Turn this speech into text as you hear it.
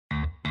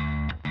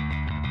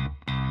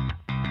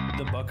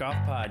the Buck Off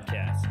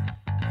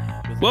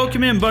Podcast.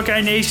 Welcome in,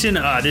 Buckeye Nation.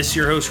 This is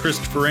your host,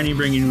 Christopher Rennie,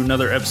 bringing you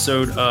another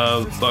episode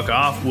of Buck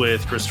Off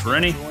with Christopher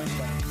Rennie.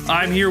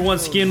 I'm here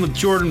once again with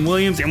Jordan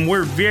Williams, and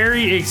we're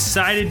very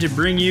excited to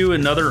bring you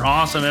another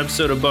awesome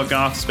episode of Buck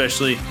Off,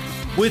 especially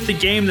with the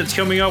game that's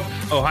coming up.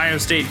 Ohio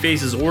State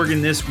faces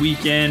Oregon this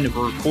weekend.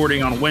 We're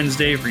recording on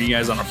Wednesday for you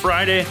guys on a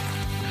Friday.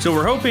 So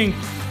we're hoping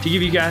to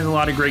give you guys a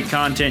lot of great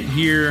content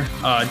here.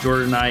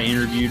 Jordan and I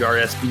interviewed our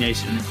SB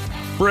Nation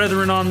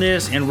brethren on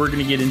this, and we're going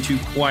to get into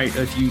quite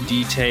a few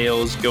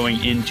details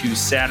going into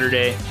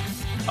Saturday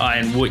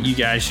and what you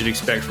guys should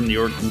expect from the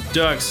Oregon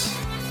Ducks.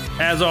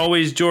 As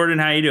always, Jordan,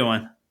 how you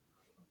doing?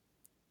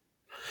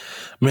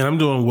 Man, I'm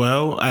doing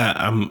well.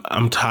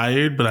 I'm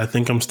tired, but I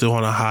think I'm still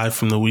on a high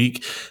from the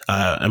week.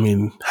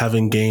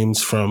 Having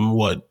games from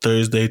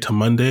Thursday to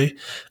Monday,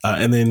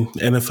 and then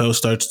NFL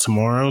starts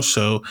tomorrow.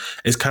 So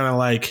it's kind of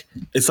like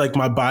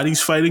my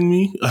body's fighting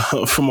me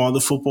from all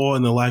the football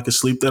and the lack of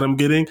sleep that I'm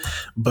getting.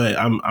 But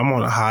I'm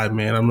on a high,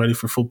 man. I'm ready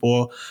for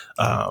football.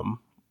 I'm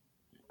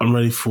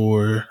ready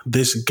for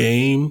this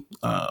game,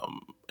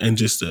 and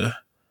just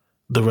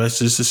the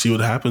rest is to see what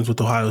happens with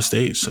Ohio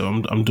State. So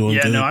I'm doing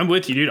good. Yeah, no, I'm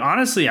with you, dude.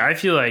 Honestly, I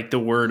feel like the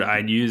word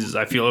I'd use is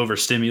I feel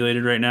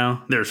overstimulated right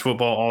now. There's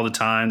football all the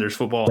time. There's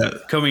football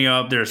coming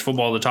up. There's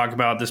football to talk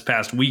about this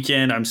past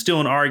weekend. I'm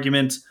still in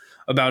arguments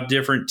about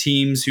different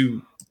teams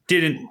who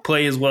didn't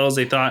play as well as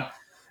they thought.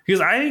 Because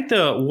I think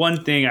the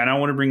one thing, and I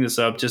want to bring this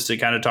up just to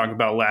kind of talk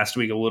about last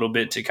week a little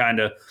bit to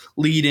kind of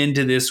lead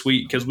into this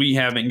week, because we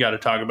haven't got to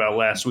talk about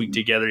last week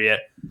together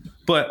yet.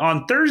 But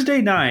on Thursday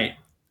night,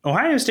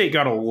 Ohio State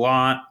got a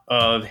lot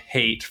of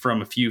hate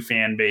from a few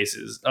fan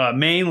bases,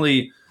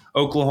 mainly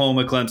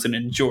Oklahoma, Clemson,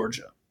 and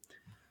Georgia.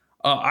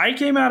 I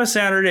came out of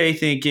Saturday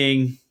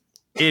thinking,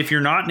 if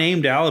you're not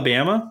named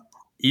Alabama,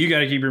 you got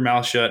to keep your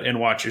mouth shut and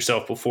watch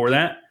yourself before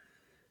that.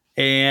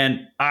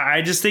 And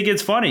I just think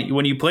it's funny.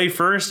 When you play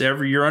first,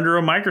 you're under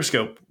a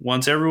microscope.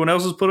 Once everyone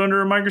else is put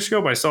under a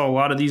microscope, I saw a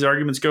lot of these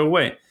arguments go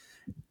away.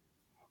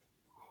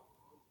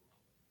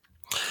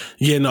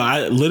 Yeah, no,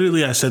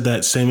 I said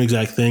that same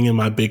exact thing in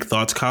my big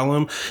thoughts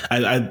column.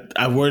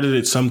 I worded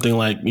it something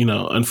like,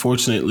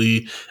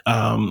 unfortunately,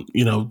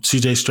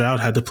 CJ Stroud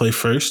had to play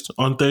first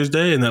on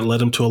Thursday, and that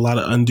led him to a lot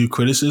of undue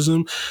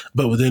criticism.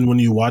 But then when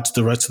you watch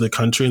the rest of the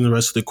country and the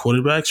rest of the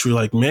quarterbacks, you're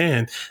like,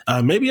 man,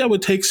 maybe I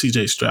would take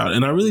CJ Stroud.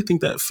 And I really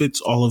think that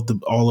fits all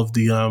of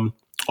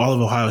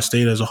Ohio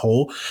State as a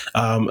whole.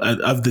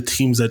 Of the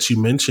teams that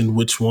you mentioned,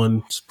 which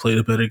ones played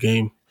a better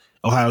game?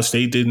 Ohio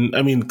State didn't.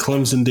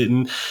 Clemson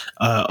didn't.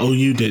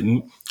 OU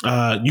didn't.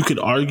 You could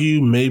argue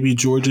maybe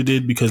Georgia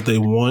did because they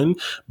won,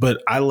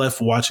 but I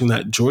left watching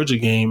that Georgia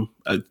game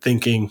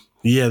thinking,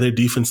 yeah, their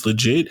defense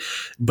legit,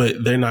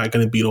 but they're not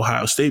going to beat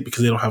Ohio State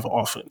because they don't have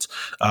offense.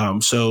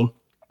 So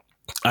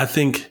I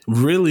think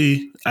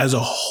really as a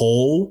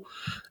whole,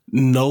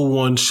 no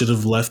one should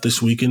have left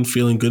this weekend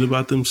feeling good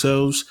about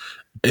themselves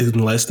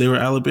unless they were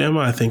Alabama.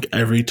 I think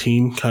every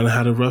team kind of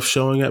had a rough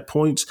showing at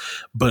points,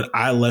 but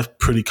I left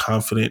pretty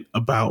confident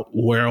about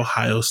where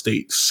Ohio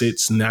State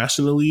sits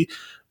nationally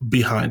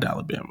behind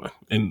Alabama,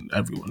 and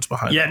everyone's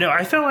behind. Yeah, no,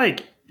 I felt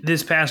like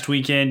this past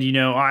weekend,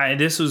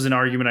 this was an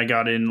argument I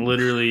got in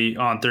literally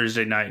on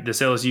Thursday night.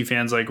 This LSU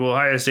fans like, well,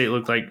 Ohio State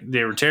looked like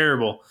they were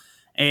terrible.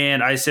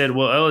 And I said,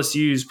 well,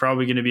 LSU is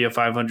probably going to be a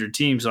 500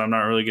 team, so I'm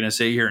not really going to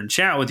sit here and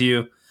chat with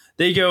you.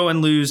 They go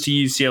and lose to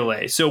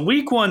UCLA. So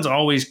week one's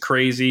always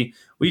crazy.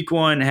 Week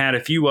one had a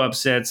few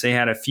upsets. They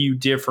had a few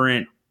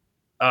different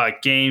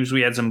games.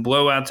 We had some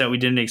blowouts that we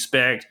didn't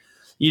expect.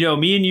 Me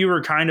and you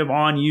were kind of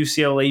on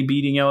UCLA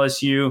beating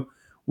LSU.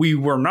 We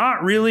were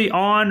not really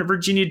on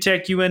Virginia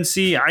Tech UNC.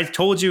 I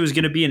told you it was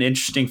going to be an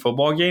interesting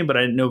football game, but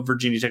I didn't know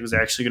Virginia Tech was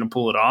actually going to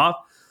pull it off.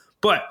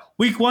 But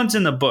week one's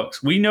in the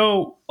books. We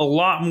know a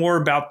lot more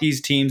about these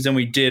teams than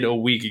we did a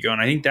week ago,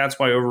 and I think that's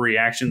why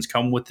overreactions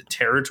come with the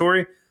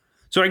territory.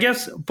 So I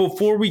guess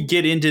before we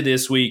get into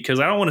this week, because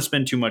I don't want to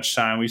spend too much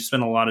time, we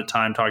spent a lot of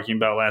time talking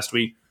about last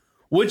week.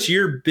 What's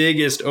your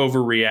biggest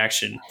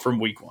overreaction from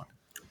week one?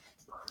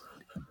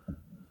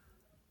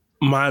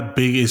 My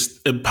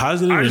biggest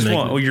positive. I just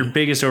want your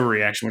biggest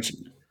overreaction.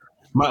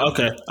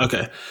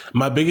 Okay.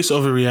 My biggest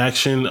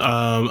overreaction.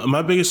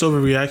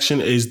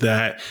 Is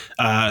that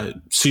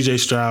CJ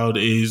Stroud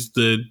is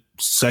the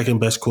second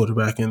best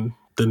quarterback in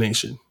the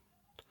nation.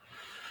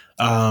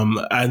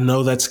 I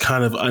know that's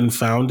kind of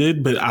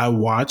unfounded, but I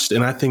watched,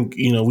 and I think,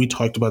 we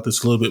talked about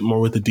this a little bit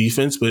more with the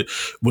defense, but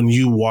when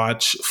you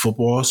watch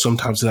football,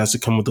 sometimes it has to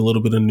come with a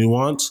little bit of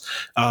nuance.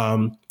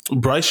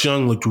 Bryce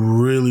Young looked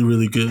really,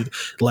 really good.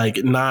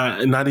 Like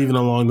not even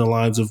along the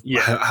lines of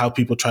how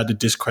people tried to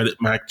discredit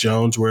Mac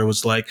Jones, where it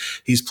was like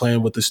he's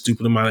playing with a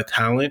stupid amount of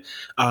talent.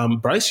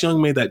 Bryce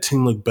Young made that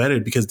team look better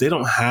because they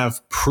don't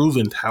have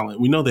proven talent.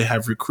 We know they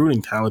have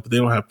recruiting talent, but they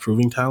don't have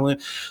proving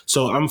talent.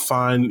 So I'm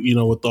fine,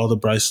 with all the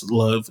Bryce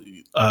love.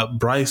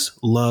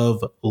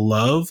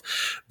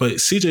 But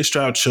CJ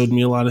Stroud showed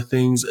me a lot of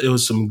things. It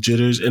was some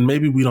jitters, and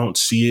maybe we don't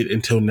see it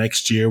until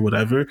next year,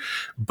 whatever.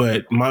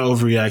 But my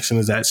overreaction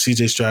is that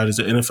CJ Stroud Stroud is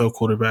an NFL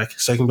quarterback,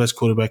 second best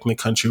quarterback in the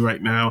country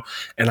right now.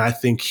 And I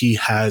think he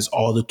has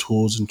all the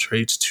tools and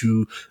traits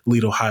to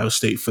lead Ohio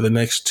State for the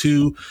next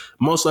 2,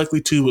 most likely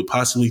 2, but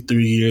possibly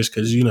 3 years,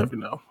 because you never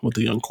know with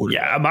the young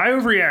quarterback. Yeah, my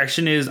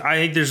overreaction is I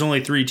think there's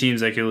only 3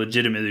 teams that could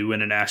legitimately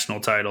win a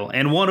national title.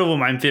 And one of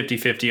them I'm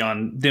 50-50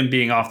 on them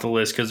being off the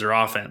list because their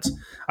offense.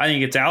 I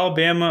think it's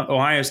Alabama,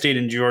 Ohio State,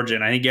 and Georgia.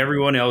 And I think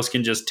everyone else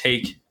can just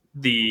take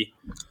the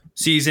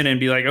season and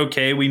be like,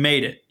 okay, we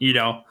made it.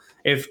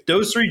 If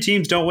those 3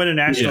 teams don't win a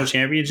national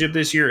championship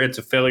this year, it's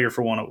a failure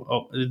for one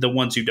of the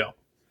ones who don't.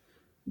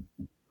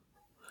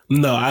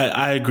 No,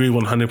 I agree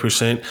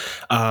 100%.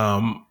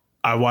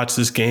 I watched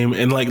this game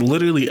and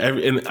literally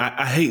and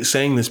I hate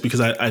saying this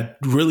because I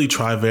really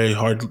try very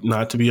hard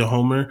not to be a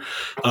homer,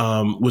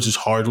 which is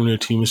hard when your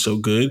team is so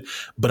good.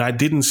 But I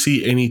didn't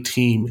see any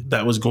team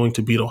that was going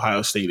to beat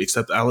Ohio State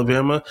except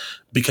Alabama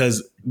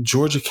because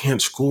Georgia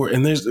can't score.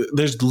 And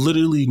there's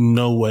literally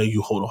no way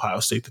you hold Ohio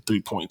State to 3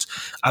 points.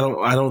 I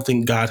don't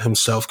think God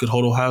himself could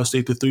hold Ohio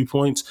State to 3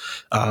 points.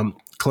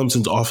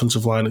 Clemson's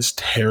offensive line is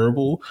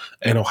terrible,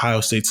 and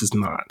Ohio State's is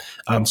not.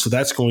 So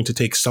that's going to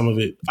take some of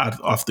it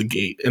off the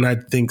gate. And I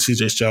think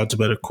C.J. Stroud's a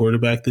better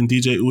quarterback than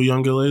DJ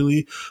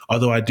Uiagalelei,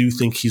 although I do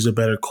think he's a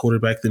better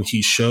quarterback than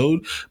he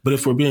showed. But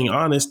if we're being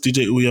honest,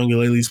 DJ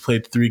Uiagalelei's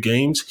played 3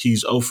 games.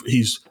 He's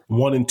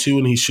 1-2,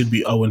 and he should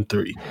be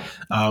 0-3.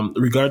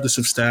 Regardless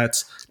of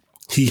stats,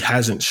 he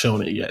hasn't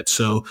shown it yet.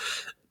 So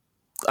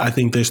I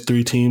think there's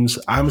 3 teams.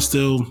 I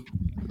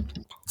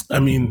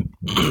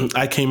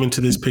came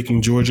into this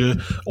picking Georgia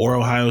or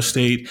Ohio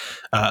State.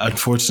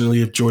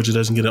 Unfortunately, if Georgia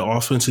doesn't get an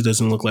offense, it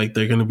doesn't look like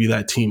they're going to be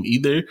that team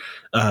either.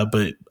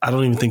 But I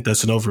don't even think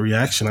that's an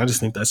overreaction. I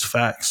just think that's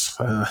facts.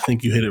 I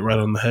think you hit it right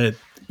on the head.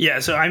 Yeah,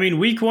 so,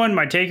 week 1,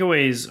 my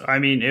takeaways,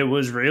 it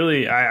was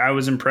really – I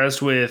was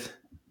impressed with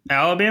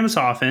Alabama's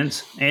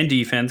offense and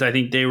defense. I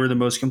think they were the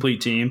most complete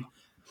team.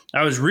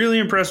 I was really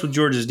impressed with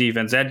Georgia's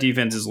defense. That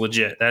defense is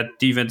legit. That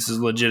defense is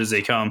legit as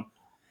they come.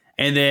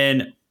 And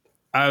then –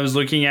 I was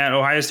looking at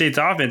Ohio State's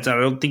offense. I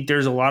don't think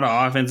there's a lot of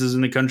offenses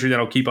in the country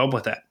that'll keep up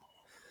with that.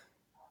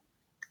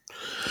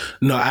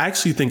 No, I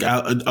actually think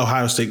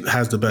Ohio State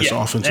has the best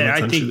offense in the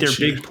country. I think their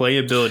big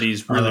playability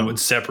is really what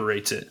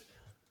separates it.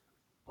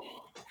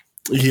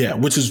 Yeah,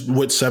 which is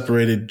what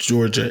separated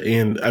Georgia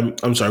and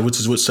which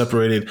is what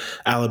separated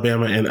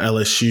Alabama and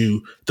LSU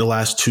the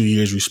last 2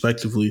 years,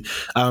 respectively.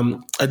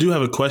 I do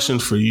have a question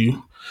for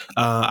you.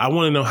 I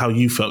want to know how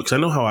you felt because I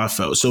know how I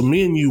felt. So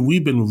me and you,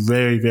 we've been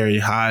very, very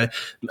high.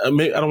 I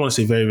don't want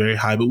to say very, very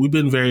high, but we've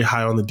been very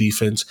high on the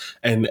defense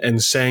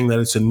and saying that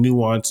it's a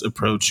nuanced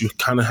approach. You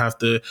kind of have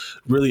to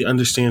really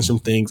understand some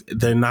things.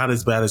 They're not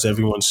as bad as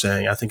everyone's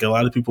saying. I think a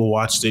lot of people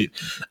watched it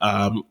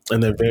and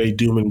they're very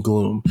doom and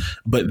gloom.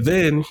 But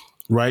then,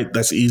 right,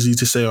 that's easy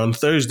to say on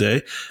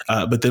Thursday.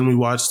 But then we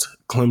watched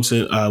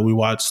Clemson, we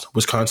watched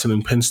Wisconsin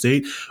and Penn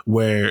State,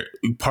 where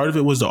part of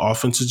it was the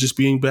offenses just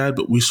being bad,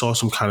 but we saw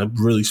some kind of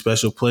really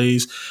special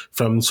plays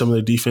from some of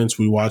the defense.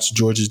 We watched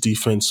Georgia's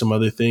defense, some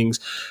other things.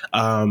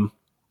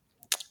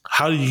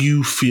 How do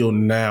you feel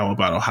now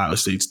about Ohio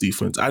State's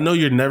defense? I know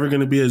you're never going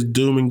to be as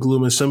doom and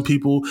gloom as some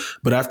people,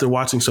 but after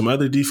watching some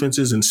other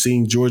defenses and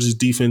seeing Georgia's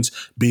defense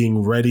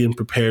being ready and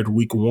prepared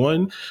week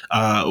 1,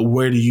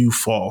 where do you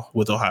fall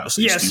with Ohio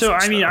State's defense?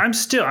 Yeah,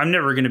 so I'm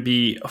never going to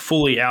be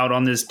fully out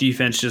on this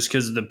defense just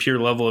because of the pure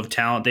level of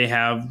talent they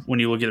have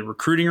when you look at the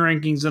recruiting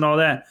rankings and all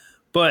that.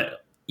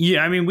 But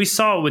yeah, we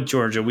saw it with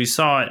Georgia. We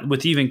saw it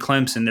with even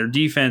Clemson. Their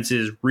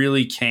defenses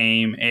really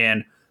came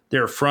and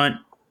their front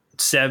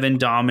 7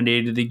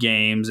 dominated the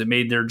games. It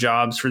made their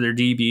jobs for their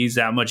DBs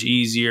that much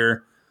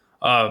easier.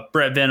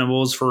 Brett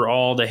Venables, for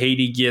all the hate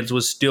he gets,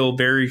 was still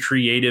very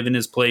creative in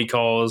his play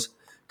calls.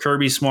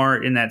 Kirby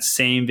Smart in that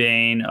same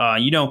vein.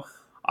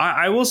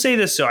 I will say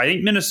this, though. I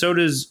think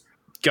Minnesota's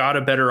got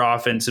a better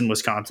offense in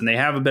Wisconsin. They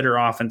have a better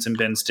offense in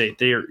Penn State.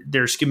 They're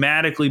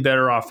schematically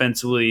better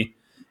offensively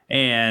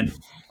and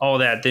all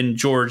that than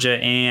Georgia,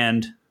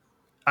 and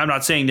I'm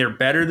not saying they're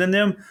better than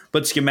them,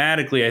 but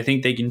schematically, I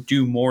think they can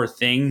do more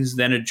things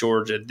than a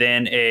Georgia,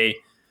 than a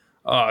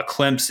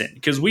Clemson.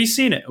 Because we've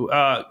seen it.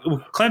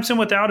 Clemson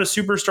without a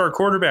superstar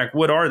quarterback,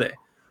 what are they?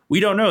 We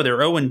don't know.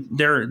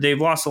 They've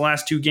lost the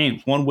last 2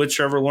 games, one with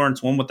Trevor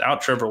Lawrence, one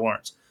without Trevor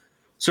Lawrence.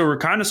 So we're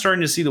kind of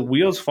starting to see the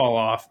wheels fall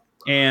off.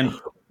 And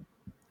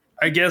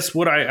I guess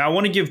what I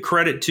want to give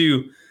credit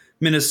to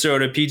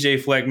Minnesota,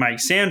 PJ Fleck, Mike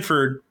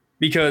Sanford,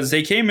 because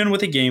they came in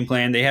with a game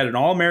plan. They had an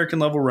all-American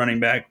level running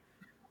back.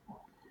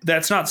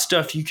 That's not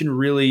stuff you can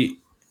really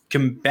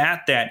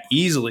combat that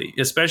easily,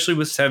 especially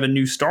with 7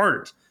 new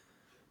starters.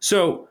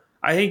 So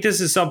I think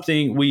this is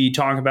something we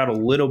talk about a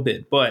little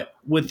bit, but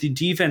with the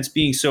defense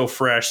being so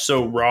fresh,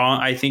 so raw,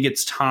 I think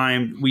it's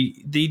time.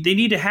 They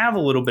need to have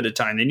a little bit of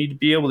time. They need to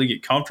be able to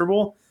get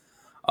comfortable.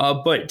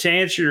 But to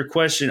answer your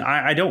question,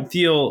 I don't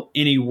feel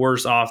any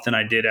worse off than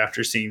I did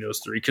after seeing those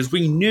 3 because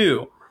we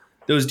knew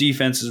those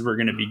defenses were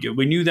going to be good.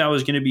 We knew that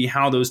was going to be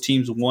how those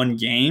teams won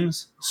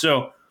games.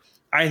 So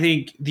I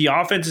think the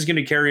offense is going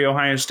to carry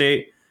Ohio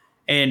State.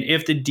 And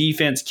if the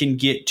defense can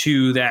get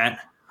to that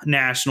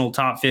national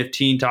top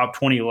 15, top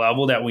 20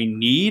 level that we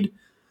need,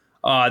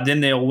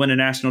 then they'll win a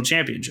national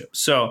championship.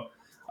 So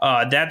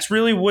that's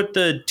really what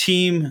the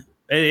team,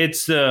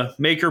 it's the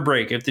make or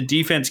break. If the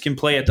defense can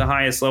play at the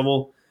highest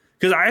level,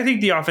 because I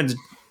think the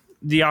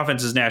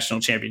offense is national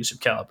championship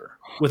caliber,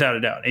 without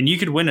a doubt. And you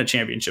could win a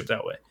championship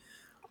that way.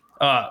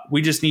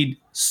 We just need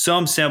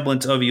some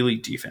semblance of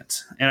elite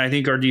defense. And I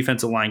think our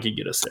defensive line can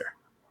get us there.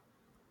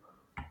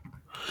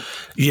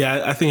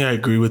 Yeah, I think I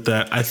agree with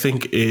that. I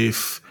think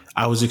if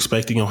I was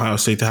expecting Ohio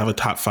State to have a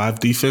top 5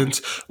 defense,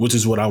 which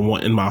is what I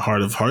want in my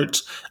heart of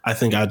hearts, I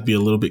think I'd be a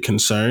little bit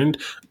concerned.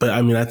 But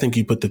I mean, I think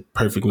you put the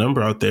perfect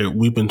number out there.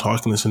 We've been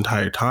talking this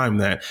entire time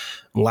that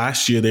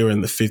last year they were in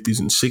the 50s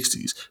and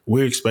 60s.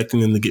 We're expecting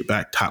them to get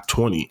back top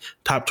 20.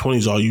 Top 20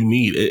 is all you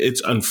need.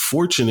 It's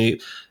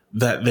unfortunate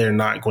that they're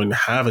not going to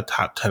have a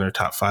top 10 or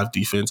top 5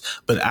 defense,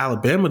 but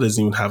Alabama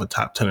doesn't even have a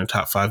top 10 or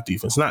top 5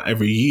 defense. Not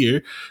every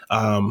year.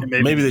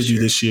 Maybe they do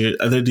this year.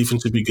 Their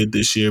defense would be good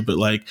this year, but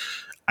like,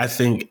 I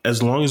think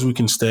as long as we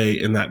can stay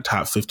in that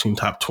top 15,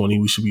 top 20,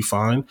 we should be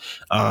fine.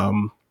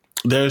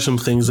 There are some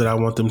things that I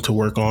want them to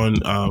work on,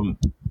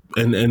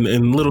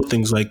 and little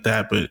things like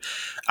that, but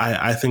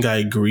I think I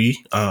agree.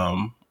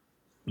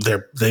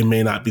 They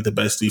may not be the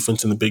best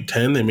defense in the Big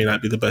Ten. They may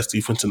not be the best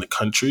defense in the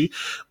country.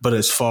 But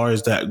as far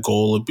as that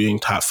goal of being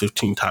top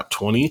 15, top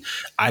 20,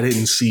 I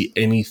didn't see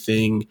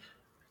anything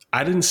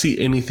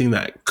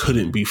that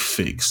couldn't be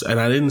fixed. And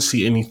I didn't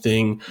see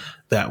anything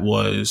that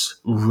was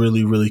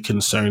really, really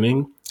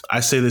concerning. I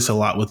say this a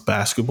lot with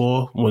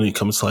basketball when it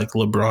comes to like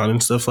LeBron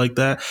and stuff like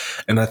that.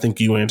 And I think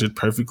you answered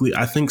perfectly.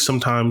 I think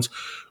sometimes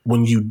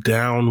when you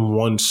down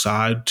one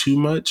side too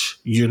much,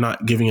 you're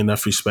not giving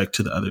enough respect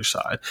to the other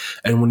side.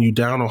 And when you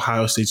down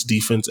Ohio State's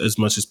defense as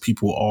much as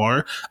people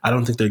are, I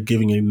don't think they're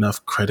giving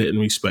enough credit and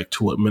respect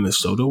to what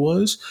Minnesota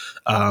was,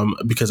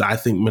 because I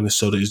think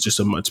Minnesota is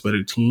just a much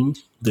better team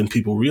than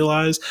people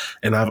realize.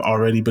 And I've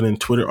already been in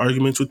Twitter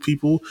arguments with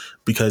people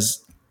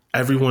because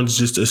everyone's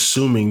just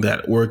assuming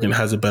that Oregon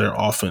has a better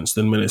offense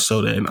than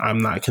Minnesota, and I'm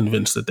not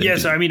convinced that they do.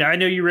 Yes, I mean, I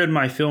know you read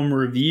my film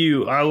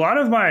review. A lot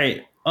of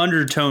my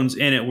undertones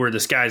in it were the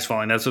sky's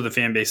falling. That's what the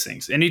fan base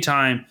thinks.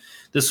 Anytime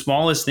the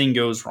smallest thing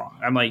goes wrong,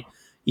 I'm like,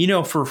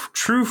 for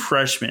true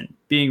freshmen,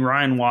 being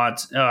Ryan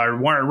Watts is a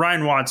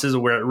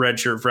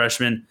redshirt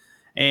freshman,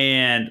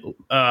 and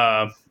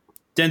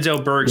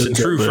Denzel Burke's a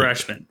true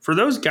freshman. For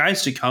those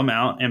guys to come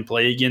out and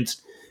play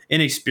against an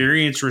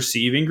experienced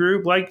receiving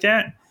group like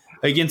that,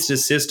 against a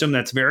system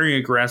that's very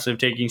aggressive,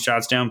 taking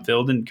shots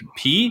downfield and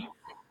compete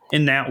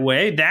in that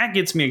way, that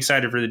gets me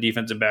excited for the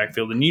defensive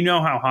backfield. And you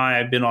know how high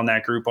I've been on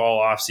that group all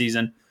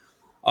offseason.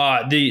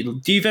 The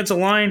defensive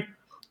line,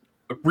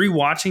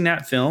 rewatching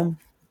that film,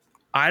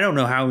 I don't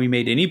know how we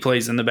made any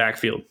plays in the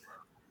backfield,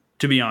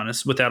 to be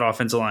honest, with that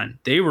offensive line.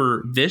 They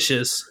were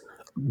vicious.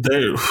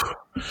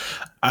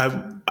 I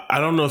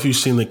don't know if you've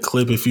seen the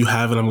clip. If you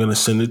haven't, I'm going to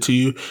send it to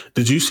you.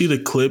 Did you see the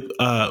clip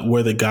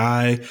where the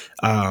guy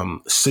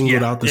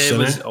singled out the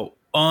center? It was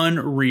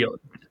unreal.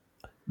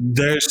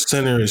 Their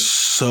center is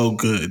so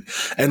good.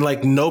 And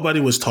like nobody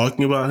was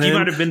talking about him. He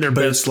might have been their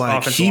best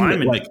offensive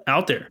lineman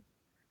out there.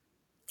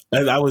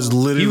 And I was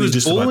literally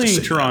just about to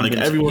say Teron. Like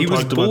everyone he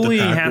was talked about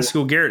bullying the tackle.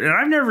 Haskell Garrett, and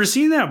I've never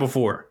seen that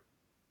before.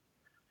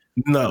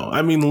 No,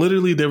 I mean,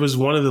 literally, there was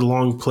one of the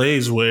long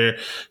plays where,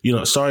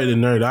 sorry to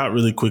nerd out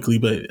really quickly,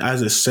 but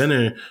as a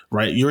center,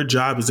 right, your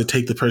job is to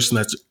take the person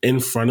that's in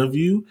front of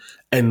you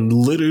and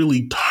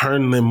literally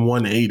turn them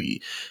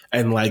 180.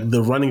 And like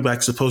the running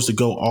back's supposed to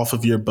go off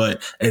of your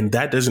butt. And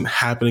that doesn't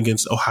happen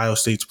against Ohio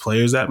State's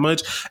players that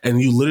much. And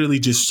you literally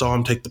just saw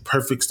him take the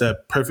perfect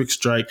step, perfect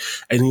strike.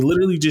 And he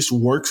literally just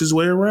works his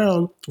way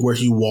around where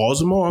he walls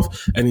him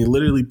off and he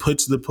literally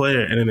puts the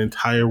player in an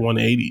entire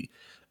 180.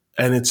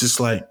 And it's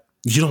just like,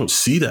 you don't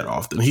see that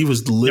often. He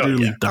was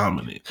literally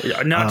dominant.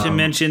 Not to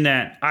mention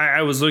that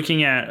I was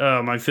looking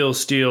at my Phil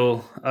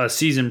Steele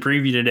season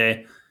preview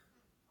today.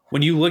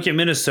 When you look at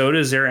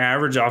Minnesota's, their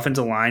average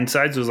offensive line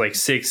size was like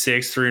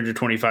 6'6",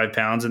 325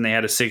 pounds, and they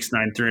had a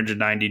 6'9",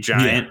 390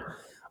 giant.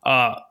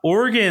 Yeah.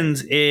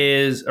 Oregon's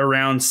is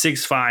around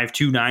 6'5",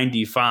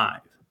 295.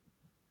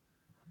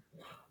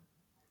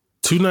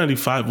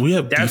 295. We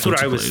have. That's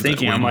what I was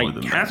thinking. I'm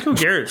like, Haskell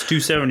Garrett's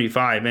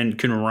 275 and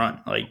can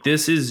run. Like,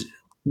 this is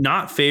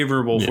not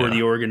favorable for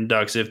the Oregon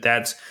Ducks if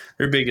that's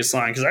their biggest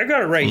line. Because I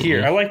got it right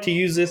here. I like to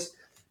use this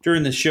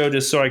during the show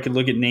just so I could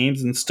look at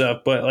names and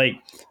stuff. But like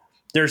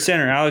their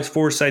center, Alex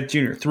Forsythe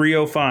Jr.,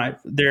 305.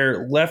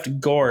 Their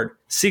left guard,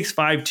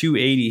 6'5",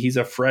 280. He's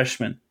a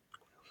freshman.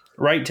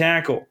 Right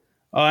tackle.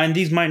 And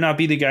these might not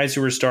be the guys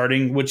who are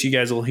starting, which you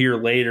guys will hear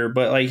later.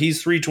 But like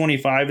he's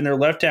 325 and their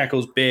left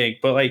tackle's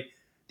big. But like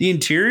the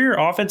interior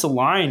offensive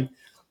line,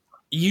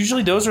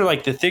 usually those are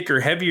like the thicker,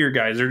 heavier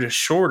guys. They're just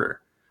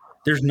shorter.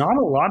 There's not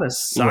a lot of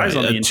size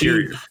on the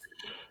interior.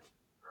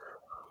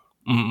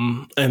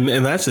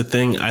 And that's the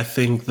thing. I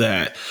think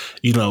that,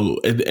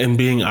 and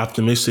being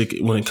optimistic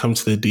when it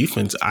comes to the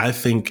defense, I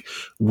think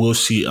we'll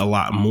see a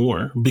lot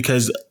more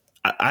because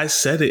I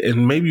said it,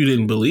 and maybe you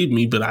didn't believe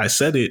me, but I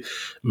said it.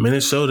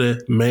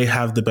 Minnesota may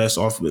have the best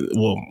offense.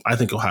 Well, I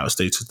think Ohio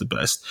State's is the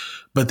best,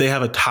 but they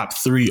have a top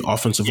 3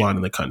 offensive line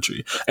in the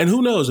country. And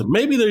who knows?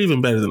 Maybe they're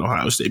even better than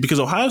Ohio State, because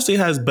Ohio State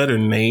has better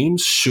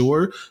names,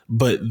 sure,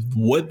 but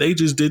what they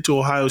just did to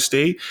Ohio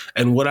State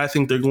and what I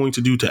think they're going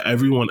to do to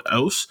everyone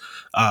else.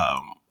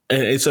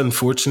 And it's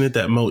unfortunate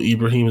that Mo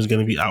Ibrahim is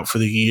going to be out for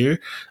the year,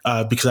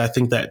 because I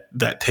think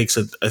that takes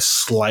a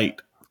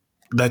slight.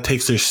 That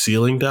takes their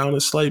ceiling down a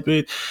slight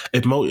bit.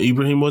 If Mo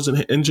Ibrahim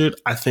wasn't injured,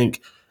 I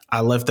think I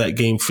left that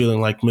game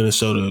feeling like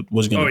Minnesota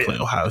was going to play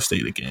Ohio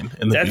State again.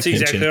 And that's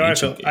exactly how I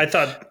felt. I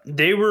thought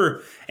they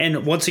were,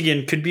 and once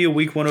again, could be a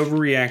week 1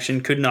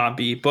 overreaction, could not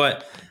be.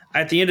 But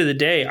at the end of the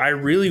day, I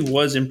really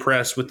was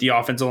impressed with the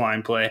offensive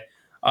line play.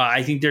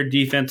 I think their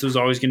defense was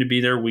always going to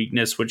be their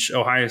weakness, which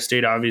Ohio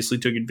State obviously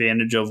took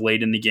advantage of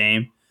late in the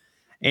game.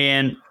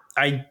 And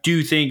I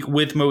do think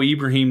with Mo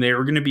Ibrahim, they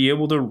were going to be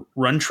able to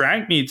run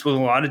track meets with a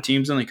lot of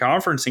teams in the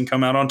conference and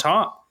come out on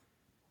top.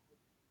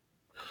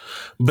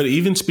 But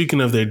even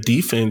speaking of their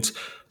defense,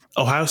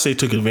 Ohio State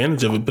took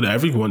advantage of it, but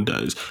everyone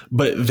does.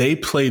 But they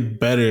played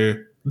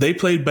better. They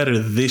played better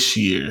this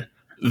year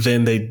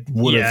than they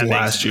would have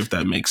last year, if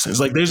that makes sense.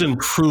 Like, there's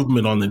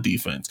improvement on the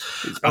defense.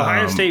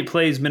 Ohio State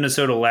plays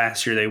Minnesota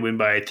last year. They win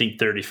by, I think,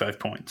 35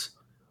 points.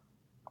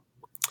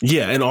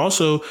 Yeah, and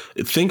also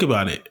think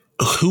about it.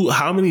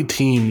 How many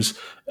teams,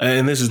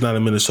 and this is not a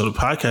Minnesota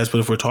podcast, but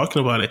if we're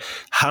talking about it,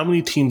 how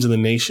many teams in the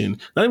nation,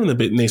 not even the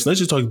Big Nation, let's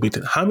just talk Big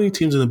Ten. How many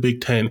teams in the Big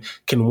Ten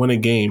can win a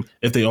game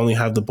if they only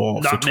have the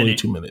ball for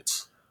 22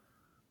 minutes?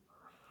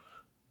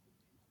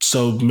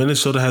 So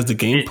Minnesota has the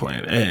game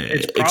plan.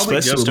 It's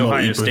probably just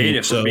Ohio State,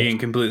 if we're being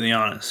completely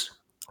honest.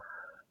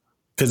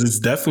 Because it's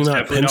definitely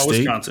not Penn State.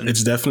 Wisconsin.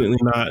 It's definitely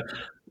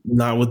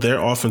not with their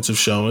offensive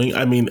showing.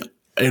 I mean,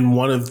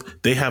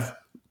 they have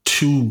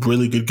 2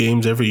 really good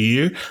games every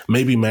year,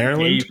 maybe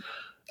Maryland.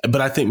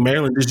 But I think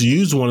Maryland just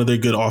used one of their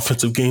good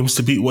offensive games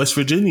to beat West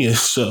Virginia.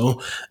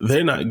 So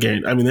they're not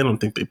guaranteed. I mean, they don't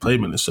think they play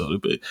Minnesota,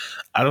 but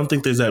I don't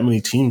think there's that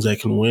many teams that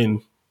can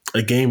win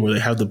a game where they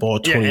have the ball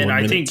 21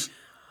 minutes. I think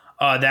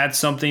that's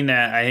something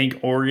that I think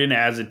Oregon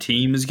as a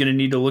team is going to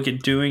need to look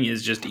at doing,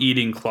 is just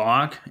eating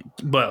clock,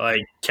 but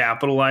like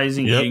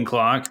capitalizing, eating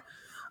clock.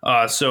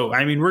 So,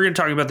 I mean, we're going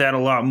to talk about that a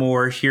lot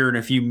more here in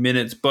a few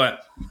minutes,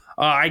 but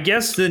I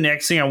guess the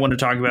next thing I want to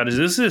talk about is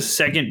this is a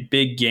second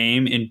big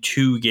game in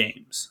 2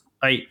 games.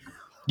 Like,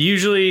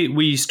 usually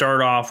we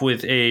start off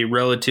with a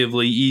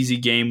relatively easy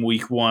game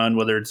week 1,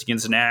 whether it's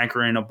against an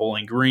Akron, a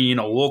Bowling Green,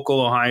 a local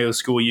Ohio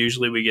school.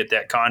 Usually we get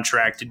that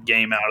contracted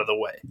game out of the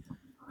way.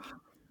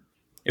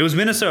 It was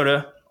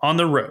Minnesota on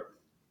the road.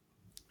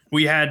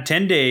 We had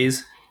 10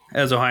 days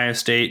as Ohio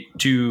State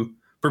to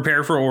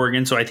prepare for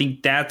Oregon, so I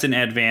think that's an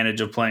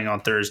advantage of playing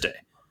on Thursday.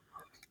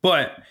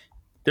 But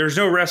there's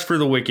no rest for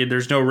the wicked.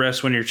 There's no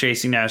rest when you're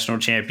chasing national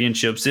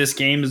championships. This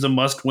game is a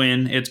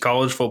must-win. It's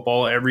college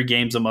football. Every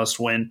game's a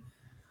must-win.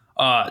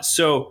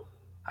 So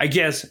I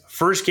guess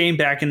first game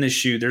back in the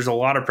shoe, there's a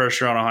lot of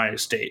pressure on Ohio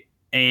State.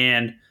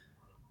 And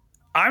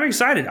I'm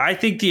excited. I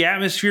think the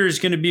atmosphere is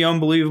going to be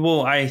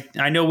unbelievable.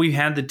 I know we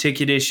had the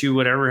ticket issue,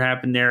 whatever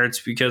happened there.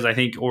 It's because I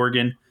think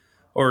Ohio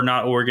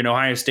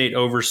State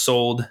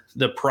oversold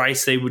the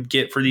price they would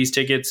get for these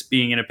tickets,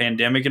 being in a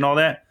pandemic and all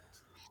that.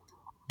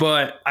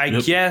 But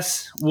I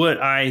guess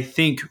what I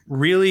think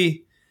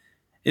really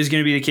is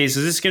going to be the case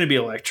is it's going to be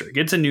electric.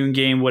 It's a noon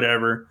game,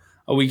 whatever.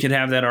 We could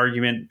have that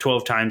argument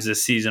 12 times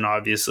this season,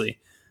 obviously.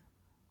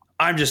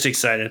 I'm just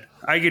excited.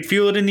 I could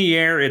feel it in the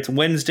air. It's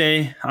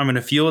Wednesday. I'm going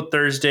to feel it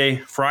Thursday.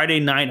 Friday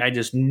night, I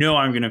just know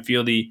I'm going to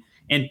feel the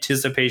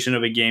anticipation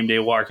of a game day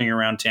walking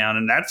around town,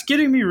 and that's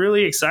getting me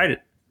really excited.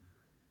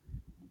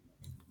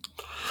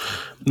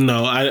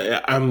 No,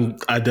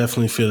 I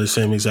definitely feel the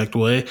same exact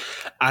way.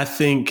 I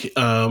think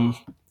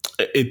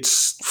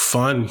it's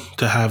fun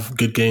to have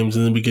good games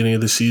in the beginning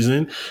of the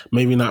season.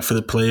 Maybe not for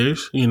the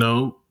players,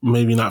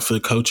 maybe not for the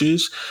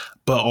coaches,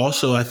 but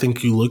also I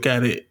think you look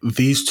at it,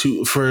 these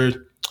two, for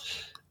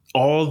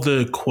all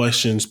the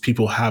questions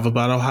people have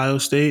about Ohio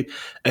State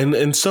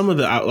and some of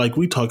the like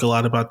we talk a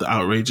lot about the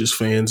outrageous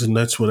fans and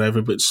that's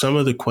whatever, but some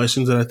of the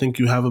questions that I think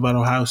you have about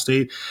Ohio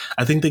State,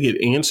 I think they get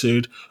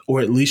answered,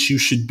 or at least you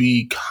should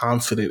be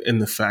confident in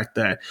the fact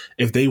that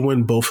if they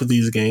win both of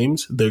these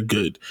games, they're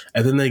good.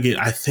 And then they get,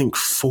 I think,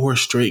 4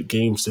 straight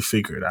games to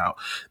figure it out.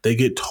 They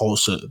get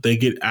Tulsa, they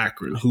get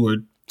Akron,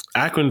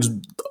 Akron's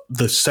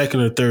the second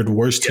or third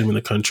worst team in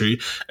the country.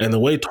 And the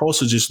way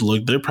Tulsa just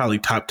looked, they're probably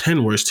top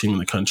 10 worst team in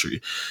the country.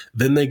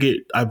 Then they get,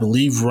 I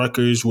believe,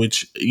 Rutgers,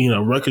 which,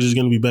 Rutgers is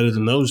going to be better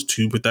than those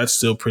 2, but that's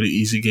still a pretty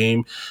easy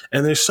game.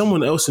 And there's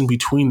someone else in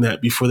between that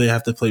before they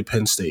have to play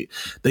Penn State.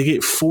 They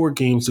get 4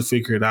 games to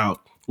figure it out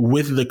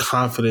with the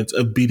confidence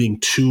of beating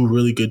 2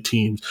 really good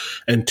teams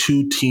and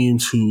 2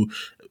 teams who,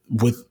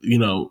 with,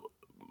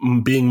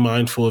 being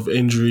mindful of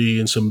injury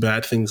and some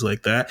bad things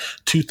like that,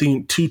 2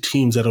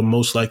 teams that will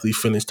most likely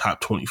finish top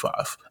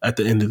 25 at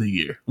the end of the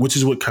year, which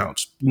is what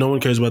counts. No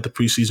one cares about the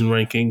preseason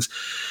rankings.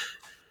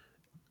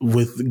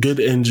 with good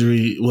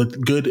injury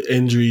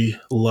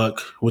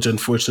luck, which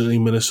unfortunately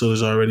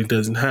Minnesota already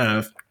doesn't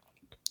have,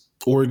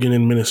 Oregon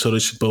and Minnesota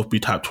should both be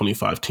top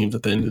 25 teams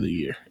at the end of the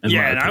year.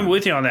 Yeah, and I'm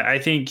with you on that. I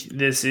think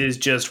this is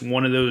just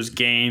one of those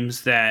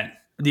games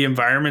that the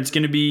environment's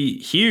going to be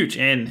huge,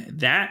 and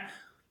that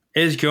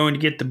is going to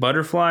get the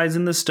butterflies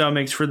in the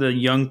stomachs for the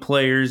young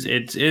players.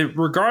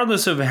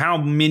 Regardless of how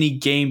many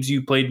games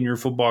you played in your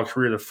football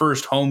career, the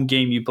first home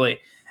game you play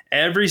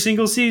every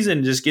single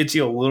season just gets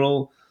you a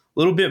little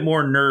bit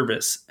more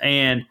nervous.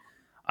 And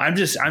I'm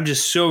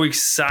just so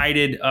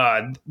excited.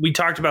 We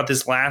talked about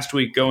this last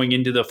week going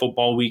into the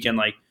football weekend.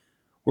 Like,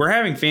 we're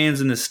having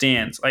fans in the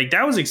stands. Like,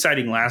 that was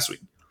exciting last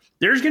week.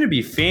 There's going to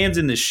be fans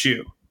in the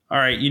shoe. All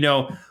right,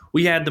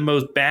 we had the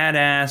most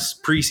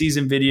badass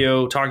preseason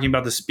video talking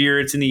about the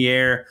spirits in the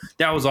air.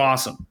 That was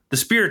awesome. The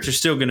spirits are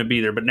still going to be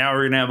there, but now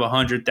we're going to have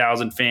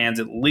 100,000 fans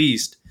at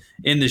least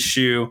in the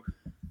shoe,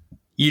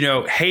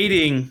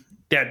 hating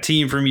that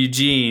team from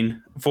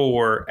Eugene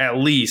for at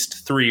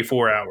least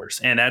 3-4 hours.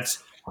 And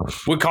that's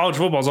what college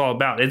football is all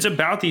about. It's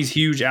about these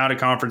huge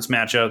out-of-conference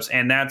matchups,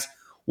 and that's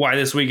why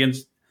this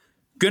weekend's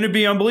going to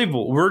be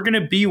unbelievable. We're going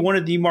to be one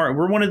of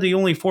the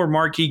only 4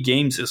 marquee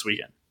games this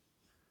weekend.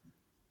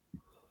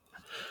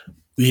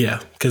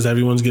 Yeah, because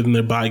everyone's getting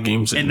their bye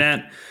games in.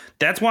 And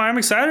that's why I'm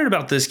excited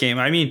about this game.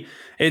 I mean,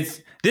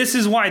 this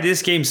is why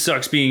this game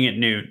sucks being at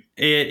noon.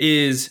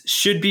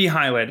 Should be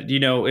highlighted.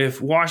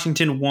 If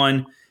Washington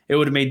won, it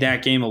would have made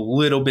that game a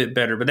little bit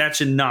better, but that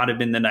should not have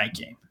been the night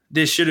game.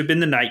 This should have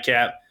been the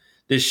nightcap.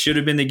 This should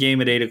have been the game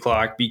at 8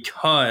 o'clock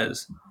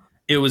because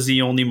it was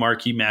the only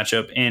marquee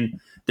matchup, and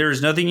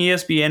there's nothing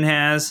ESPN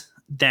has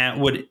that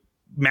would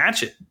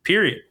match it,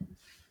 period.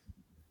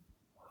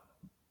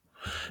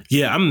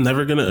 Yeah, I'm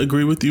never going to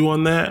agree with you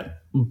on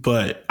that,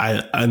 but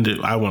I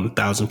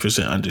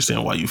 1,000%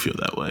 understand why you feel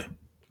that way.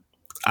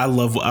 I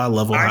love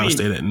Ohio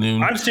State at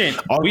noon. I'm saying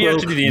we have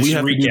to do the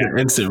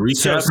instant recap.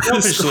 So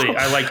selfishly,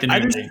 I like the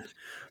noon game.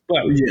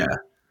 But yeah,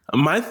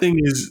 my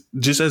thing is,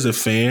 just as a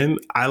fan,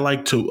 I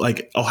like to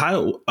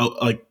Ohio.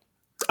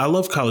 I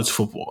love college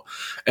football,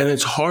 and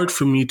it's hard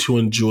for me to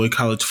enjoy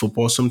college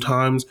football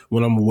sometimes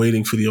when I'm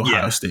waiting for the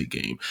Ohio State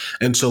game.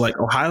 And so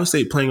Ohio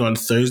State playing on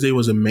Thursday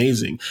was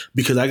amazing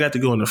because I got to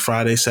go on a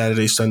Friday,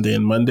 Saturday, Sunday,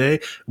 and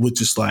Monday with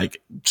just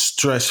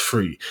stress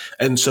free.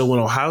 And so when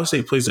Ohio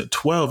State plays at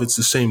 12, it's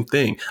the same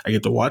thing. I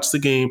get to watch the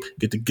game,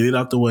 get to get it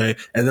out the way,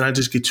 and then I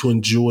just get to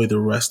enjoy the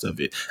rest of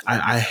it.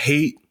 I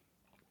hate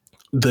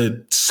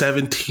the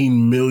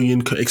 17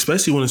 million,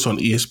 especially when it's on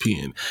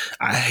ESPN.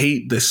 I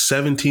hate the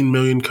 17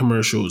 million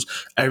commercials,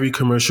 every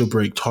commercial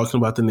break talking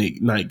about the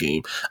night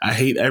game. I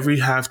hate every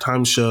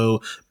halftime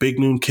show, big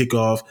noon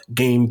kickoff,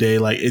 game day.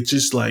 It's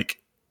just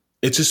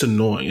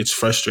annoying. It's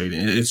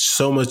frustrating. It's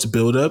so much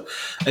buildup.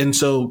 And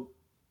so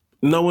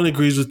no one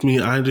agrees with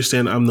me. I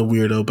understand I'm the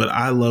weirdo, but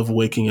I love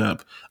waking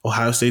up.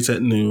 Ohio State's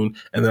at noon,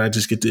 and then I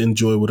just get to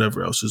enjoy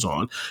whatever else is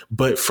on.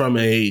 But from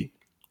a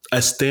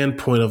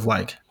standpoint of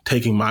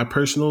taking my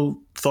personal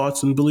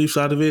thoughts and beliefs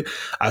out of it,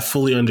 I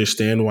fully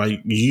understand why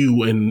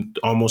you and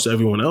almost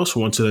everyone else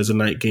wants it as a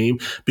night game,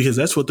 because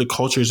that's what the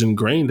culture is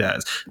ingrained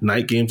as.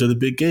 Night games are the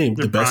big game.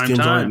 The best games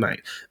are at night.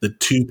 The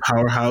 2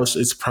 powerhouse,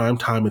 it's prime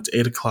time. It's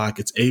 8 o'clock.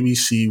 It's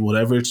ABC,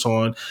 whatever it's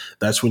on.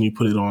 That's when you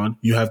put it on.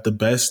 You have the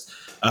best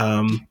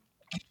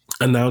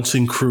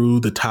announcing crew,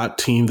 the top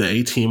team, the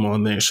A team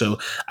on there. So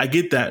I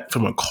get that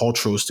from a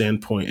cultural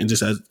standpoint and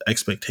just as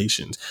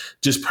expectations.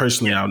 Just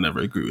personally, I'll never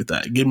agree with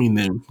that. Give me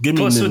noon.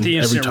 Plus, with the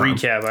instant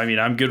recap,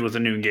 I'm good with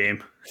a noon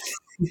game.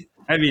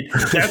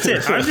 That's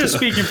it. I'm just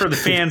speaking for the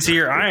fans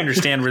here. I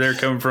understand where they're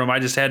coming from. I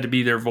just had to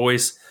be their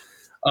voice.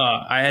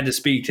 I had to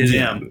speak to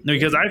them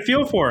because I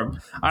feel for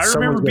them. I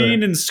remember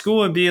being in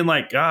school and being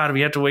like, God,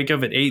 we have to wake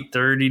up at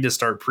 8:30 to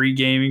start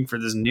pre-gaming for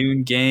this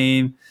noon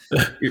game.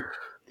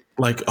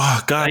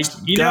 Oh God,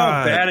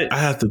 how bad I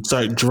have to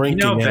start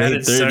drinking at 8:30.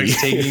 It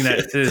sucks taking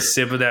that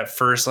sip of that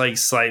first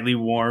slightly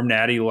warm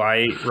Natty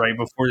Light right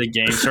before the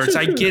game starts.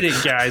 I get it,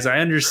 guys. I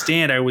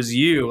understand. I was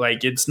you.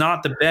 It's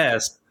not the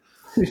best,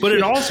 but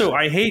it also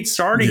I hate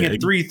starting at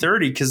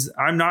 3:30 because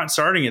I'm not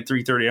starting at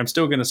 3:30. I'm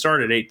still going to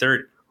start at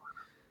 8:30.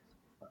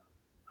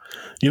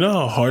 You know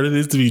how hard it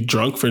is to be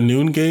drunk for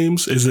noon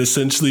games is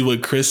essentially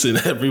what Chris and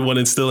everyone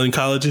in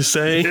college is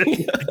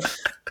saying.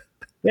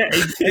 Yeah,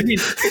 I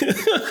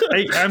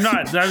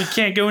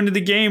can't go into the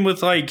game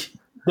with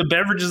the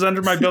beverages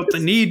under my belt I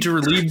need to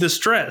relieve the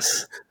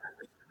stress.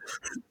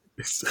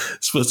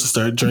 Supposed to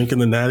start drinking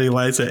the Natty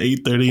Lights at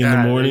 8:30 in the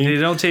morning.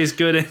 They don't taste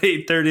good at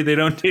 8:30. They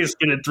don't taste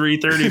good at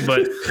 3:30,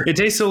 but it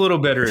tastes a little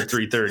better at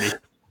 3:30.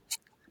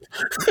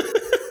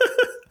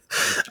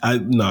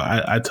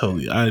 I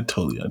totally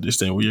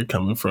understand where you're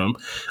coming from.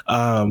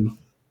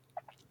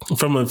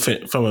 From a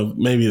fan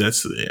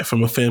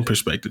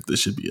perspective, this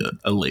should be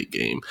a late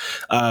game.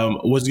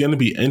 What's going to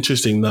be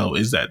interesting though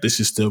is that this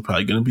is still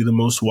probably going to be the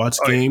most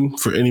watched game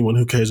for anyone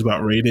who cares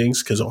about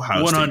ratings because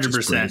Ohio State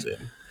 100%.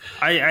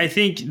 I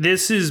think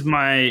this is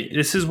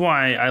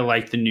why I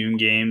like the noon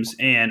games,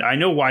 and I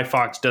know why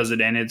Fox does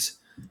it, and it's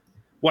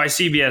why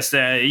CBS,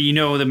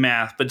 the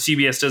math, but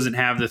CBS doesn't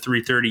have the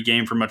 3:30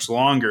 game for much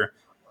longer.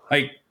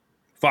 Like,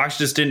 Fox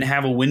just didn't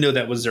have a window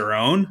that was their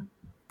own.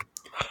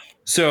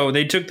 So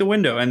they took the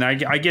window, and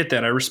I get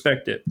that. I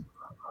respect it.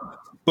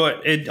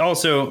 But it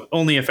also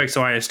only affects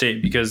Ohio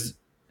State because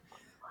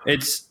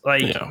it's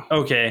like,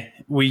 okay,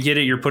 we get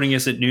it. You're putting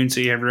us at noon, so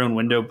you have your own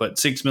window, but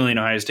 6 million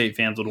Ohio State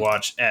fans would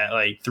watch at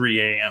like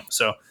 3 a.m.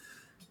 So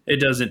it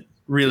doesn't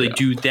really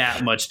do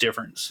that much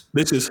difference.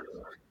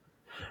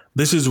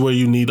 This is where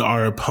you need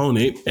our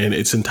opponent and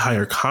its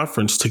entire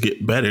conference to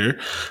get better,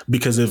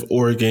 because if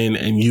Oregon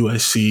and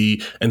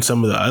USC and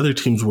some of the other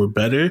teams were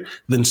better,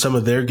 then some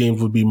of their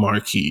games would be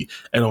marquee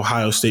and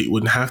Ohio State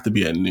wouldn't have to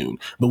be at noon.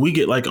 But we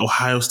get like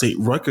Ohio State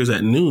Rutgers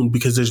at noon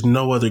because there's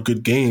no other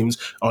good games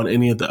on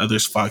any of the other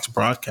Fox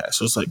broadcasts.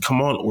 So it's like,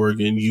 come on,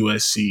 Oregon,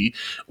 USC,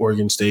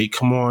 Oregon State,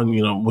 come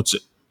on, what's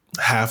it,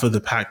 half of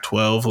the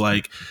Pac-12,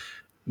 like,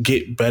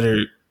 get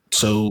better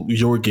so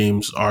your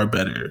games are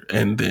better,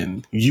 and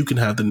then you can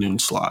have the noon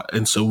slot,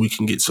 and so we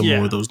can get some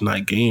more of those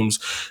night games.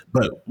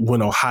 But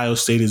when Ohio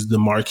State is the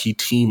marquee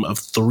team of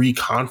 3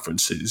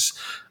 conferences,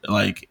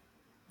 like,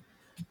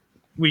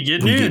 we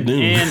get noon.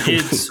 And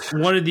it's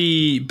one of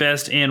the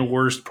best and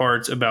worst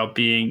parts about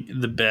being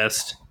the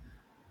best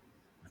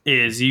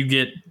is you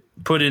get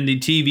put in the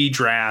TV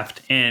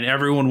draft and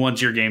everyone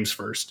wants your games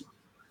first.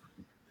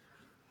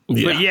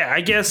 But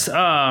I guess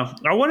I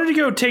wanted to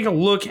go take a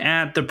look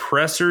at the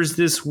pressers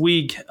this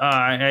week.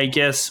 I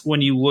guess when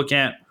you look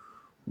at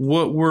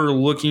what we're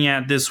looking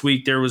at this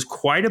week, there was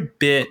quite a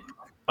bit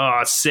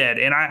said,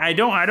 and I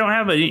don't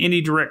have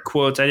any direct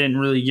quotes. I didn't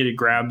really get to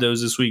grab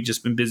those this week.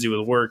 Just been busy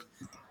with work.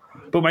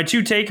 But my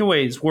 2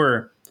 takeaways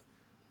were: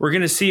 we're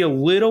going to see a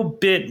little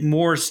bit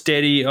more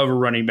steady of a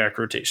running back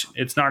rotation.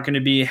 It's not going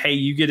to be, hey,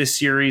 you get a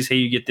series, hey,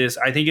 you get this.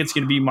 I think it's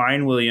going to be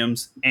Mayan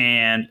Williams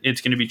and it's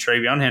going to be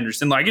TreVeyon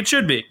Henderson, like it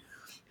should be.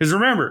 Because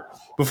remember,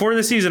 before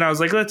the season, I was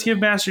like, let's give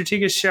Master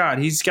Teague a shot.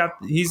 He's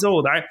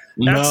old.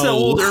 That's the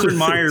old Urban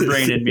Meyer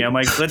brain in me. I'm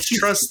like, let's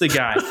trust the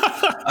guy.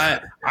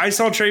 I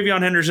saw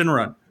TreVeyon Henderson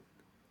run.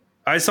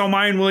 I saw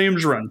Mayan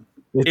Williams run.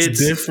 It's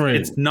different.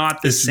 It's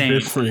not the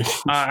same.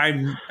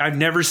 I've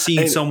never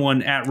seen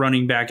someone at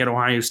running back at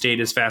Ohio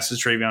State as fast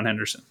as TreVeyon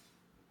Henderson.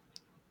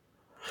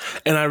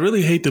 And I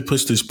really hate to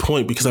push this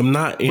point because I'm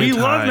not we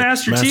love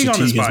Master Teague on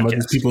this podcast as much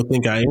as people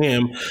think I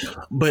am.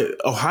 But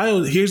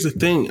Ohio, here's the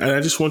thing, and I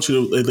just want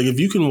you to, like, if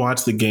you can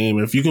watch the game,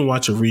 if you can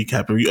watch a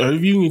recap, or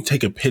if you can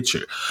take a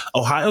picture,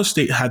 Ohio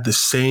State had the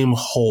same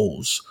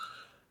holes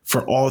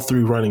for all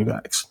 3 running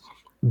backs.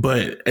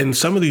 And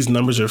some of these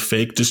numbers are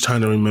fake, just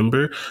trying to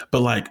remember.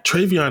 But like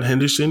TreVeyon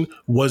Henderson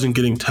wasn't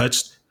getting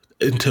touched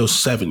until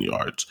 7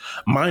 yards.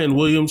 Mayan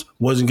Williams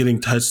wasn't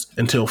getting touched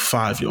until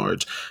 5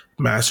 yards.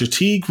 Master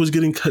Teague was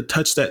getting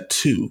touched at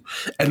 2.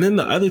 And then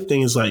the other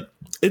thing is, like,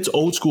 it's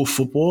old school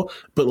football,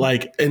 but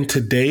like in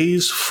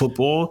today's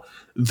football,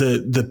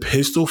 the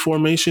pistol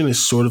formation is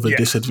sort of a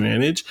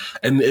disadvantage.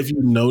 And if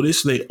you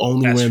notice, they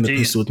only ran the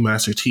pistol with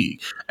Master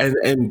Teague.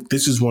 And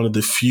this is one of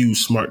the few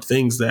smart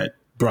things that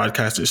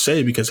broadcasters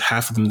say, because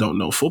half of them don't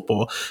know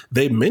football.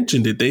 They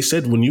mentioned it. They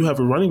said when you have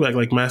a running back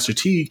like Master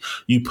Teague,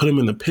 you put him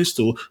in the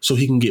pistol so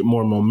he can get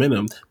more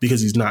momentum,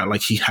 because he's not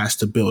like he has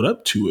to build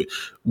up to it.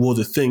 Well,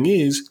 the thing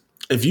is,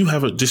 if you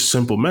have just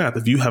simple math,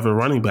 if you have a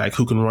running back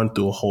who can run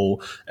through a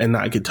hole and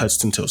not get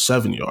touched until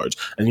 7 yards,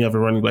 and you have a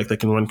running back that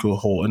can run through a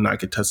hole and not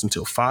get touched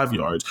until 5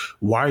 yards,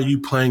 why are you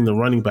playing the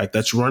running back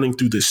that's running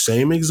through the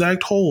same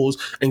exact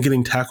holes and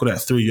getting tackled at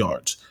 3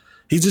 yards?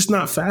 He's just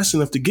not fast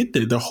enough to get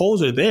there. The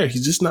holes are there.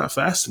 He's just not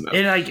fast enough.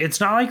 And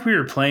it's not like we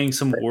were playing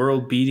some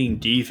world-beating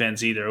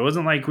defense either. It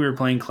wasn't like we were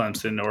playing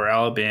Clemson or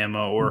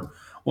Alabama or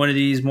one of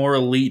these more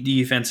elite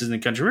defenses in the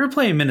country. We were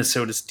playing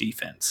Minnesota's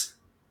defense.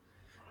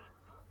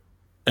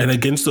 And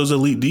against those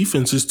elite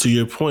defenses, to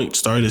your point,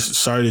 sorry to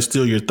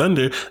steal your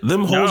thunder,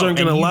 them holes aren't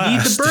going to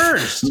last. You need the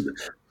burst.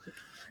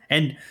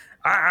 And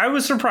I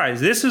was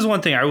surprised. This is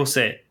one thing I will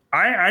say.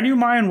 I knew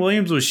Mayan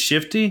Williams was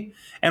shifty,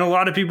 and a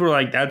lot of people were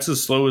like, that's the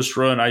slowest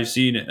run I've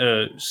seen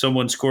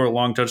someone score a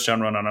long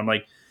touchdown run on. I'm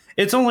like,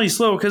 it's only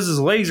slow because his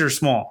legs are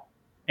small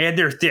and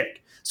they're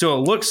thick, so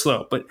it looks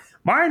slow. But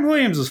Mayan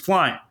Williams was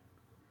flying.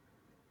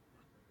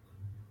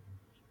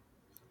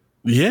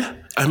 Yeah,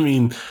 I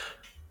mean,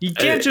 you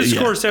can't just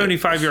score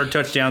 75-yard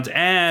touchdowns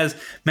as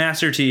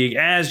Master Teague,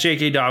 as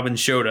J.K.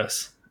 Dobbins showed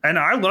us. And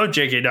I love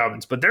J.K.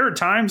 Dobbins, but there are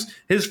times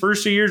his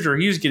first 2 years where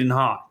he was getting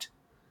hot.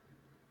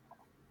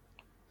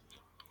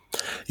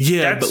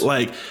 Yeah, but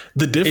like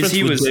the difference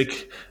with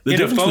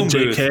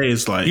JK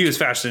is like he was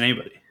faster than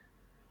anybody.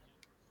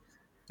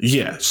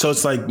 Yeah, so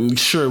it's like,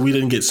 sure, we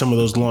didn't get some of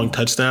those long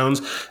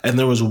touchdowns, and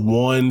there was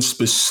one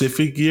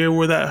specific year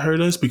where that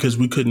hurt us because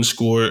we couldn't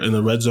score in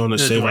the red zone to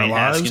save our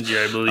lives. Haskins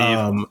year, I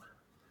believe.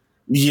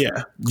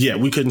 Yeah,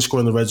 we couldn't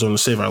score in the red zone to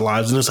save our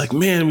lives, and it's like,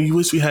 man, we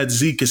wish we had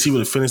Zeke because he would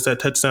have finished that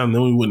touchdown, and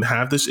then we wouldn't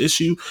have this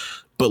issue.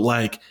 But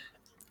like,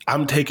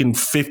 I'm taking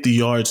 50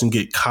 yards and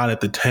get caught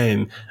at the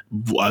 10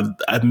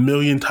 a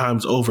million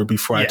times over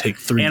before I take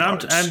 3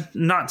 yards. And I'm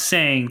not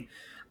saying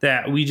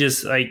that we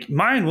just like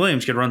Mayan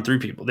Williams could run through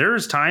people. There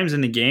was times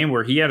in the game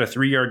where he had a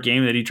 3-yard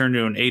game that he turned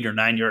into an 8 or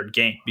 9-yard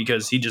game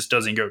because he just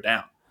doesn't go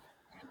down.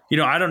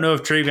 I don't know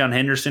if TreVeyon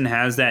Henderson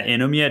has that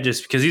in him yet,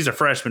 just because he's a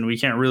freshman. We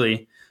can't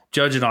really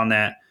judge it on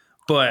that.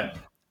 But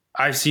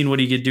I've seen what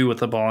he could do with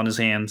the ball in his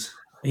hands.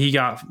 He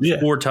got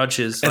 4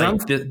 touches.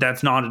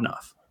 That's not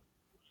enough.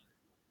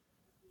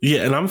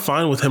 Yeah, and I'm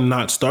fine with him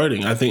not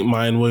starting. I think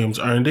Mayan Williams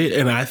earned it.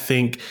 And I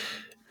think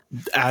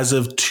as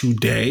of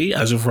today,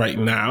 as of right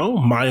now,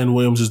 Mayan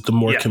Williams is the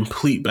more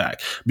complete back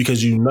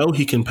because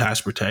he can pass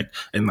protect.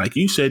 And like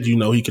you said,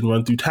 he can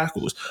run through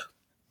tackles.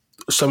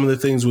 Some of the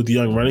things with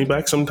young running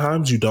backs,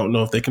 sometimes you don't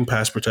know if they can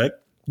pass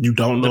protect. You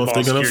don't know if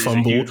they're going to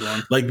fumble.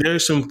 Like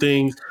there's some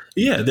things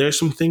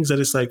that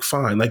it's like,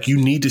 fine. Like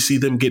you need to see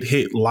them get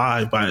hit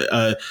live by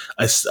a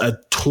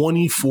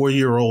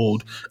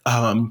 24-year-old,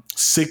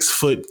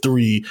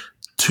 6'3",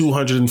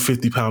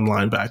 250-pound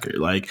linebacker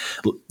like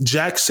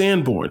Jack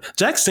Sanborn.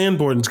 Jack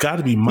Sanborn's got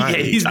to be my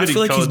age. I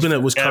feel like he's been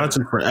at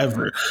Wisconsin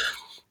forever.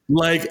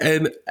 Like,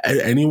 and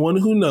anyone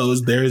who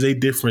knows, there is a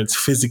difference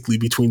physically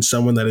between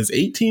someone that is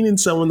 18 and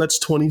someone that's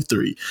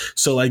 23.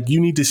 So, like,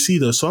 you need to see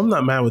those. So I'm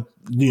not mad with,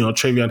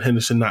 TreVeyon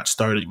Henderson not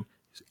starting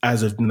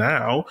as of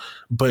now,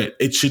 but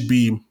it should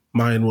be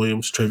Mayan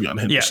Williams, TreVeyon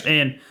Henderson.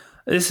 Yeah, and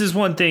this is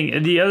one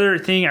thing. The other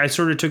thing I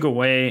sort of took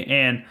away,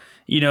 and,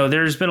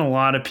 there's been a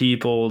lot of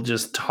people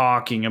just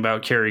talking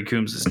about Kerry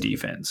Coombs'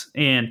 defense.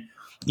 And,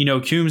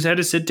 Coombs had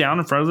to sit down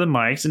in front of the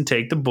mics and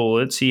take the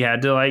bullets. He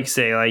had to,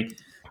 say,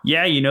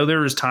 yeah,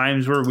 there was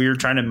times where we were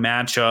trying to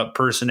match up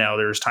personnel.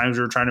 There was times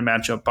we were trying to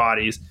match up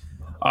bodies.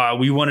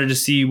 We wanted to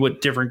see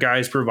what different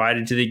guys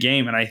provided to the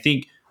game. And I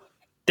think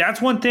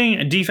that's one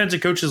thing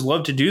defensive coaches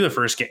love to do the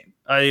first game.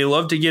 They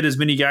love to get as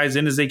many guys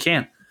in as they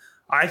can.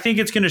 I think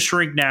it's going to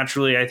shrink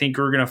naturally. I think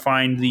we're going to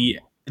find the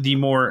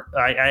more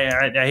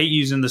I hate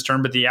using this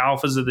term, but the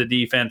alphas of the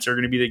defense are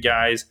going to be the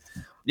guys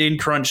in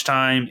crunch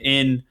time,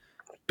 in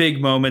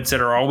big moments that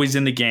are always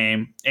in the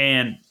game.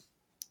 And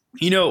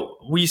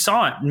we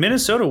saw it.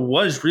 Minnesota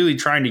was really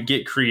trying to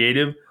get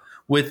creative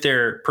with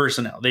their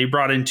personnel. They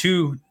brought in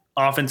 2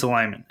 offensive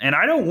linemen. And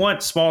I don't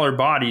want smaller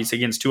bodies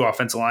against 2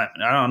 offensive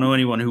linemen. I don't know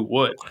anyone who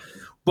would.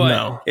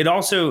 But It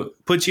also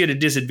puts you at a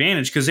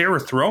disadvantage because they were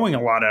throwing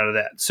a lot out of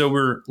that. So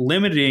we're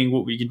limiting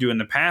what we can do in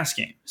the pass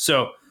game.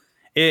 So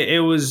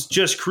it was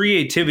just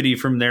creativity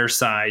from their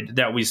side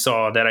that we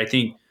saw that I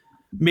think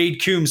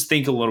made Coombs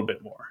think a little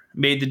bit more,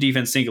 made the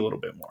defense think a little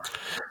bit more.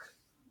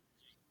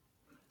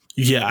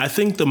 Yeah, I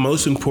think the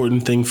most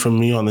important thing for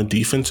me on the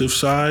defensive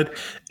side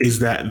is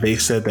that they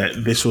said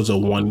that this was a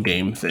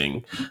 1-game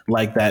thing,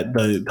 like that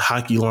the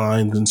hockey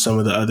lines and some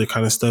of the other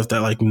kind of stuff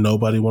that like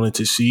nobody wanted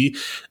to see,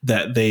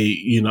 that they,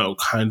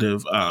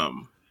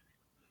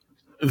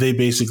 they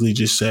basically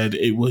just said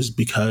it was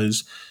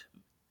because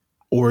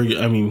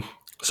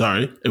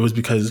it was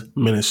because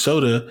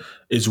Minnesota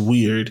is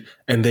weird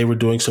and they were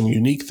doing some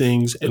unique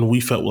things and we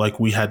felt like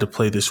we had to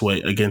play this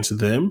way against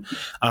them.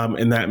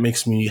 And that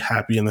makes me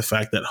happy in the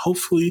fact that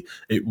hopefully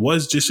it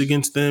was just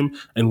against them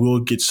and we'll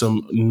get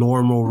some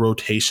normal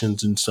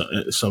rotations and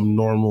some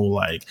normal,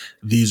 like,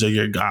 these are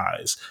your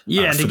guys.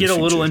 Yeah, and to get a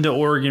little into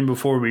Oregon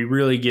before we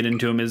really get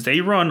into them is they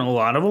run a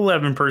lot of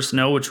 11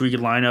 personnel, which we could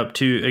line up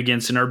to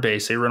against in our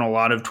base. They run a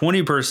lot of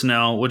 20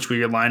 personnel, which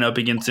we could line up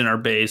against in our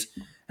base.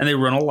 And they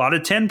run a lot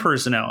of 10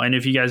 personnel. And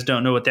if you guys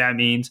don't know what that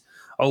means,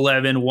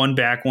 11, 1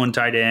 back, 1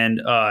 tight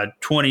end,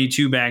 20,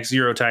 2 back,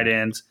 0 tight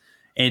ends,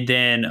 and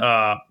then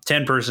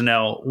 10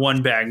 personnel,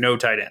 1 back, no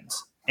tight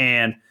ends.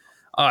 And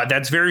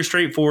that's very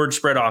straightforward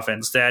spread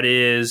offense. That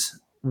is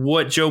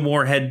what Joe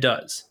Moorhead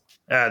does.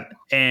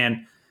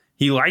 And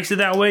he likes it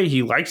that way.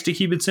 He likes to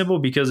keep it simple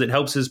because it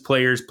helps his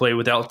players play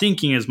without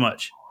thinking as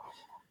much.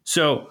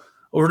 So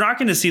we're not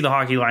going to see the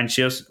hockey line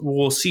shifts.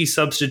 We'll see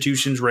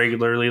substitutions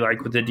regularly,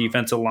 like with the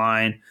defensive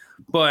line.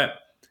 But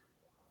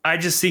I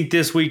just think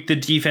this week the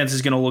defense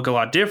is going to look a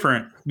lot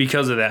different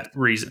because of that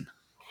reason.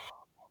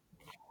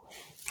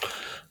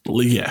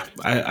 Yeah,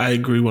 I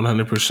agree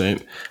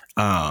 100%.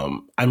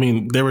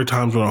 There were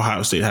times when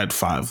Ohio State had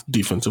 5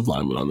 defensive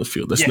linemen on the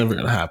field. That's never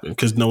going to happen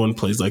because no one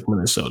plays like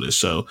Minnesota.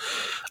 So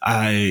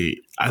I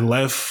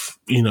left,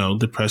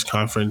 the press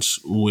conference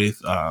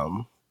with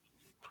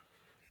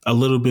a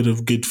little bit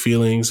of good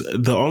feelings.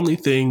 The only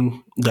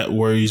thing that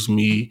worries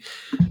me,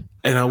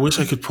 and I wish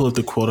I could pull up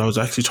the quote. I was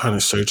actually trying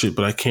to search it,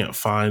 but I can't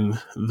find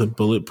the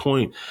bullet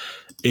point,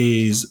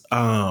 is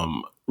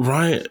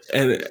Ryan,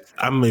 and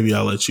maybe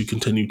I'll let you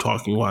continue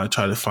talking while I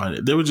try to find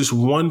it. There was just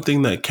one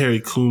thing that Kerry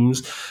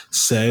Coombs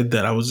said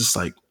that I was just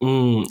like,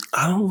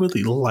 I don't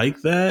really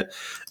like that.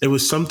 It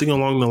was something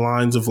along the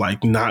lines of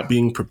like not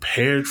being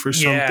prepared for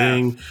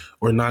something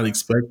or not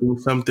expecting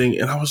something.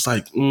 And I was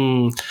like,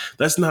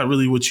 that's not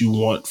really what you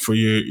want for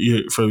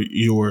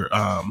your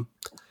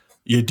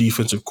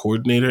defensive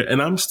coordinator.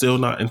 And I'm still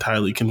not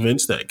entirely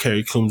convinced that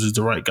Kerry Coombs is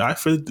the right guy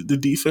for the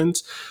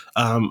defense.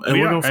 And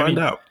we're going to find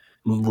out.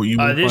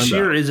 This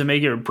year is a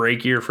make or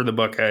break year for the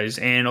Buckeyes,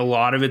 and a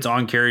lot of it's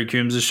on Kerry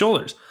Coombs'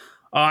 shoulders.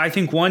 I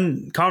think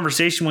one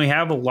conversation we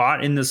have a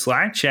lot in the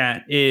Slack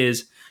chat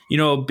is,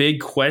 a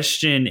big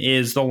question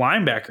is the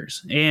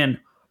linebackers. And,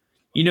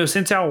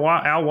 since Al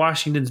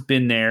Washington's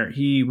been there,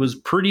 he was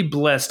pretty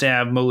blessed to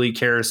have Malik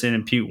Harrison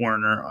and Pete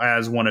Werner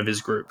as one of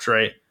his groups,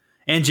 right?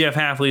 And Jeff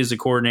Hafley as the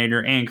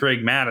coordinator and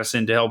Craig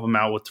Madison to help him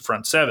out with the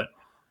front seven.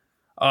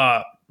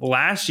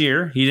 Last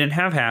year, he didn't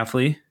have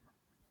Hafley.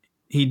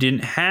 He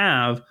didn't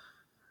have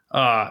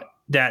that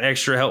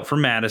extra help from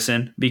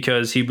Madison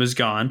because he was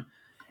gone.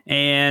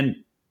 And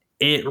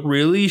it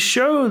really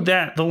showed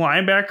that the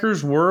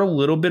linebackers were a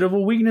little bit of a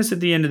weakness at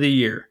the end of the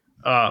year.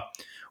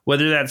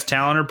 Whether that's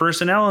talent or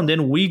personnel. And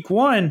then week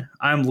one,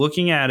 I'm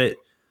looking at it.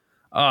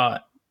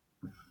 At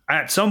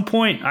some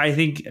point, I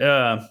think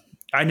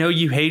I know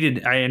you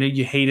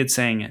hated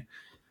saying it,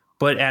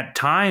 but at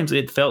times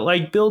it felt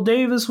like Bill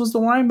Davis was the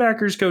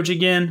linebackers coach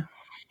again.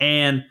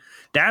 And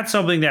that's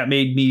something that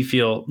made me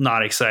feel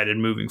not excited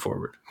moving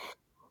forward.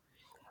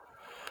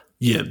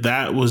 Yeah,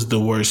 that was the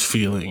worst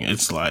feeling.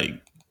 It's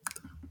like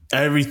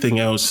everything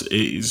else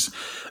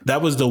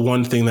that was the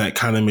one thing that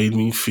kind of made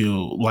me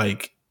feel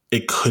like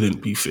it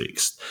couldn't be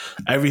fixed.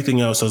 Everything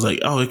else, I was like,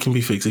 oh, it can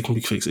be fixed. It can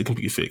be fixed. It can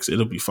be fixed.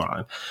 It'll be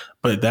fine.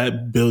 But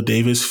that Bill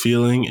Davis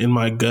feeling in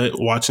my gut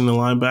watching the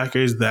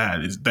linebackers,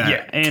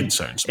 that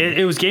concerns me.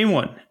 It was game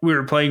one. We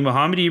were playing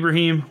Mohamed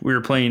Ibrahim. We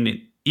were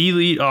playing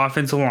elite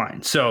offensive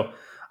line. So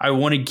I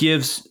want to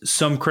give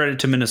some credit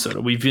to Minnesota.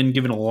 We've been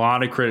given a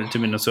lot of credit to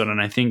Minnesota,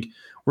 and I think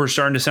we're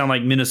starting to sound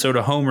like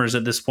Minnesota homers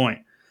at this point.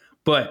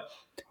 But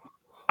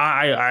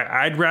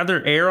I'd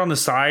rather err on the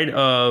side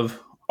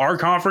of our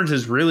conference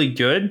is really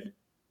good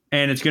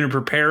and it's going to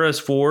prepare us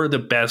for the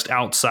best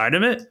outside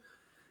of it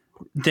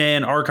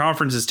than our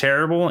conference is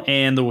terrible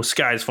and the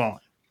sky's falling.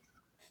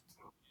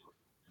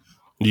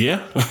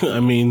 Yeah. I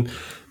mean,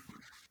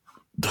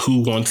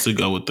 who wants to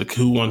go with the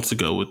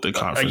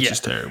conference is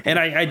terrible. And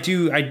I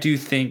do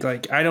think,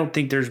 like, I don't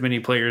think there's many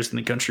players in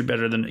the country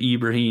better than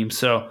Ibrahim.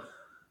 So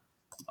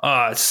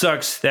it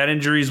sucks. That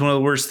injury is one of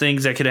the worst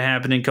things that could have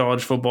happened in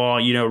college football.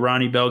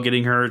 Ronnie Bell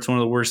getting hurt is one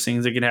of the worst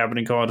things that could happen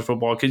in college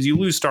football because you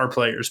lose star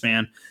players,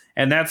 man.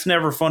 And that's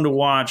never fun to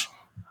watch.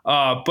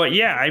 But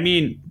yeah, I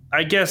mean,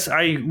 I guess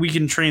we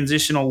can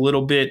transition a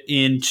little bit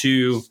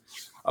into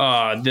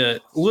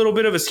the little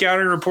bit of a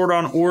scouting report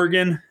on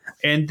Oregon.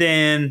 And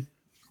then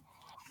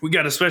we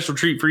got a special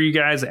treat for you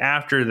guys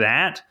after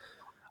that.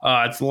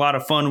 It's a lot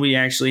of fun. We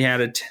actually had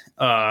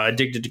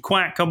Addicted to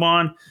Quack come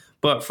on.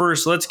 But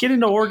first, let's get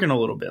into Oregon a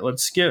little bit.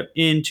 Let's get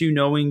into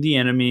knowing the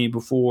enemy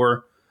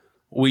before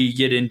we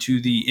get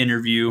into the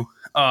interview.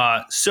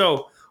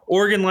 So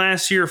Oregon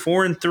last year,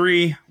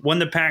 4-3, won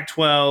the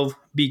Pac-12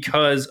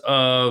 because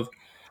of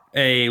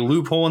a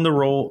loophole in the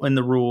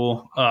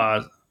rule.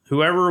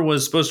 Whoever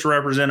was supposed to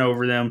represent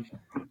over them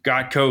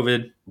got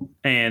COVID,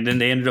 and then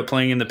they ended up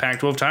playing in the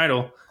Pac-12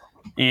 title,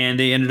 and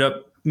they ended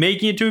up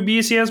making it to a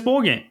BCS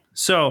bowl game.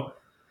 So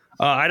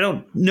I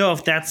don't know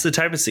if that's the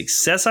type of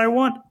success I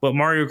want, but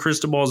Mario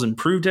Cristobal's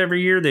improved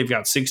every year. They've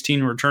got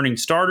 16 returning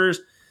starters.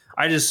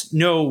 I just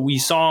know we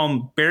saw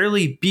them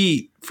barely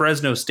beat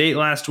Fresno State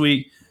last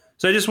week.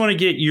 So I just want to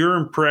get your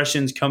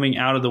impressions coming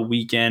out of the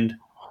weekend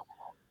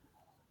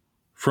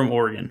from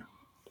Oregon.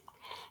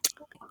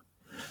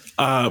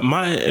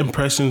 My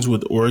impressions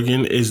with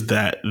Oregon is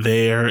that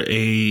they're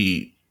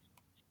a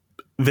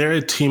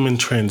team in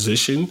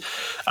transition.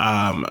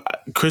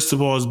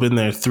 Cristobal has been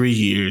there 3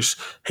 years.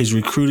 His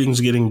recruiting's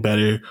getting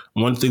better.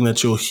 One thing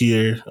that you'll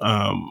hear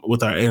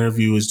with our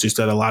interview is just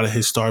that a lot of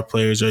his star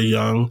players are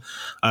young,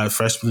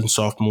 freshmen and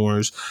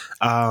sophomores.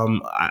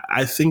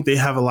 I think they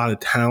have a lot of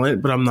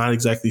talent, but I'm not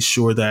exactly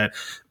sure that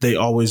they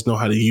always know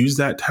how to use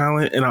that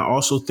talent. And I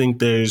also think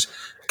there's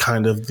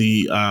kind of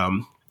the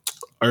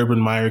Urban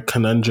Meyer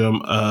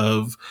conundrum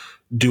of,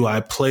 do I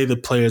play the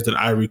players that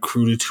I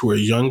recruited who are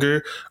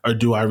younger, or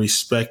do I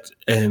respect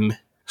and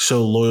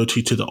show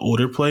loyalty to the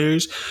older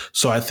players?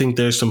 So I think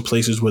there's some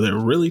places where they're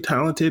really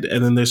talented,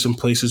 and then there's some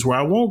places where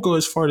I won't go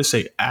as far to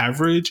say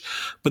average,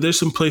 but there's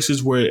some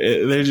places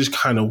where they're just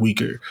kind of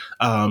weaker.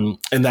 And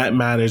that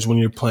matters when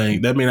you're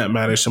playing. That may not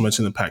matter so much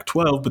in the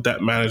Pac-12, but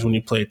that matters when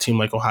you play a team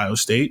like Ohio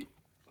State.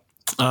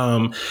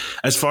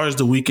 As far as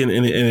the weekend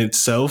in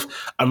itself,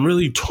 I'm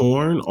really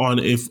torn on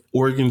if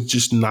Oregon's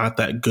just not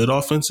that good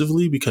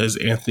offensively because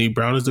Anthony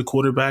Brown is the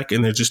quarterback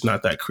and they're just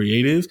not that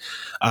creative.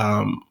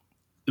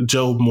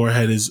 Joe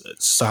Moorhead is a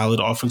solid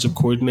offensive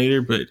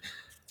coordinator, but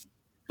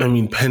I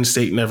mean, Penn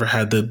State never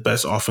had the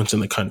best offense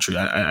in the country.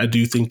 I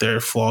do think there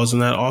are flaws in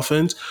that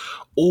offense.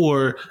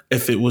 Or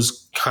if it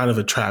was kind of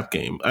a trap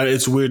game.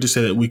 It's weird to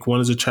say that week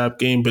one is a trap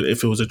game, but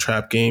if it was a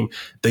trap game,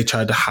 they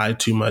tried to hide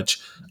too much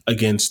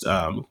against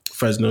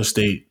Fresno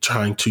State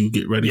trying to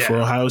get ready for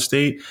Ohio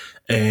State.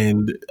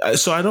 And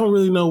so I don't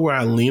really know where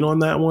I lean on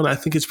that one. I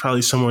think it's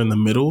probably somewhere in the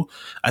middle.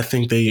 I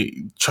think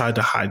they tried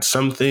to hide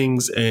some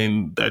things,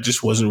 and that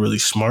just wasn't really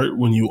smart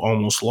when you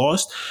almost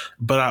lost.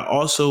 But I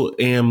also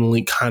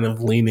am kind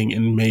of leaning,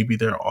 and maybe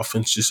their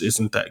offense just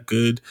isn't that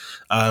good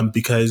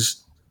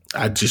because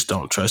I just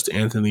don't trust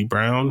Anthony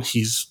Brown.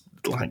 He's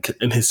like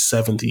in his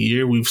 7th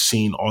year. We've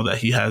seen all that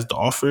he has to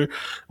offer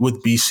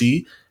with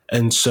BC.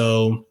 And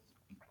so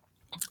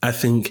I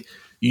think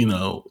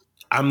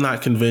I'm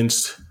not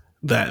convinced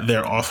that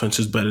their offense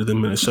is better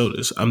than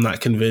Minnesota's. I'm not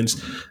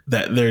convinced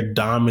that they're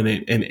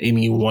dominant in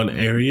any one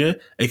area,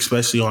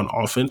 especially on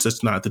offense.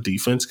 It's not the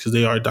defense, because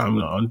they are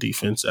dominant on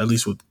defense, at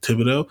least with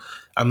Thibodeau.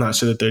 I'm not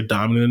sure that they're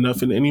dominant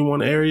enough in any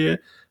one area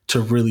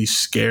to really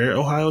scare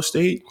Ohio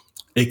State,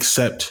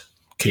 except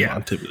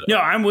Kayvon Thibodeau. No,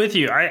 I'm with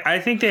you. I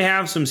think they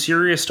have some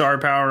serious star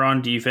power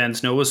on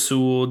defense. Noah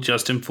Sewell,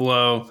 Justin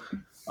Flo,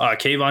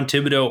 Kayvon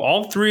Thibodeau.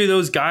 All three of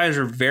those guys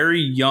are very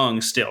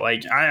young still.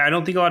 Like I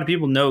don't think a lot of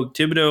people know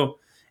Thibodeau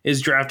is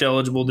draft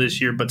eligible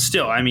this year, but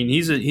still, I mean,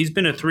 he's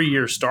been a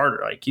 3-year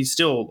starter. Like he's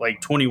still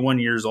like 21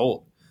 years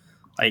old.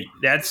 Like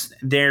that's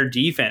their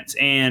defense.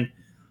 And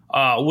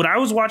when I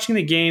was watching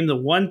the game, the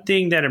one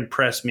thing that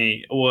impressed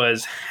me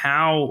was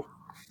how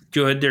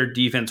good their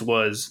defense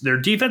was. Their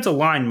defensive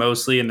line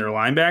mostly and their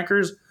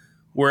linebackers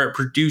were at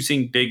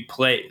producing big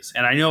plays.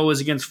 And I know it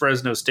was against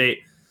Fresno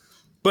State,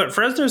 but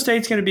Fresno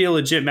State's going to be a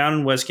legit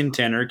Mountain West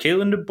contender.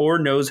 Kalen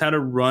DeBoer knows how to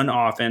run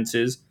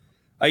offenses.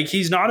 Like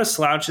he's not a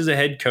slouch as a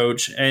head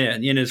coach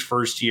in his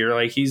first year.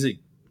 Like he's a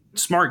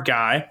smart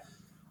guy.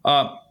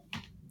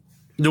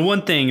 The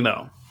one thing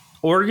though,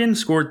 Oregon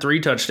scored 3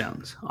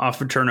 touchdowns off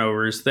of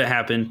turnovers that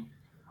happened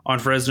on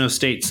Fresno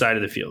State's side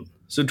of the field.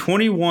 So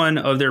 21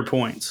 of their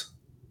points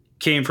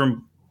came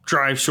from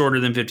drives shorter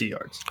than 50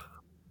 yards.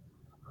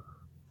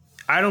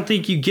 I don't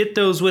think you get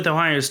those with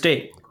Ohio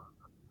State.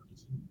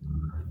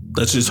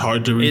 That's just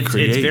hard to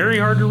recreate. It's very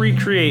hard to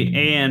recreate.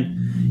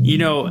 And,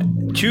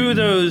 2 of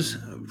those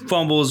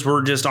fumbles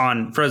were just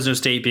on Fresno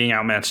State being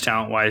outmatched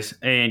talent-wise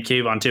and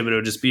Kayvon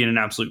Thibodeau just being an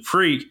absolute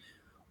freak.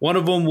 One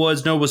of them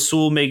was Noah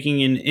Sewell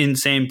making an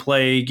insane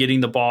play, getting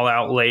the ball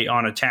out late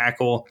on a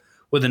tackle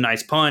with a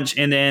nice punch.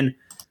 And then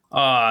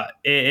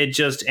it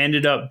just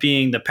ended up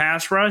being the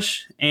pass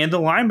rush and the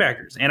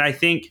linebackers. And I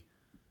think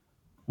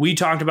we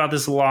talked about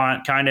this a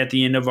lot kind of at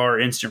the end of our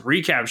instant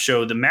recap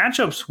show. The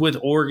matchups with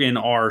Oregon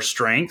are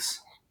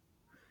strengths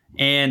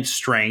and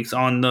strengths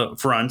on the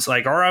fronts.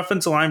 Like our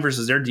offensive line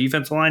versus their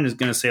defensive line is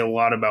going to say a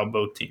lot about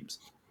both teams.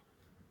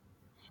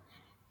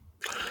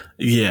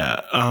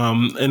 Yeah.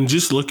 And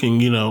just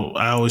looking,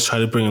 I always try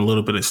to bring a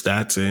little bit of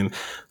stats in.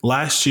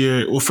 Last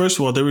year, well, first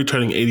of all, they're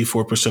returning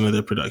 84% of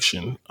their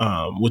production,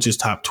 which is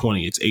top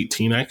 20. It's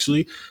 18,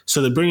 actually.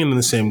 So they're bringing in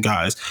the same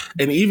guys.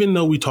 And even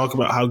though we talk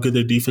about how good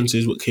their defense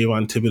is with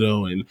Kayvon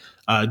Thibodeau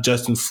and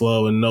Justin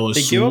Flo and Noah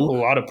Sewell, they give up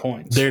a lot of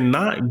points.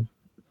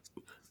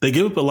 They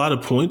give up a lot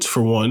of points,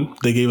 for one.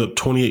 They gave up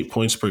 28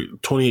 points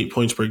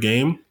per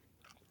game.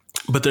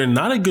 But they're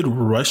not a good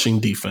rushing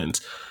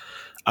defense.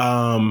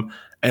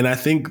 And I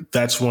think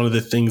that's one of the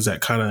things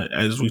that kind of,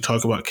 as we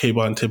talk about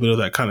Kayvon Thibodeau,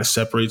 that kind of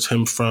separates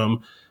him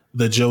from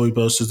the Joey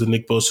Bosa's, the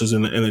Nick Bosa's,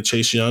 and the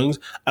Chase Youngs.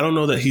 I don't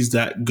know that he's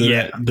that good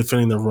at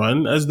defending the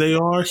run as they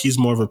are. He's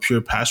more of a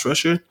pure pass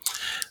rusher.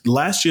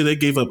 Last year, they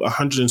gave up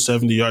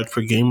 170 yards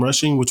per game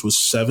rushing, which was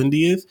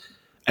 70th.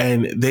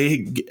 And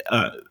they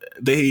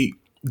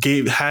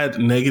had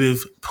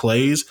negative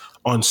plays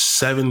on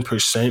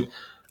 7%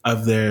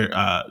 of their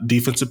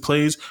defensive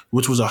plays,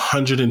 which was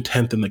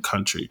 110th in the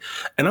country.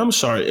 And I'm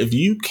sorry, if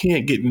you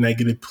can't get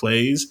negative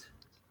plays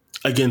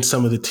against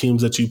some of the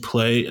teams that you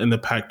play in the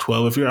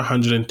Pac-12, if you're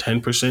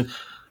 110%,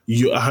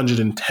 you're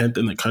 110th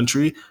in the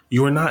country,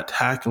 you are not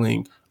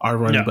tackling our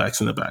running backs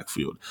in the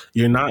backfield.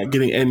 You're not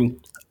getting, and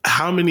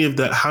how many of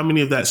that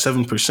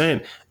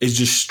 7% is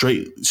just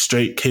straight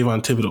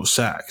Kayvon Thibodeau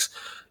sacks?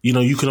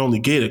 You can only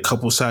get a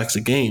couple sacks a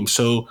game.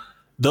 So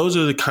those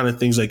are the kind of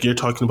things, like you're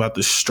talking about,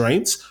 the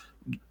strengths.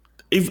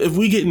 If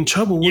we get in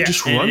trouble, we'll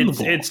just run the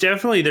ball. It's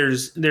definitely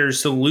there's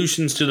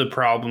solutions to the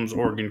problems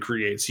Oregon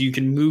creates. You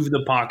can move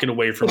the pocket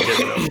away from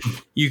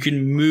Thibodeau. You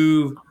can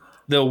move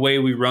the way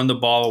we run the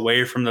ball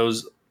away from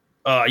those.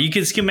 You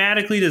can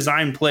schematically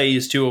design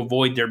plays to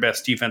avoid their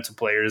best defensive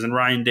players, and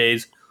Ryan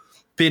Day's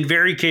been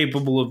very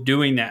capable of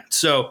doing that.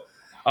 So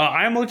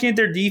I'm looking at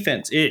their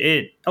defense.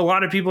 A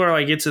lot of people are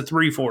like, it's a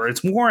 3-4.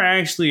 It's more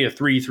actually a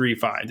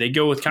 3-3-5. They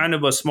go with kind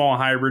of a small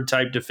hybrid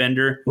type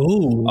defender,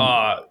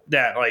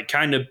 that like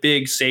kind of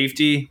big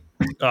safety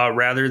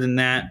rather than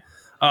that.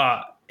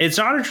 It's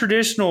not a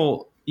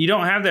traditional. You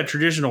don't have that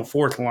traditional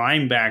fourth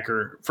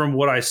linebacker from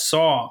what I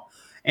saw.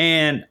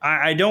 And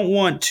I don't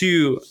want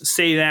to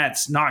say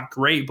that's not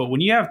great, but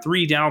when you have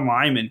 3 down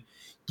linemen,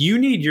 you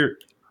need your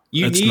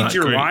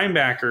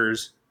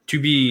linebackers to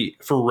be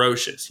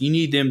ferocious. You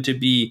need them to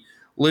be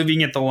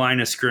living at the line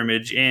of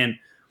scrimmage. And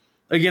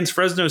against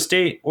Fresno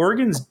State,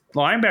 Oregon's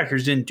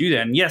linebackers didn't do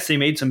that. And yes, they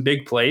made some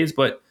big plays,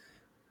 but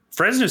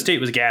Fresno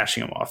State was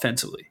gashing them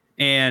offensively.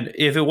 And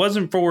if it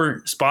wasn't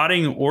for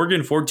spotting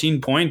Oregon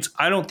 14 points,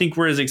 I don't think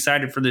we're as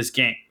excited for this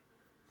game.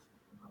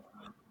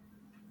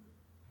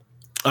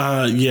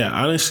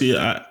 Honestly,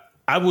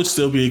 I would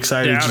still be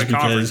excited just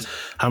because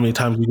how many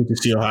times we get to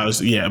see Ohio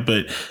State. Yeah,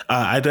 but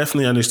I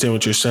definitely understand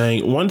what you're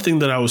saying. One thing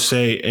that I would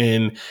say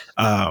in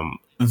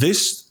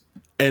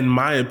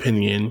my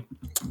opinion,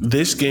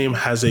 this game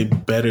has a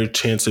better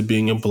chance of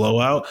being a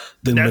blowout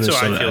than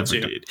Minnesota ever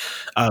did.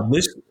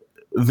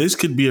 this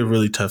could be a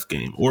really tough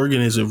game.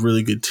 Oregon is a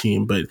really good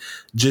team, but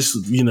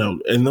just, you know,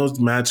 in those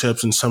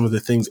matchups and some of the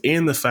things,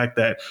 and the fact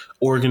that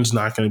Oregon's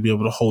not going to be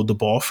able to hold the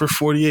ball for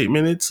 48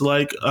 minutes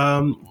like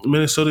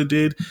Minnesota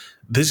did,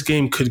 this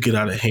game could get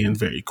out of hand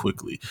very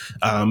quickly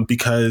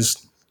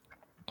because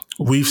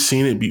we've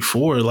seen it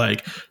before.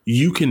 Like,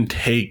 you can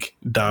take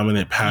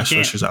dominant pass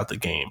rushers out the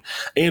game.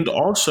 And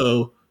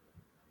also,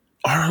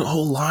 our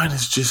whole line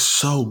is just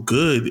so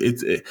good.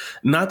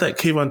 Not that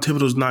Kayvon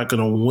Thibodeau's not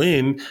going to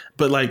win,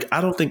 but like,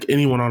 I don't think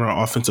anyone on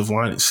our offensive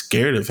line is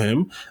scared of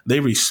him. They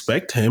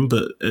respect him,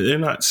 but they're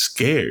not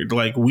scared.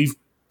 Like, we've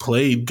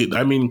played good.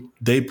 I mean,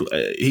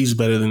 he's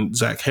better than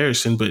Zach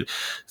Harrison, but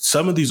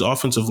some of these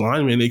offensive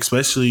linemen,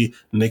 especially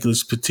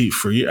Nicholas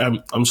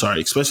Petit-Frere,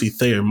 especially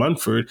Thayer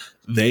Munford,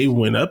 they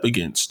went up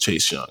against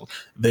Chase Young.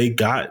 They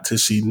got to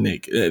see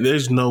Nick.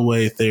 There's no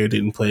way Thayer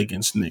didn't play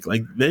against Nick.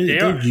 Like,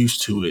 they're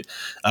used to it.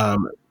 I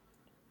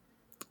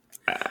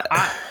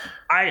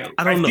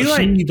don't know.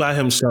 He by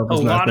himself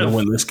is not going to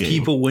win this game.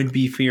 People would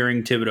be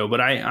fearing Thibodeau,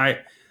 but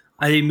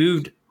I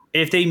moved.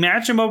 If they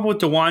match him up with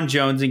DeJuan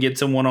Jones and get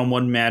some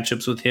one-on-one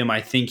matchups with him,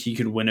 I think he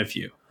could win a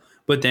few.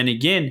 But then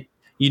again,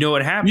 you know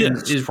what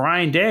happens is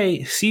Ryan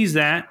Day sees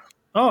that,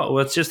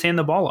 let's just hand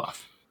the ball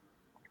off.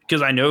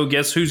 Because I know,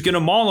 guess who's going to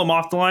maul him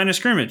off the line of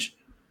scrimmage?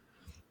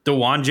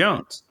 DeJuan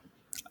Jones.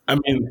 I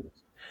mean,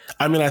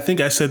 I think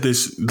I said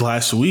this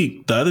last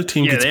week. The other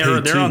team gets paid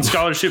too. They're on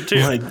scholarship too.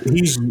 Like,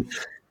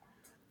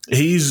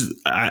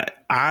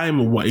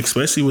 I'm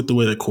especially with the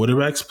way the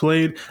quarterback's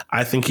played,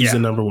 I think he's the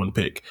number one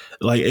pick.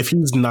 Like, if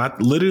he's not,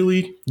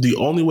 literally the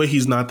only way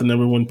he's not the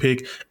number one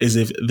pick is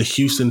if the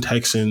Houston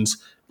Texans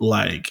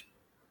like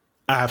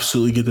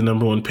absolutely get the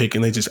number one pick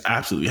and they just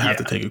absolutely have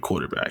to take a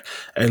quarterback.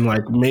 And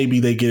like,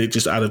 maybe they get it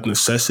just out of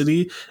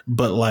necessity,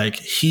 but like,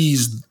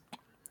 he's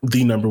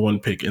the number one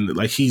pick and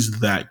like,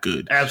 he's that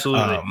good.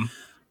 Absolutely.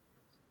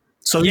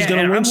 So he's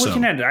going to win. I'm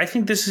looking at it. I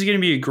think this is going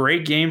to be a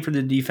great game for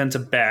the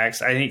defensive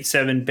backs. I think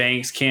Sevyn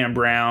Banks, Cam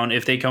Brown,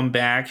 if they come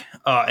back.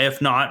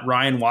 If not,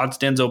 Ryan Watts,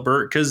 Denzel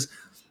Burt, because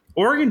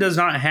Oregon does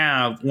not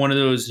have one of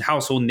those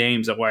household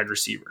names at wide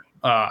receiver.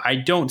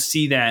 I don't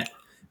see that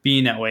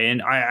being that way.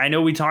 And I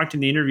know we talked in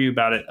the interview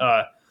about it.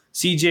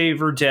 CJ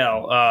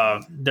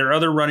Verdell, their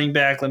other running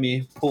back, let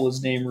me pull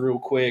his name real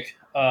quick.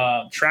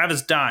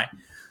 Travis Dye.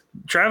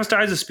 Travis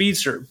Dye is a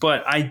speedster,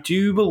 but I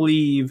do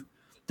believe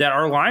that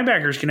our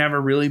linebackers can have a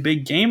really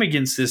big game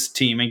against this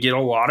team and get a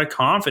lot of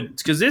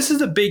confidence, because this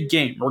is a big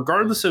game,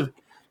 regardless of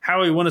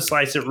how we want to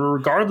slice it,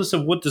 regardless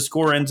of what the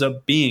score ends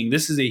up being.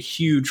 This is a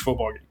huge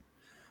football game.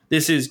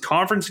 This is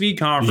conference v.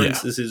 conference.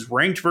 Yeah. This is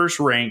ranked versus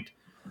ranked.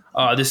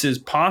 This is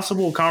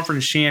possible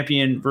conference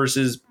champion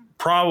versus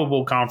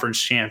probable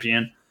conference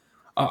champion.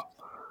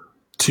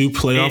 Two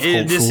playoff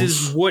hopefuls. This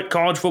is what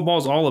college football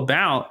is all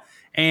about,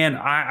 and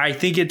I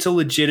think it's a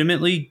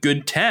legitimately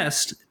good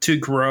test to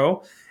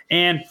grow,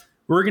 and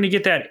we're going to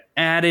get that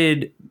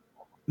added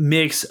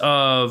mix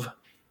of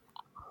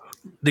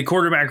the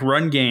quarterback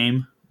run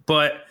game,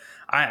 but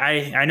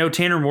I know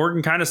Tanner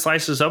Morgan kind of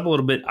slices up a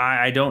little bit.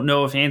 I don't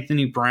know if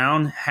Anthony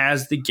Brown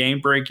has the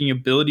game-breaking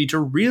ability to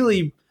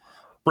really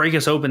break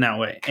us open that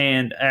way,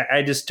 and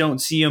I just don't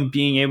see him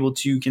being able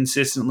to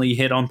consistently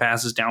hit on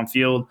passes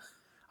downfield.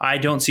 I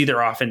don't see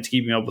their offense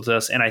keeping up with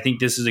us, and I think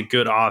this is a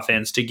good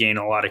offense to gain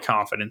a lot of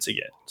confidence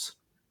against.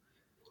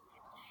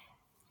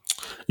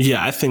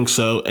 Yeah, I think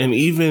so. And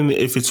even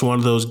if it's one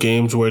of those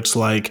games where it's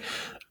like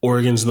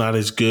Oregon's not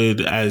as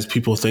good as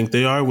people think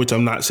they are, which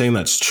I'm not saying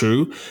that's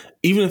true.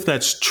 Even if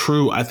that's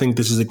true, I think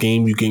this is a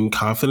game you gain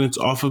confidence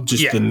off of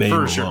just the name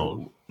alone.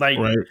 Sure. Like,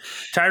 right?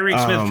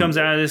 Tyreek Smith comes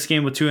out of this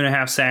game with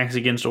 2.5 sacks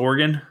against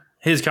Oregon.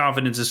 His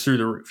confidence is through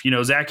the roof. You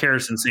know, Zach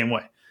Harrison, same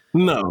way.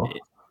 No.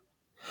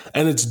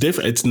 And it's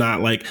different. It's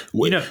not like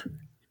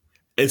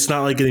it's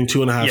not like getting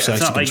 2.5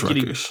 sacks against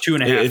Rutgers. It's not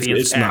like getting 2.5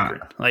 against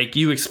Akron. Like,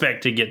 you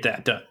expect to get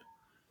that done.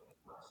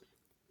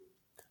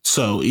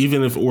 So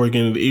even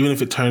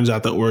if it turns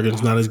out that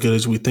Oregon's not as good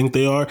as we think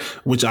they are,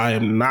 which I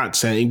am not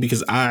saying,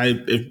 because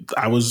if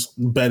I was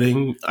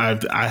betting,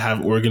 I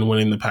have Oregon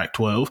winning the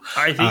Pac-12.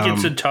 I think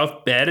it's a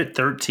tough bet at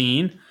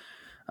 13.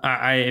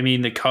 I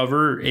mean, the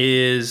cover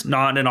is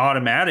not an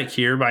automatic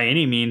here by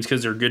any means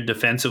because they're good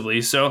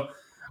defensively. So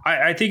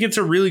I think it's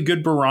a really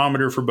good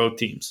barometer for both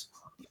teams.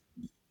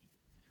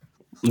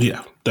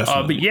 Yeah,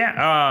 definitely.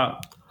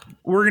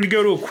 We're going to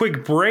go to a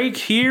quick break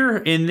here,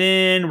 and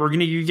then we're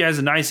going to give you guys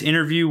a nice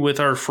interview with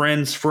our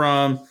friends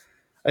from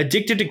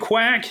Addicted to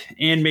Quack,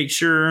 and make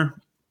sure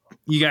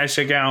you guys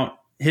check out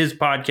his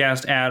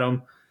podcast,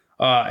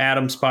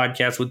 Adam's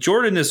podcast with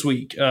Jordan this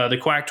week, the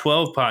Quack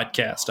 12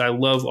 podcast. I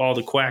love all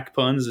the quack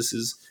puns. This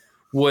is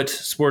what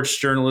sports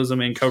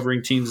journalism and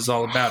covering teams is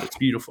all about. It's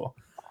beautiful.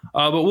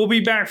 But we'll be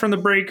back from the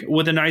break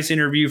with a nice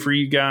interview for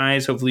you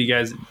guys. Hopefully you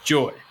guys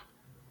enjoy.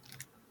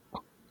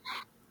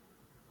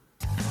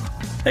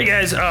 Hey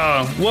guys,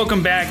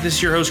 welcome back. This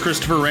is your host,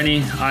 Christopher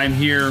Rennie. I'm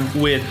here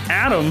with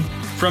Adam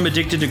from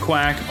Addicted to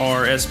Quack,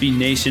 our SB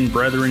Nation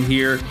brethren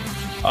here.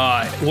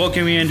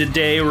 Welcoming in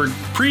today. We're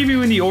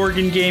previewing the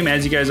Oregon game,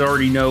 as you guys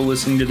already know,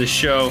 listening to the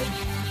show.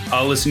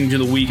 listening to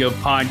the week of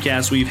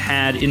podcasts we've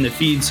had in the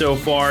feed so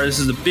far. This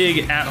is a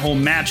big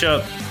at-home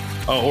matchup.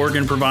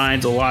 Oregon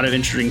provides a lot of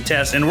interesting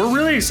tests, and we're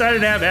really excited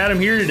to have Adam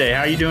here today.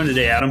 How are you doing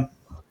today, Adam?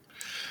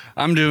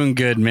 I'm doing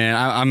good, man.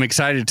 I'm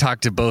excited to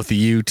talk to both of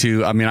you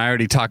too. I mean, I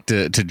already talked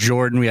to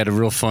Jordan. We had a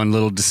real fun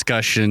little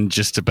discussion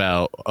just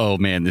about, oh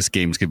man, this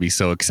game's going to be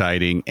so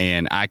exciting.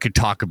 And I could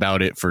talk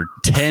about it for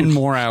 10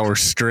 more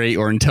hours straight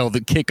or until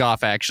the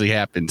kickoff actually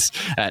happens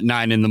at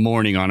 9 a.m.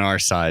 on our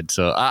side.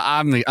 So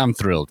I'm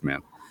thrilled, man.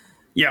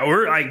 Yeah,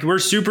 we're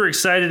super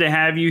excited to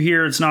have you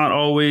here. It's not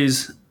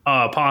always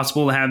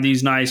possible to have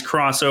these nice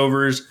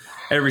crossovers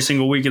every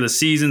single week of the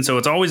season. So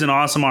it's always an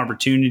awesome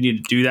opportunity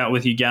to do that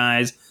with you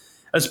guys.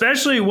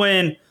 Especially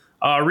when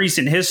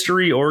recent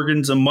history,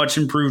 Oregon's a much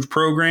improved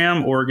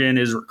program. Oregon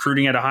is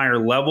recruiting at a higher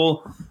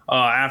level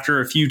after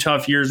a few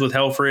tough years with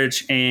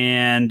Helfrich.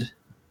 And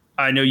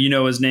I know you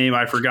know his name.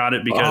 I forgot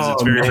it because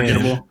it's very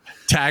forgettable.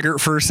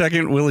 Taggart for a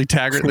second. Willie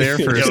Taggart there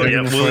for a second.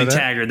 Yeah, Willie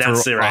Taggart.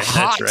 That's it, right.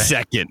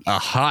 A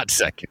hot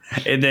second.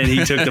 And then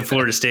he took the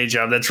Florida State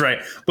job. That's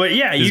right. But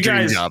yeah, you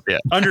guys,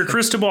 under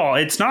Cristobal,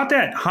 it's not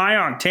that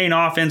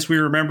high-octane offense we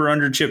remember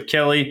under Chip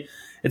Kelly.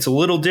 It's a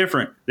little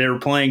different. They're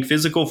playing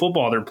physical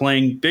football. They're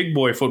playing big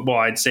boy football,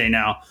 I'd say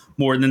now,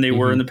 more than they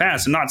were in the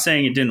past. I'm not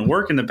saying it didn't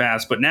work in the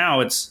past, but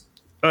now it's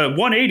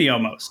 180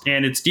 almost.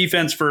 And it's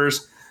defense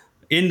first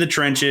in the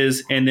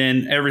trenches, and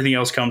then everything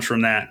else comes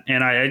from that.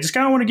 And I just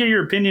kind of want to get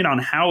your opinion on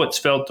how it's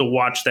felt to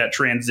watch that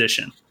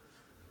transition.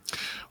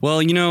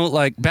 Well, you know,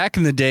 like back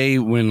in the day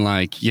when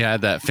like you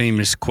had that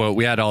famous quote,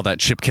 we had all that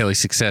Chip Kelly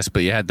success,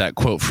 but you had that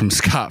quote from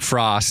Scott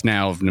Frost,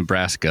 now of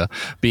Nebraska,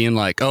 being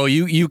like, oh,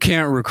 you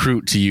can't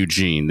recruit to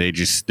Eugene.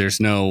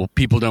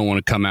 People don't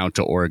want to come out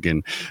to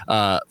Oregon.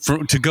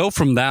 To go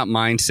from that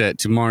mindset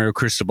to Mario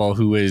Cristobal,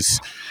 who is,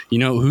 you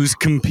know, who's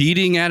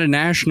competing at a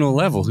national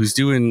level, who's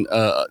doing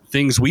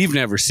things we've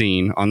never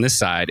seen on this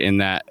side. And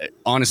that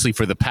honestly,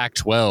 for the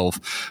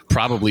Pac-12,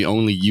 probably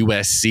only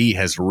USC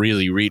has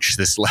really reached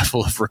this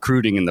level of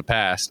recruiting in the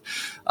past.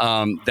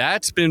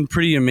 That's been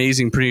pretty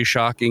amazing, pretty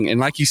shocking. And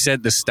like you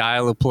said, the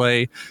style of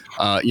play,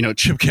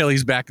 Chip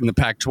Kelly's back in the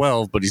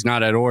Pac-12, but he's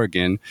not at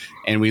Oregon,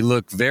 and we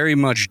look very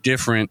much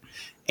different.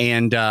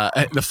 And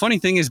the funny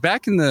thing is,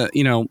 back in the,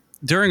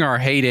 during our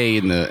heyday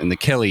in the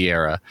Kelly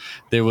era,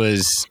 there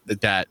was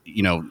that,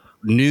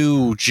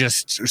 new,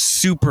 just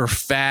super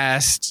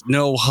fast,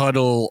 no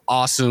huddle,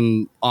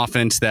 awesome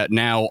offense that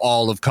now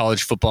all of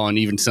college football and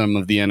even some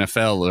of the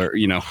NFL are,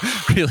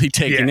 really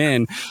taking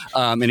in.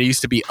 And it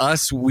used to be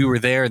us, we were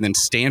there, and then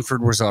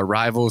Stanford was our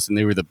rivals, and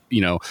they were the,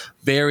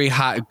 very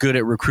hot, good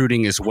at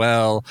recruiting as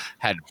well,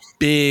 had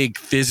big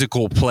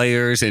physical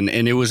players, and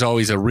it was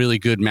always a really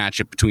good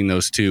matchup between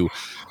those two.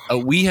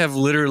 We have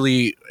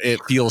literally, it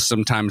feels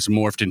sometimes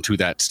morphed into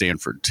that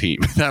Stanford team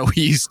that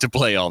we used to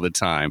play all the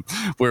time,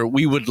 where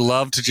we would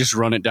love to just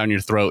run it down your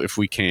throat if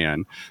we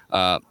can.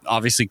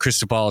 Obviously,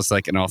 Cristobal is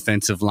like an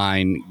offensive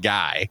line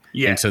guy,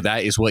 and so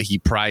that is what he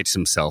prides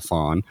himself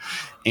on.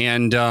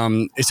 And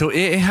so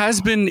it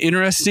has been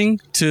interesting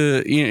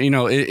to,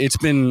 it's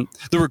been,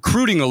 the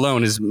recruiting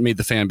alone has made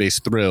the fan base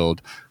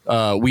thrilled.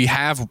 We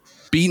have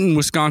beaten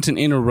Wisconsin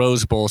in a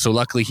Rose Bowl, so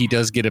luckily he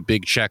does get a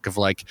big check of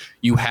like,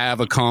 you have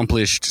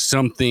accomplished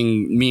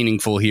something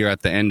meaningful here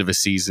at the end of a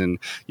season.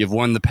 You've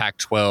won the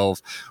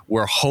Pac-12.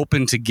 We're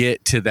hoping to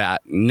get to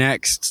that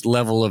next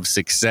level of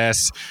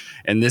success,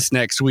 and this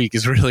next week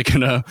is really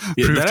going to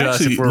prove to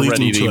us if we're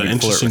ready to even an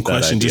interesting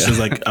question. Just as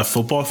like a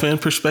football fan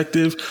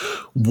perspective,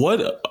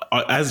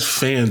 as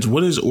fans,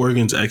 what is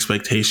Oregon's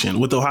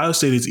expectation? With Ohio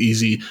State, it's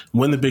easy: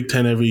 win the Big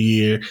Ten every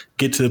year,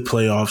 get to the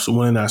playoffs,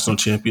 win a national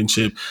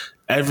championship.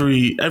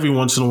 Every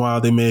once in a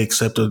while, they may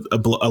accept a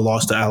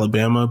loss to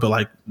Alabama, but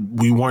like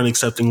we weren't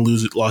accepting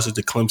losses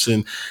to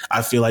Clemson.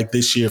 I feel like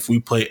this year, if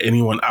we play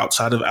anyone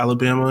outside of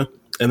Alabama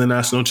in the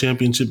national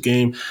championship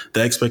game,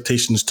 the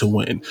expectation is to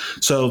win.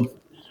 So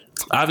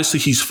obviously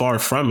he's far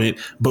from it,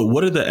 but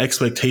what are the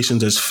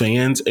expectations as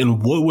fans,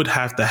 and what would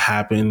have to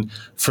happen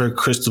for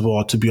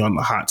Cristobal to be on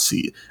the hot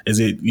seat? Is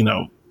it,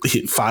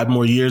 hit 5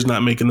 more years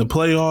not making the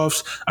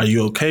playoffs? Are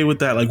you okay with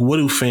that? Like, what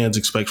do fans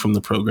expect from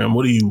the program?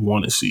 What do you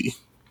want to see?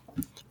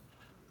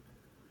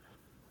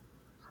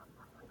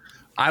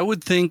 I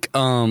would think,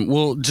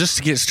 just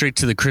to get straight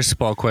to the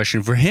Cristobal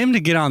question, for him to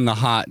get on the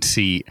hot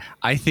seat,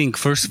 I think,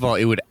 first of all,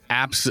 it would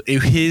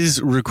his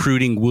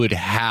recruiting would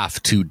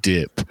have to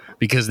dip,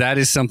 because that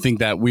is something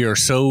that we are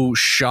so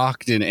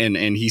shocked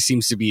and he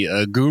seems to be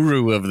a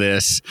guru of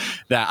this,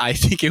 that I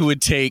think it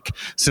would take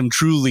some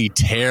truly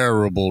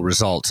terrible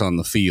results on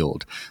the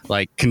field,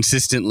 like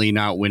consistently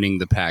not winning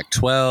the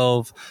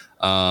Pac-12,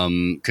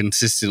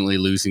 consistently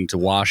losing to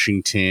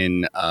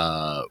Washington,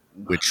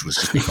 which was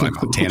just beat by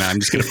Montana. I'm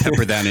just going to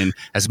pepper that in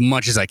as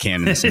much as I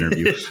can in this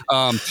interview.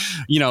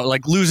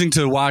 Like losing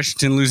to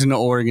Washington, losing to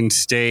Oregon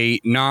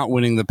State, not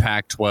winning the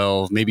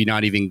Pac-12, maybe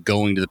not even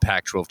going to the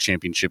Pac-12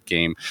 championship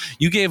game.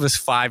 You gave us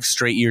 5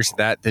 straight years of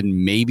that,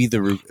 then maybe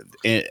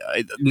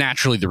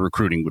naturally the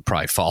recruiting would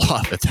probably fall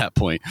off at that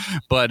point.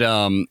 But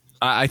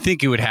I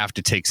think it would have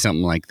to take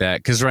something like that,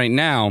 because right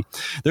now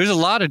there's a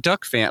lot of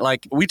Duck fan.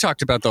 Like we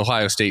talked about the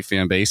Ohio State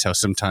fan base, how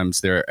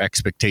sometimes their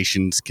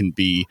expectations can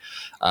be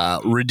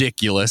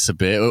ridiculous a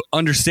bit,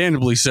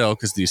 understandably so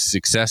because the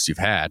success you've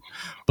had.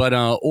 But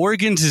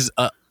Oregon's is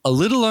a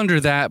little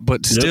under that,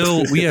 but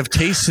still we have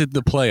tasted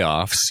the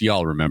playoffs.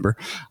 Y'all remember.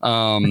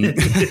 But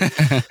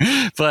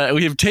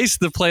we have tasted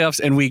the playoffs,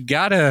 and we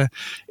gotta,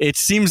 it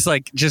seems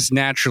like just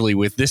naturally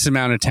with this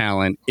amount of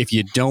talent, if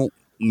you don't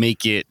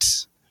make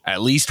it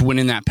at least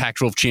winning that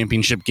Pac-12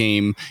 championship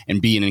game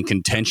and being in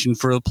contention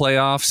for the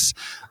playoffs,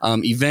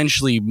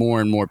 eventually more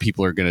and more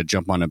people are going to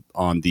jump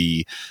on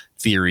the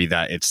theory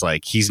that it's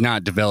like he's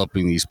not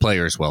developing these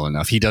players well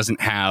enough. He doesn't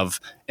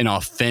have an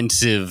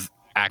offensive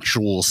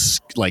actual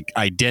like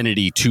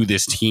identity to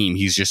this team.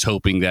 He's just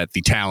hoping that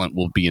the talent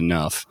will be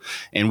enough.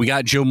 And we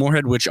got Joe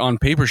Moorhead, which on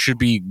paper should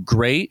be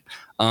great.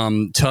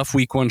 Tough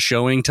week one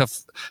showing,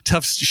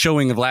 tough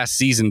showing of last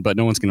season, but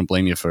no one's going to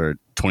blame you for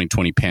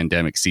 2020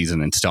 pandemic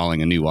season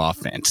installing a new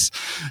offense.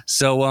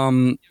 So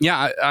I'm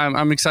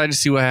excited to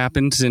see what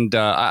happens. And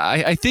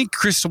I think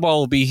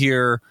Cristobal will be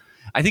here.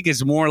 I think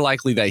it's more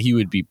likely that he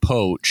would be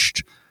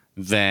poached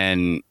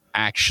than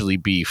actually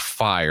be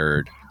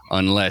fired,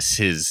 unless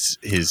his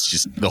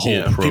just the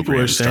whole program. People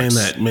are saying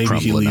that maybe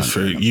he leaves for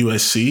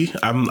USC.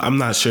 I'm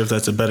not sure if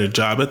that's a better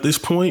job at this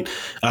point.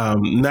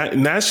 Not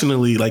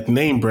nationally, like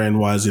name brand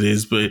wise, it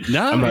is, but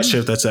I'm not sure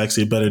if that's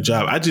actually a better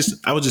job.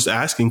 I was just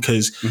asking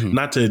because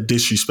not to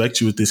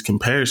disrespect you with this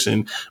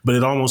comparison, but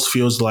it almost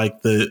feels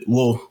like the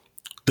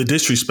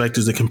disrespect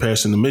is the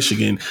comparison to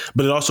Michigan,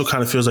 but it also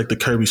kind of feels like the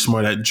Kirby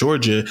Smart at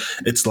Georgia.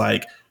 It's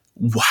like,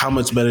 how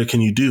much better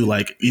can you do?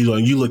 Like,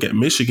 you look at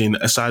Michigan,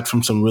 aside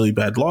from some really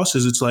bad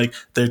losses, it's like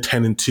they're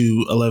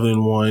 10-2,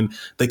 11-1.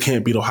 They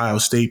can't beat Ohio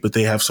State, but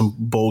they have some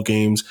bowl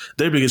games.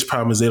 Their biggest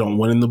problem is they don't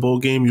win in the bowl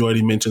game. You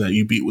already mentioned that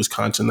you beat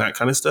Wisconsin, that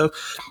kind of stuff.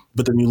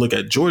 But then you look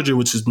at Georgia,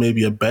 which is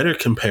maybe a better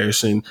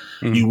comparison.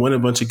 You win a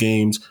bunch of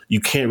games.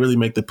 You can't really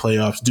make the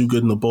playoffs, do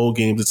good in the bowl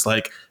games. It's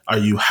like, are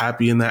you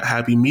happy in that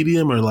happy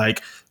medium? Or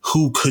like,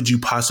 who could you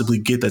possibly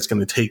get that's going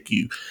to take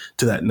you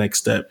to that next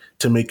step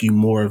to make you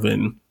more of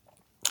an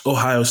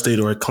Ohio State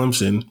or a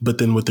Clemson? But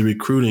then with the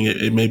recruiting,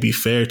 it may be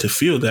fair to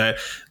feel that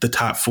the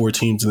top 4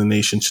 teams in the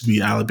nation should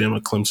be Alabama,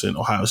 Clemson,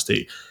 Ohio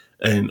State,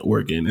 and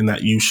Oregon, and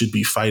that you should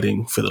be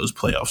fighting for those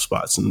playoff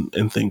spots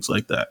and things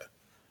like that.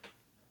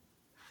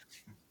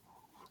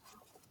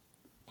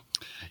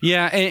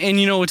 Yeah, and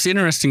it's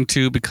interesting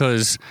too,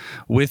 because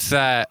with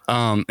that,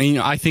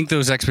 I think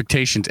those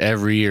expectations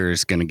every year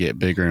is going to get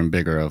bigger and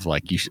bigger. Of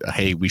like,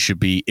 we should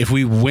be, if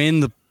we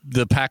win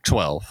the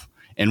Pac-12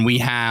 and we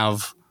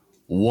have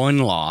 1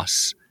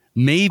 loss,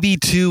 maybe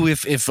 2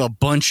 if a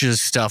bunch of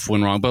stuff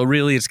went wrong, but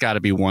really it's got to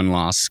be 1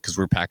 loss because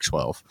we're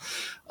Pac-12,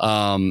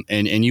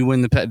 and you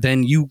win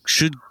then you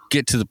should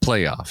get to the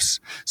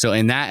playoffs. So,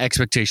 and that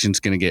expectation is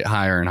going to get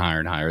higher and higher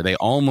and higher. We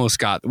almost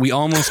got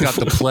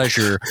the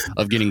pleasure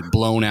of getting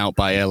blown out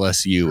by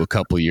LSU a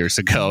couple years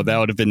ago. That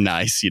would have been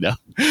nice,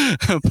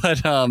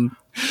 but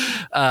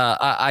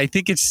I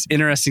think it's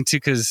interesting too,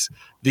 because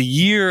the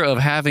year of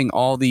having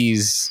all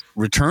these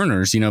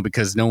returners,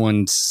 because no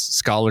one's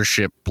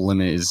scholarship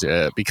limit is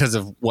because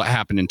of what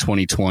happened in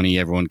 2020,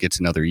 everyone gets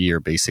another year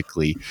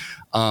basically.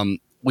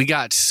 We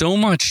got so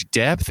much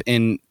depth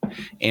and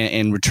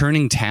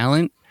returning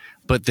talent,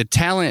 but the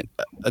talent,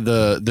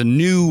 the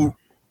new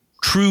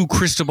true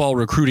Cristobal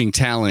recruiting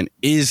talent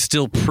is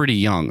still pretty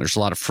young. There's a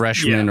lot of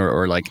freshmen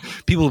or like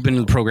people who've been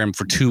in the program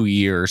for 2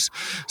 years.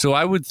 So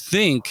I would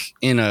think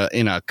in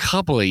a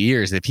couple of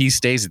years, if he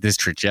stays at this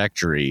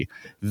trajectory,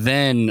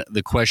 then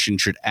the question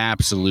should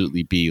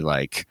absolutely be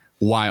like,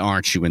 why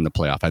aren't you in the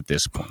playoff at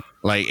this point?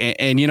 Like,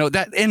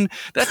 and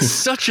that's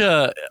such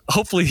a,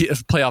 hopefully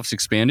if playoffs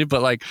expanded,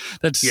 but like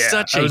that's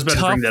such a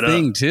tough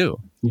thing too.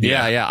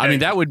 Yeah. I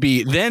mean, it would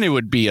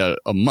be a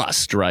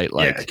must, right?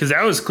 Like, because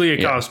that was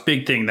Kliakoff's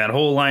big thing. That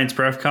whole Alliance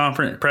press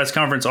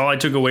conference. All I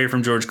took away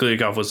from George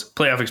Kliakoff was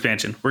playoff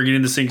expansion. We're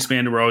getting this thing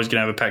expanded. We're always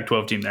going to have a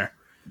Pac-12 team there.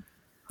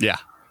 Yeah,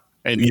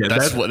 and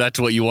that's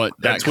what you want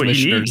that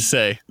commissioner to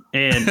say.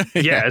 And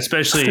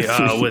especially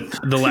with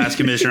the last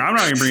commissioner. I'm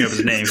not going to bring up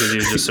his name because he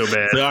was just so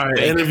bad. All right,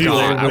 interview.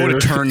 I would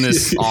have turned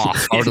this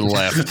off. I would have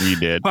left. You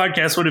did.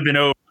 Podcast would have been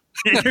over.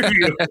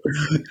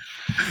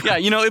 Yeah,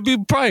 it'd be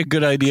probably a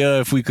good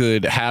idea if we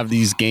could have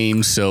these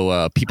games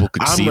so people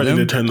could see them. I'm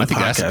ready to turn the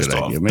podcast that's a good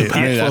off. idea. The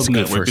Pac-12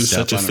 network is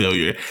step, such a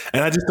failure,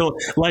 and I just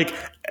don't like.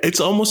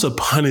 It's almost a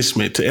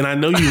punishment and I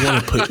know you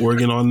want to put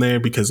Oregon on there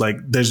because like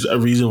there's a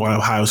reason why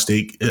Ohio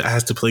State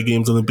has to play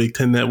games on the Big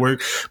Ten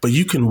Network, but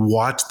you can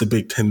watch the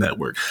Big Ten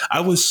Network.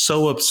 I was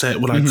so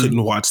upset when I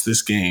couldn't watch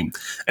this game,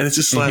 and it's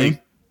just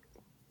like,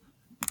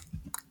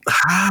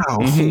 how?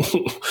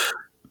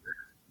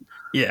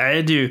 Yeah, I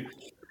had to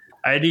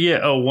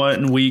get a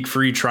 1 week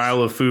free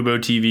trial of Fubo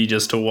TV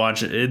just to watch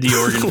the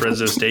Oregon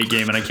Fresno State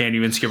game, and I can't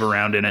even skip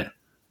around in it.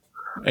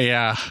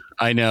 Yeah,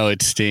 I know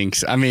it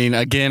stinks. I mean,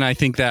 again, I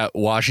think that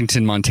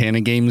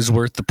Washington-Montana game is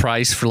worth the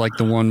price for like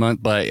the 1 month,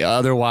 but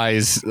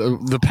otherwise,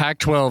 the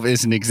Pac-12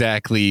 isn't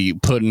exactly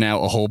putting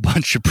out a whole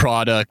bunch of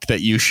product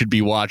that you should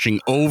be watching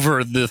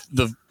over the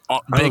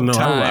big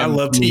time I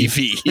love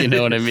TV. You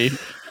know what I mean?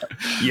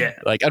 Yeah.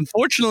 Like,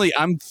 unfortunately,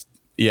 I'm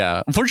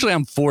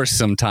forced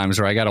sometimes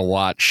where I got to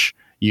watch,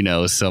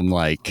 some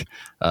like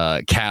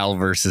Cal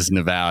versus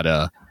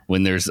Nevada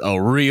when there's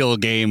a real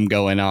game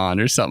going on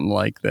or something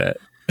like that.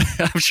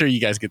 I'm sure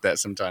you guys get that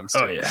sometimes too.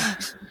 Oh yeah.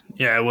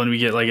 Yeah, when we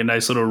get like a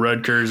nice little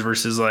Rutgers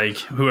versus like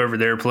whoever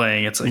they're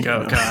playing, it's like,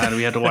 oh God,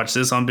 we had to watch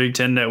this on Big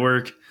Ten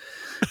Network.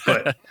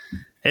 But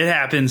it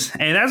happens.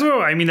 And that's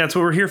what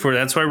we're here for.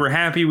 That's why we're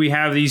happy we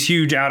have these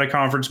huge out of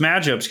conference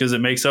matchups, because it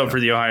makes up for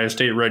the Ohio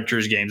State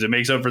Rutgers games. It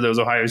makes up for those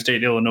Ohio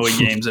State Illinois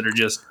games that are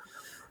just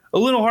a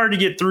little hard to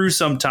get through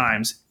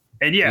sometimes.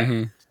 And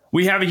yeah,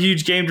 we have a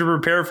huge game to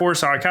prepare for,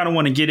 so I kind of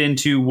want to get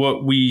into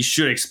what we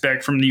should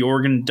expect from the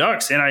Oregon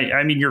Ducks. And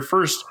I mean, your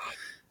first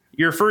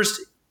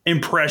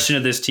impression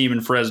of this team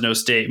in Fresno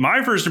State.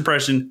 My first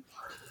impression,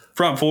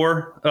 front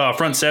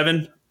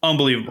seven,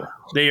 unbelievable.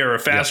 They are a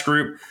fast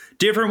group,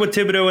 different with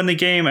Thibodeau in the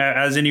game,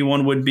 as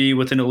anyone would be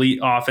with an elite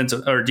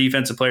offensive or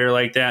defensive player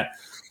like that.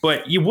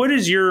 But what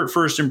is your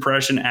first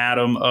impression,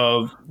 Adam,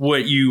 of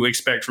what you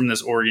expect from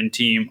this Oregon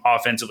team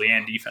offensively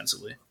and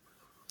defensively?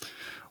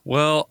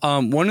 Well,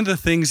 one of the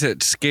things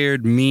that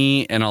scared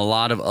me and a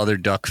lot of other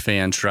Duck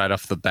fans right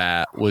off the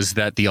bat was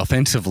that the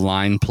offensive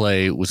line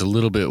play was a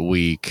little bit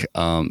weak,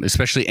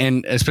 especially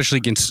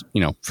against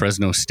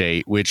Fresno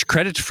State. Which,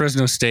 credit to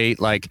Fresno State,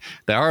 like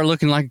they are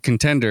looking like a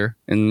contender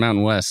in the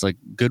Mountain West. Like,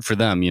 good for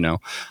them,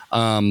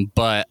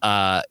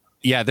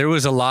 Yeah, there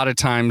was a lot of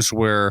times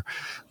where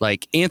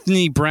like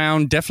Anthony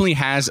Brown definitely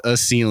has a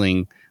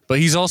ceiling, but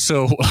he's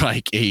also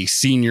like a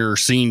senior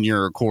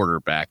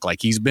quarterback.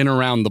 Like, he's been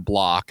around the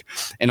block,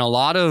 and a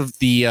lot of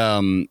the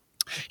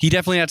he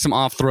definitely had some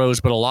off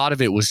throws, but a lot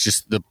of it was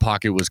just the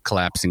pocket was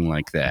collapsing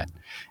like that.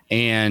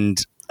 And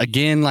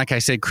again, like I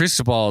said,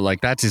 Cristobal,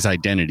 like that's his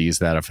identity, is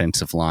that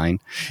offensive line,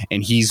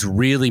 and he's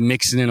really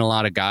mixing in a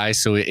lot of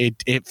guys. So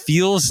it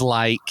feels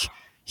like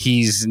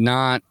he's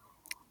not,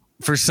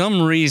 for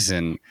some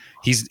reason,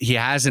 he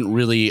hasn't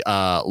really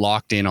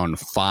locked in on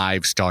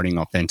 5 starting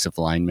offensive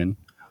linemen.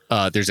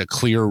 There's a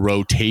clear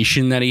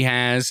rotation that he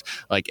has,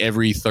 like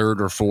every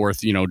third or fourth,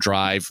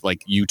 drive,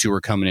 like you two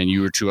are coming in,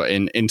 you two,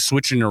 and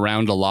switching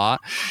around a lot.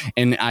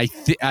 And I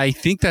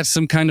think that's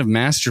some kind of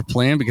master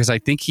plan, because I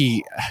think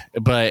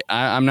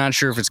I'm not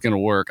sure if it's going to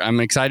work. I'm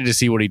excited to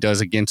see what he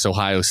does against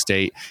Ohio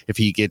State. If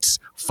he gets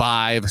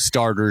 5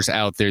 starters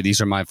out there,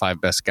 these are my 5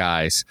 best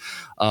guys.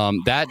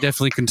 That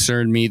definitely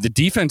concerned me. The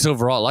defense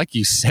overall, like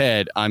you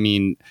said, I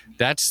mean,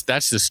 that's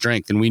the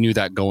strength, and we knew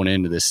that going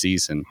into this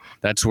season.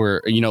 That's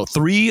where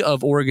 3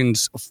 of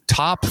Oregon's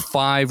top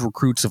 5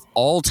 recruits of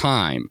all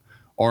time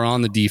are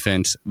on the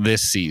defense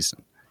this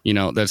season.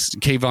 That's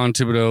Kayvon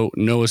Thibodeau,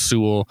 Noah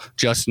Sewell,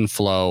 Justin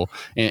Flo,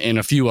 and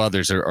a few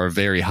others are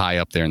very high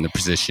up there in the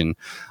position.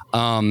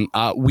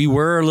 We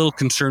were a little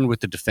concerned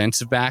with the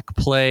defensive back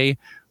play,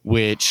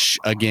 which,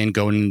 again,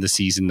 going into the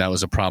season, that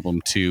was a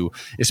problem too,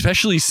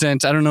 especially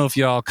since, I don't know if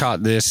y'all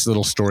caught this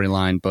little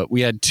storyline, but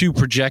we had 2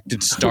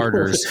 projected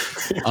starters.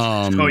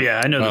 I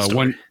know the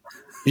story.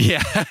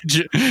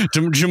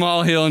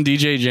 Jamal Hill and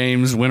DJ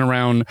James went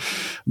around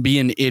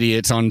being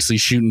idiots, honestly,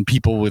 shooting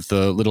people with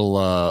the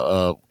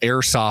little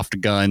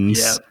airsoft guns.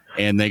 Yep.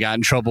 And they got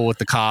in trouble with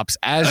the cops,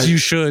 as you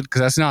should, because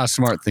that's not a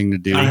smart thing to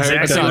do.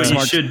 Exactly what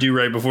you should do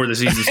right before the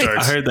season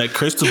starts. I heard that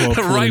Cristobal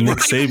pulled Nick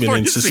Saban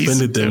and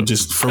suspended them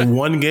just for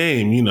 1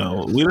 game. We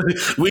know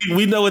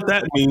what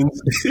that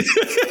means.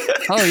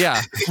 Oh,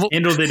 yeah.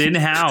 Handled it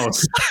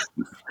in-house.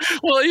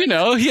 Well,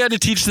 he had to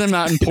teach them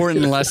that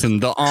important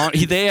lesson.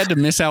 They had to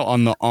miss out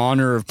on the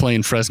honor of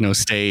playing Fresno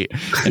State,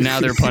 and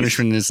now their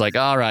punishment is like,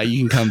 all right, you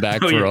can come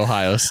back for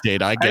Ohio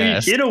State, I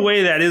guess. In a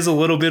way, that is a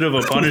little bit of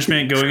a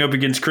punishment, going up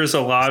against Chris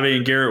Olave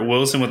and Garrett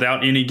Wilson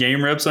without any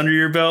game reps under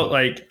your belt.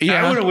 Like,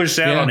 I would have wished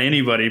that on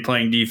anybody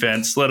playing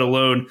defense, let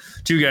alone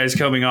 2 guys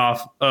coming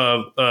off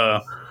of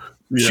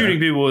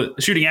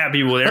shooting at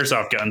people with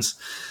airsoft guns.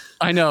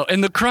 I know,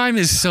 and the crime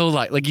is so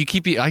like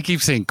I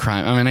keep saying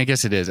crime. I mean, I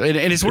guess it is, and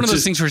it's one of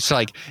those things where it's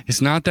like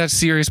it's not that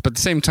serious, but at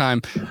the same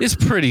time, it's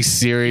pretty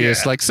serious.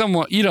 Yeah. Like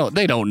someone,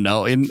 they don't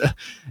know, and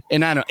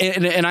I know,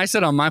 and I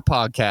said on my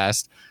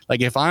podcast,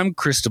 like if I'm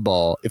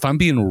Cristobal, if I'm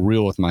being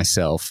real with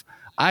myself,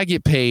 I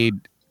get paid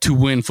to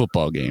win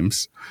football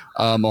games.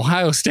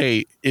 Ohio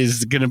State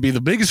is going to be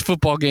the biggest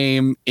football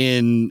game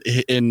in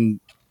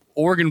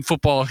Oregon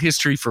football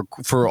history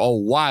for a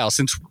while,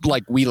 since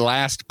like we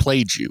last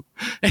played you.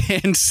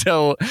 And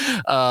so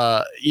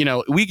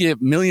we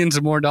get millions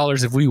of more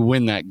dollars if we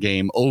win that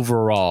game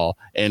overall.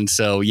 And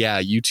so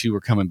you two are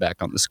coming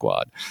back on the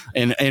squad,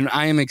 and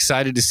I am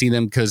excited to see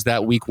them, because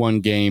that week 1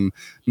 game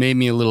made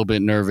me a little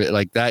bit nervous.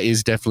 Like, that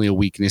is definitely a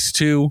weakness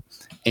too.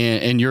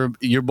 And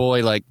your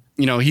boy, like,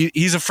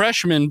 he's a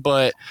freshman,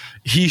 but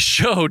he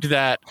showed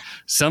that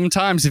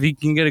sometimes if he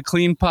can get a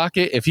clean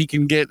pocket, if he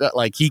can get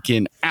that, he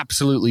can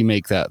absolutely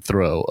make that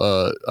throw.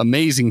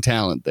 Amazing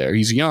talent there.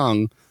 He's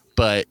young,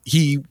 but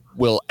he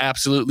will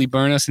absolutely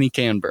burn us, and he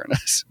can burn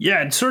us.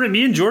 Yeah, and sort of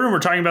me and Jordan were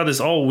talking about this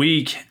all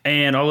week,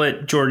 and I'll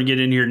let Jordan get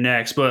in here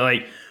next,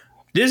 but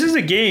this is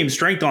a game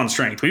strength on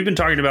strength. We've been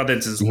talking about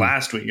that since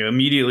last week,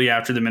 immediately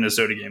after the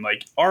Minnesota game.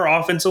 Our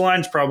offensive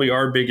line is probably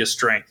our biggest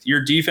strength.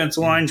 Your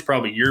defensive line is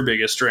probably your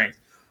biggest strength.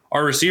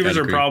 Our receivers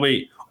are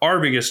probably our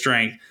biggest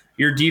strength.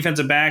 Your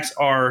defensive backs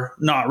are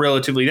not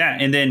relatively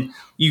that. And then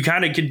you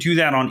kind of can do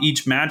that on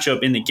each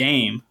matchup in the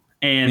game.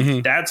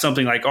 And that's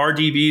something like our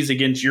DBs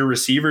against your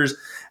receivers.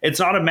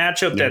 It's not a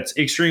matchup that's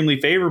extremely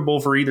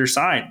favorable for either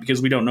side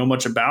because we don't know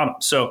much about them.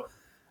 So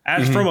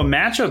as from a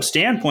matchup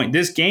standpoint,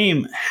 this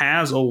game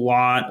has a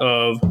lot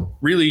of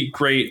really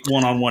great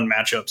one-on-one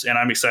matchups, and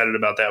I'm excited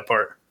about that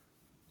part.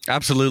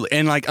 Absolutely.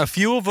 And a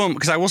few of them,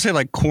 because I will say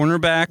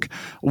cornerback,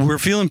 we're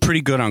feeling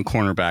pretty good on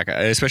cornerback,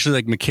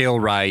 especially Mikael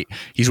Wright.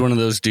 He's one of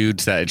those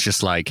dudes that it's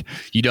just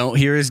you don't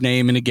hear his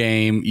name in a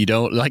game. You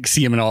don't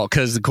see him at all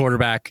because the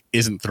quarterback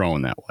isn't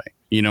throwing that way.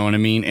 You know what I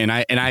mean? And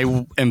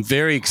I am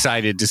very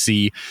excited to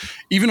see,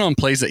 even on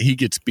plays that he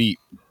gets beat,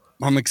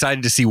 I'm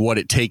excited to see what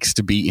it takes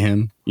to beat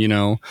him,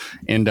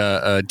 And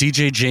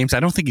DJ James, I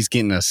don't think he's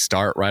getting a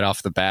start right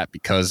off the bat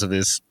because of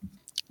his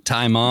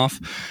time off.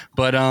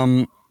 But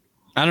I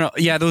don't know.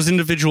 Yeah, those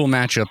individual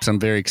matchups I'm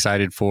very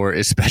excited for,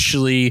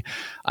 especially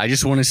I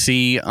just want to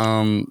see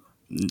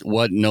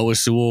what Noah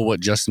Sewell, what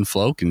Justin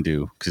Flo can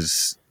do.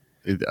 Because,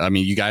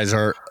 you guys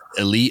are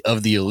elite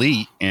of the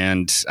elite,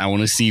 and I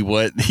want to see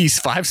what these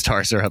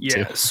 5-stars are up to.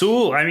 Yeah,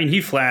 Sewell,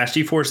 he flashed.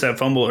 He forced that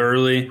fumble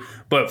early.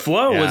 But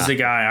Flo was the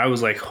guy I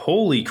was like,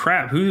 holy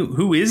crap,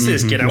 who is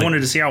this kid? I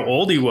wanted to see how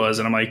old he was.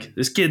 And I'm like,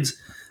 this kid's,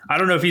 I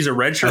don't know if he's a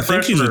redshirt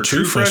freshman or a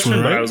true freshman,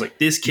 right? But I was like,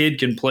 this kid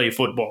can play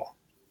football.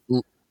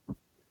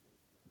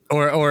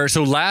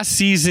 So last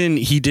season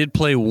he did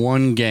play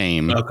one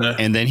game,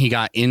 and then he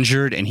got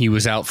injured and he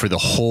was out for the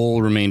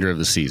whole remainder of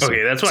the season.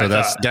 Okay, that's what I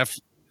thought.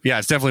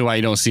 It's definitely why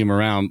you don't see him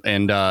around.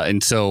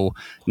 And so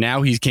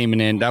now he's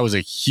coming in. That was a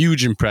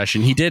huge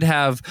impression. He did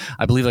have,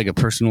 I believe, a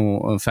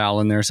personal foul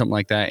in there or something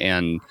like that,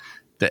 and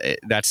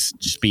that's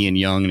just being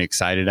young and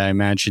excited, I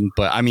imagine.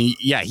 But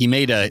he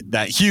made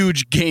that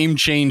huge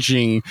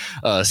game-changing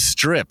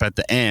strip at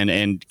the end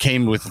and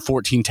came with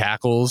 14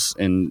 tackles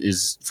in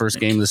his first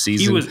game of the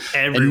season. He was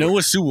everywhere. And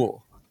Noah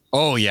Sewell.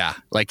 Oh yeah,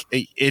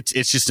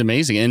 it's just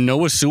amazing. And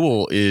Noah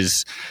Sewell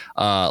is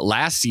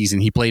last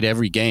season he played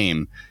every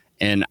game,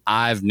 and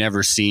I've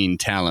never seen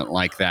talent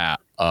like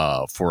that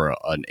for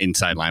an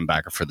inside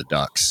linebacker for the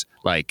Ducks.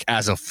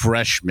 As a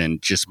freshman,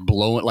 just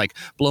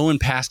blowing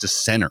past a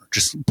center,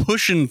 just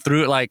pushing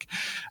through it.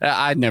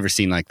 I'd never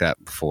seen like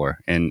that before.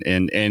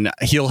 And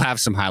he'll have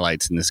some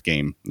highlights in this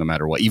game, no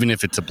matter what, even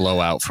if it's a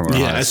blowout from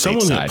Ohio as State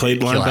someone side, that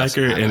played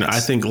linebacker, and I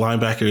think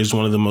linebacker is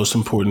one of the most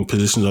important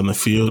positions on the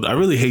field. I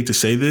really hate to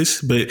say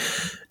this, but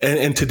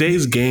in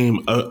today's game,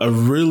 a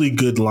really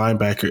good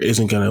linebacker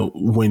isn't going to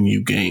win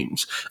you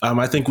games.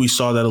 I think we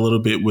saw that a little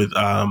bit with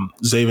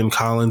Zaven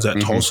Collins at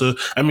Tulsa.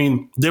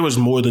 There was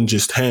more than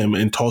just him,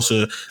 and Tulsa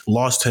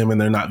lost him,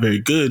 and they're not very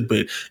good,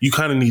 but you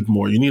kind of need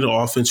more. You need an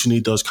offense. You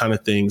need those kind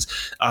of things.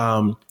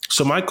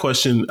 So my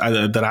question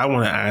that I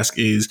want to ask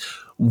is,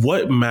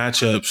 what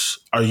matchups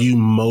are you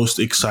most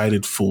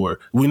excited for?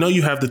 We know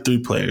you have the 3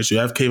 players. You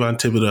have Kayvon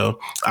Thibodeau.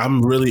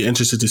 I'm really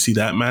interested to see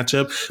that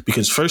matchup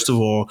because, first of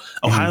all,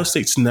 Ohio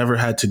State's never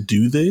had to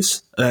do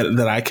this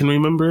that I can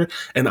remember.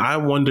 And I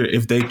wonder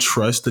if they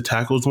trust the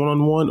tackles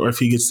one-on-one or if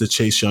he gets the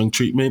Chase Young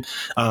treatment.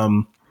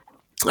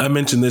 I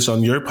mentioned this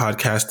on your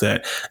podcast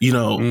that,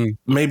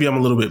 maybe I'm a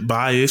little bit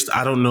biased.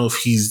 I don't know if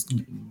he's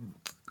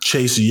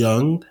Chase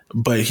Young,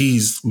 but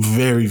he's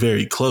very,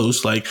 very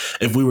close.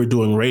 If we were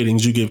doing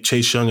ratings, you give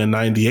Chase Young a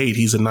 98,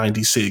 he's a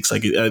 96.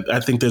 I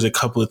think there's a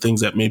couple of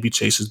things that maybe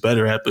Chase is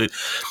better at, but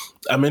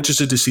I'm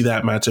interested to see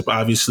that matchup.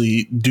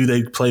 Obviously, do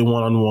they play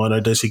one-on-one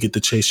or does he get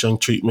the Chase Young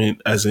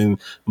treatment as in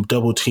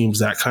double teams,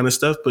 that kind of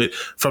stuff? But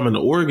from an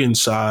Oregon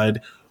side,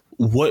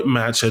 what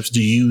matchups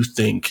do you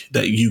think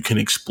that you can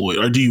exploit,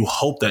 or do you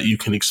hope that you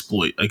can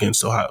exploit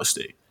against Ohio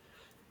State?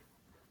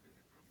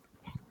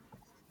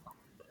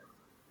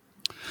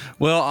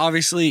 Well,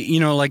 obviously,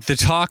 the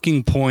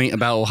talking point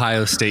about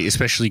Ohio State,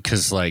 especially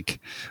because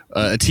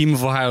a team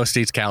of Ohio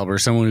State's caliber,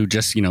 someone who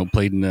just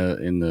played in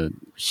the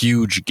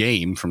huge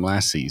game from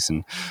last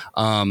season,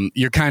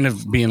 you're kind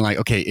of being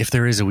okay, if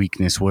there is a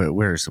weakness,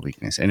 where is the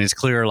weakness? And it's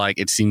clear,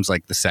 it seems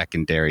like the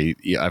secondary.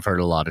 I've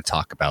heard a lot of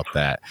talk about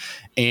that,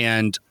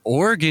 and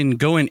Oregon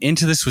going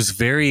into this was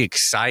very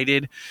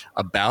excited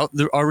about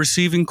our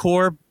receiving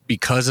core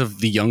because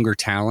of the younger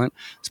talent,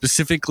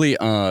 specifically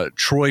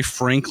Troy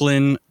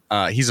Franklin.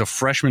 He's a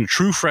freshman, a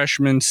true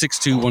freshman,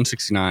 6'2",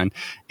 169,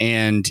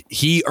 and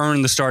he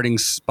earned the starting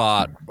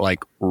spot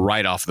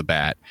right off the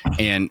bat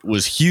and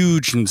was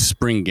huge in the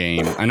spring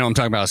game. I know I'm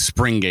talking about a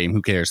spring game,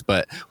 who cares,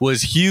 but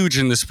was huge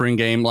in the spring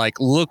game, like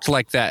looked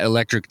like that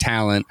electric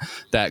talent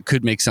that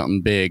could make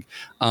something big.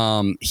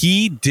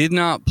 He did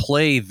not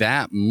play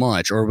that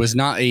much, or was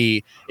not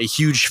a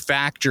huge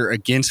factor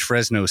against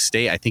Fresno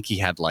State. I think he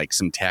had like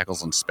some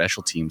tackles on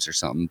special teams or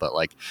something, but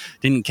like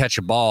didn't catch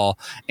a ball.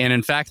 And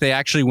in fact, they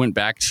actually went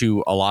back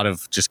to a lot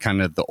of just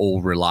kind of the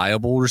old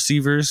reliable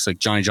receivers, like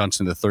Johnny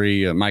Johnson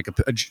III,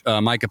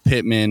 Micah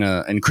Pittman,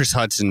 and Chris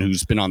Hudson,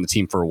 who's been on the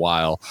team for a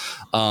while.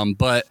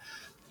 But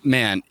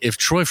man, if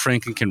Troy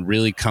Franklin can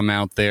really come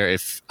out there,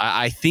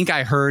 I think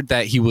I heard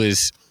that he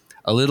was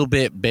a little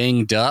bit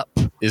banged up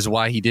is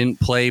why he didn't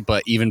play,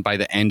 but even by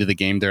the end of the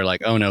game, they're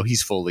like, oh no,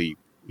 he's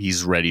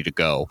ready to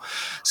go.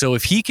 So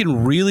if he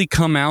can really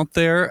come out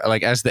there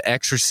like as the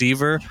X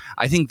receiver,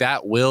 I think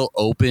that will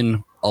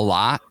open a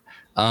lot.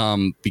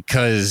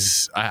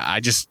 Because I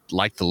just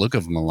like the look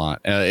of him a lot.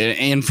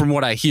 And from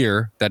what I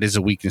hear, that is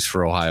a weakness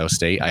for Ohio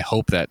State. I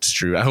hope that's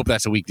true. I hope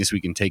that's a weakness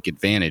we can take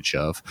advantage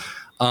of.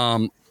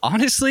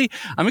 Honestly,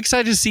 I'm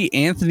excited to see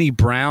Anthony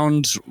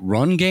Brown's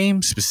run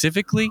game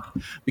specifically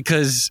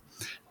because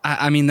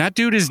I mean, that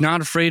dude is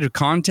not afraid of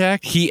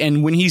contact.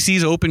 And when he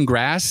sees open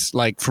grass,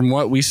 like from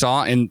what we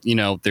saw, and you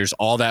know, there's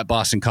all that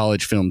Boston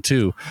College film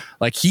too.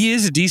 Like he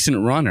is a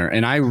decent runner,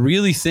 and I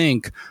really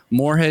think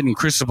Moorhead and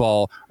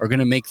Cristobal are going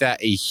to make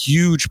that a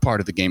huge part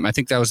of the game. I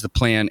think that was the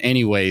plan,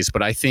 anyways.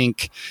 But I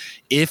think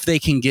if they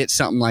can get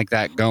something like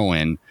that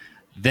going,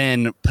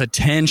 then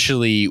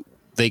potentially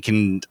they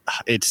can,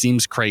 it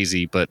seems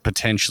crazy, but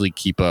potentially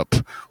keep up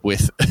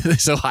with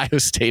this Ohio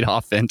State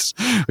offense,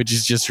 which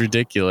is just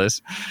ridiculous.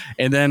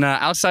 And then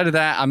outside of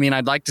that, I mean,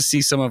 I'd like to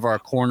see some of our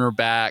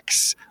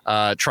cornerbacks,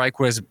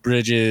 Triquez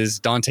Bridges,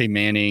 Dante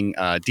Manning,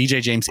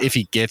 DJ James, if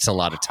he gets a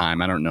lot of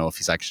time. I don't know if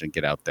he's actually going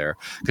to get out there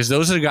because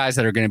those are the guys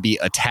that are going to be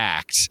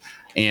attacked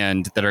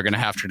and that are going to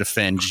have to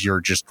defend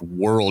your just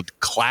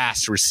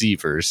world-class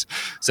receivers.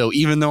 So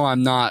even though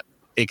I'm not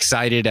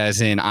excited as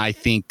in I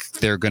think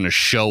they're going to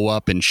show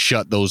up and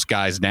shut those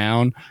guys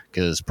down,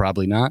 because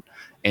probably not.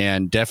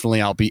 And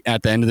definitely I'll be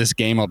at the end of this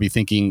game, I'll be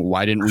thinking,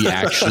 why didn't we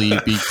actually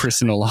be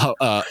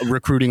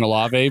recruiting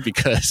Olave?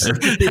 Because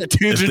that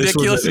dude's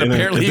ridiculous. And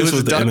apparently he was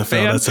a Duck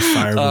fan. That's a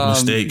fireable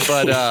mistake.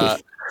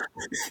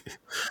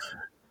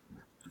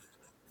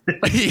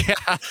 But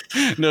yeah,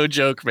 no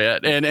joke,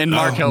 man. And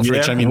Mark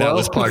Helfrich, I mean, that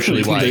was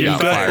partially why he got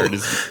fired.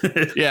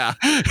 Yeah.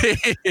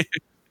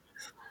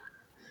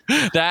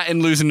 That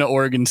and losing to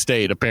Oregon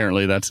State,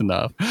 apparently that's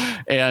enough.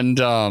 And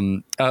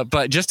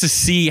but just to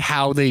see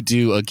how they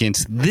do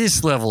against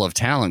this level of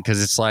talent,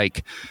 because it's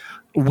like,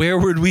 where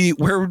would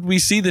we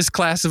see this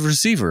class of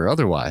receiver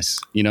otherwise?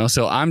 You know,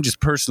 so I'm just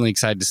personally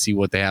excited to see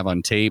what they have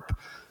on tape.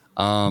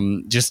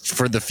 Just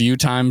for the few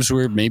times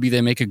where maybe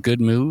they make a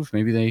good move, I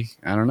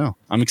don't know.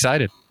 I'm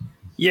excited.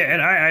 Yeah,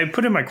 and I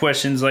put in my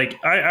questions,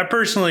 like, I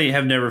personally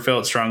have never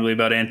felt strongly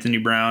about Anthony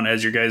Brown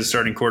as your guys'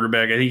 starting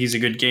quarterback. I think he's a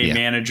good game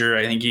manager.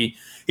 I think he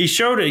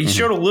showed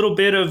a little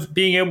bit of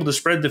being able to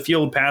spread the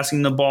field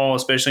passing the ball,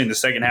 especially in the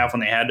second half when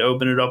they had to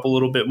open it up a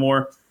little bit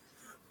more.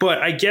 But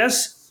I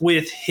guess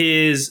with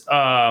his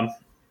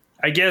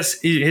obvious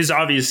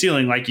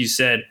ceiling, like you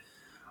said,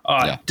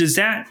 does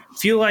that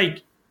feel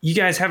like you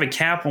guys have a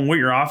cap on what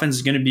your offense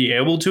is going to be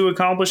able to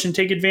accomplish and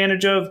take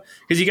advantage of?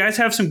 Because you guys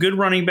have some good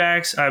running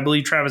backs. I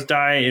believe Travis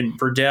Dye and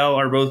Verdell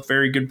are both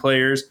very good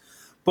players.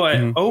 But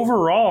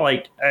overall,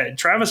 like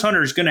Travis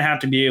Hunter is going to have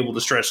to be able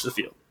to stretch the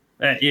field.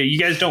 You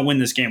guys don't win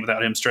this game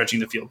without him stretching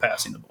the field,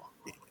 passing the ball.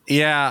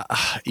 Yeah.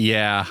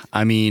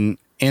 I mean,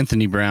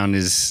 Anthony Brown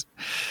is,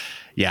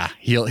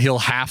 he'll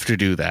have to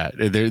do that.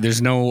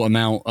 There's no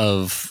amount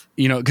of,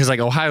 you know, because like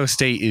Ohio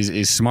State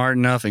is smart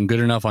enough and good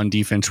enough on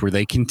defense where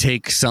they can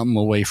take something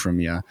away from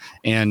you.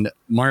 And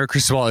Mario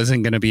Cristobal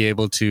isn't going to be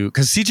able to,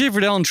 because CJ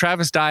Verdell and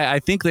Travis Dye, I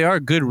think they are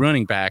good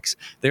running backs.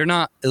 They're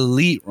not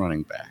elite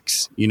running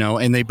backs, you know,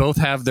 and they both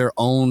have their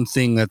own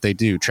thing that they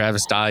do.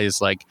 Travis Dye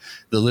is like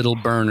the little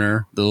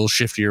burner, the little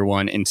shiftier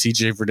one, and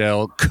CJ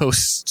Verdell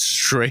goes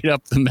straight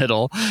up the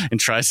middle and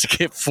tries to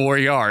get 4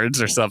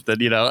 yards or something,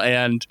 you know,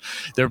 and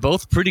they're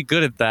both pretty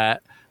good at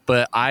that.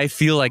 But I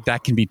feel like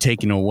that can be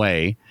taken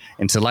away.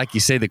 And so, like you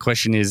say, the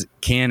question is,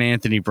 can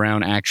Anthony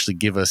Brown actually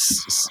give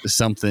us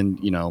something,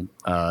 you know,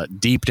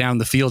 deep down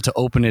the field to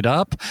open it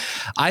up?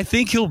 I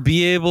think he'll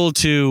be able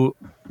to.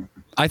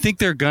 I think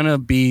there are going to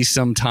be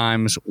some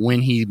times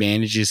when he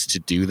manages to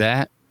do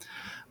that.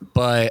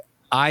 But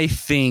I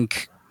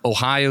think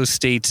Ohio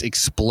State's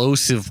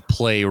explosive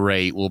play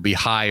rate will be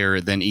higher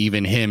than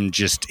even him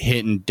just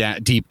hitting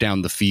deep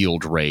down the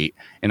field rate.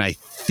 And I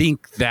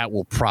think that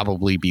will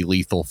probably be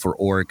lethal for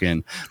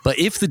Oregon. But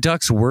if the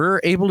Ducks were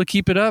able to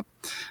keep it up,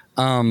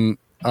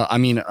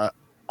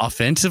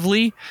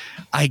 offensively,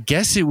 I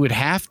guess it would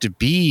have to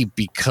be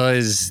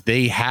because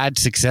they had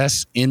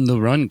success in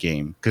the run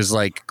game. Because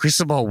like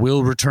Cristobal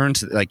will return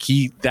to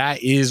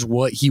that is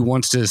what he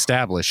wants to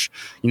establish.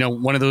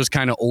 One of those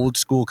kind of old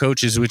school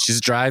coaches, which is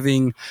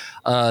driving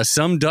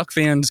some Duck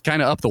fans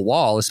kind of up the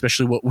wall,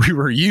 especially what we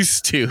were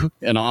used to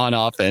and on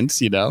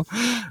offense.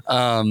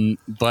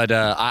 But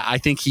I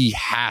think he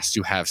has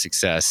to have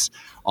success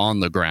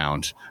on the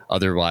ground.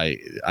 Otherwise,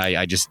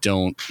 I just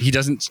don't. He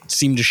doesn't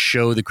seem to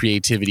show the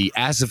creativity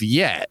as of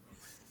yet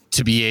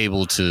to be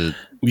able to.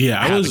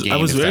 Yeah, I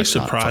was very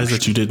surprised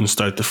that you didn't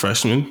start the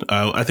freshman.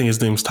 I think his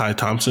name's Ty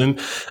Thompson.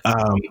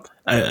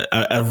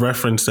 A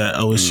reference that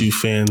OSU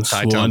fans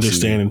will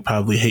understand and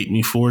probably hate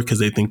me for because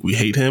they think we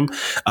hate him.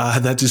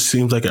 That just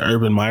seems like an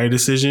Urban Meyer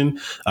decision.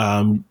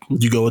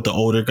 You go with the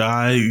older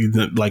guy,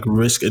 like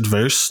risk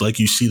adverse, like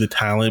you see the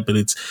talent, but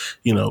it's,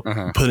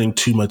 putting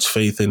too much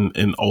faith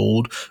in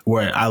old,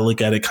 where I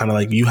look at it kind of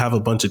like you have a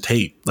bunch of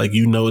tape, like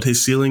what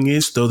his ceiling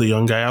is, throw the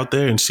young guy out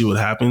there and see what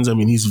happens. I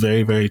mean, he's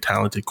very, very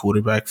talented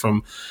quarterback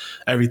from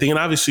everything. And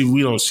obviously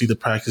we don't see the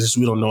practices.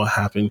 We don't know what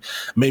happened.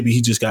 Maybe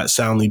he just got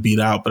soundly beat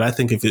out. But I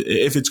think if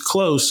it's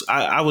close,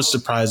 I was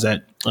surprised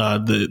that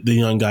the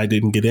young guy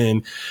didn't get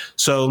in.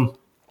 So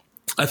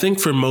I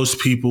think for most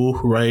people,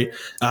 right,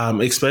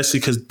 especially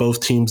because both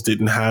teams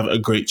didn't have a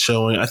great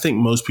showing, I think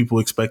most people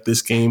expect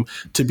this game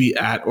to be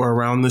at or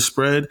around the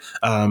spread.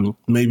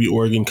 Maybe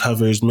Oregon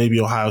covers, maybe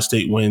Ohio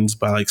State wins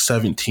by like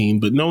 17,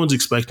 but no one's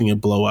expecting a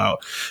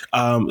blowout.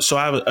 So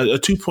I have a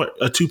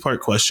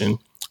two-part question.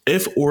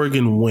 If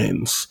Oregon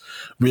wins,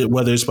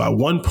 whether it's by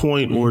 1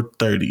 point or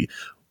 30,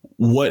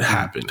 what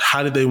happened?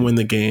 How did they win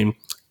the game?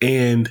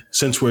 And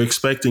since we're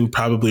expecting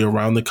probably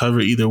around the cover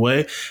either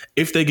way,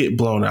 if they get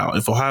blown out,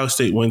 if Ohio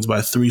State wins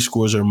by 3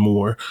 scores or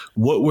more,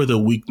 what were the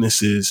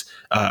weaknesses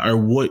or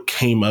what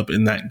came up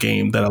in that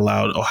game that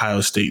allowed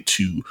Ohio State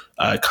to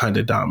kind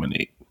of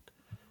dominate?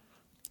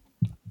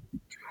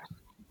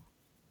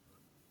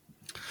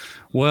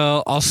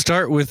 Well, I'll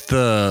start with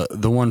the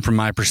one from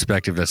my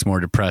perspective that's more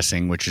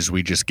depressing, which is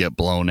we just get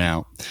blown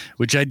out,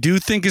 which I do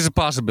think is a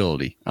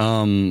possibility.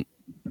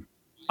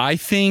 I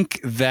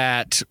think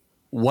that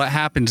what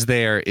happens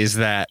there is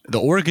that the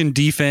Oregon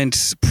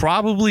defense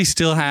probably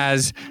still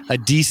has a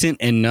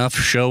decent enough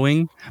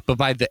showing, but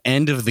by the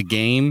end of the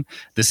game,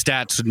 the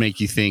stats would make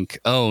you think,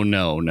 oh,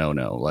 no.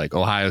 Like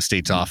Ohio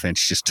State's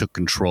offense just took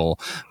control.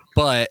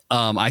 But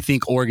I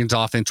think Oregon's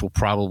offense will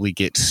probably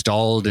get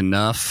stalled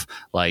enough,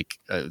 like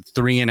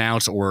 3 and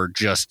outs or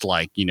just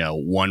like,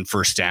 1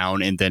 first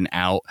down and then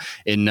out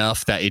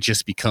enough that it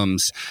just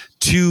becomes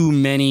too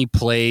many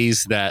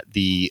plays that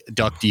the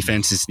Duck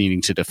defense is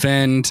needing to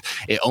defend.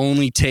 It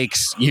only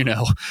takes,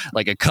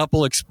 like a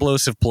couple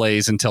explosive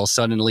plays until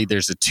suddenly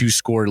there's a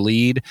 2-score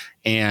lead.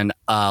 And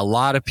a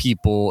lot of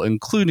people,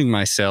 including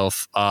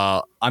myself,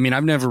 I've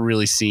never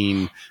really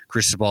seen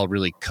Cristobal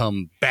really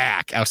come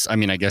back.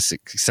 I guess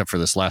except for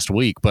this last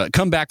week, but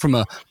come back from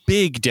a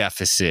big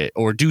deficit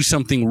or do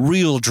something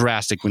real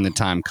drastic when the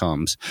time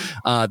comes.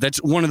 That's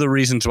one of the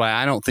reasons why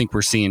I don't think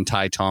we're seeing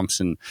Ty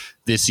Thompson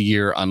this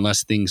year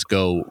unless things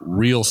go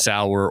real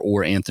sour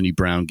or Anthony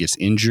Brown gets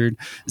injured.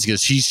 It's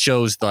because he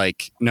shows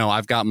like, no,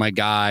 I've got my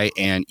guy.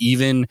 And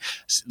even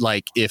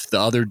like if the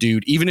other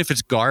dude, even if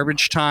it's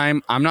garbage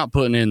time, I'm not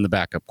putting in the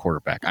backup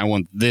quarterback. I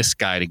want this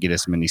guy to get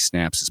as many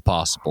snaps as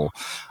possible.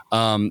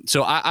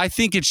 So I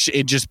think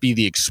it'd just be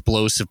the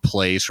explosive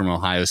plays from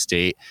Ohio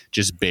State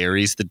just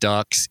buries the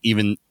Ducks,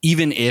 even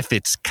if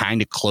it's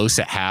kind of close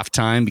at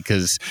halftime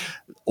because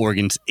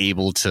Oregon's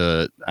able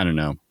to,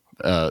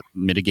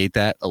 mitigate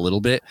that a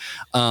little bit.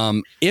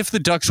 If the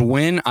Ducks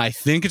win, I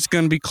think it's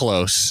going to be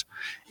close.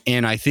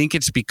 And I think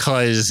it's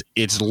because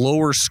it's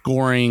lower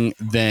scoring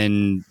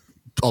than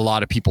a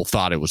lot of people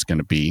thought it was going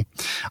to be.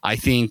 I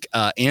think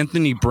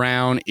Anthony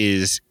Brown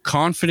is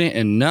confident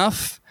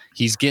enough.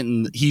 He's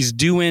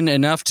doing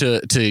enough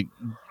to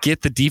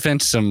get the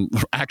defense some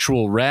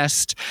actual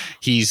rest.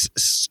 He's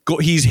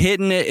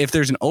hitting it if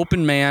there's an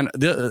open man.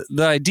 The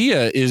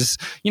idea is,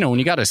 when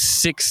you got a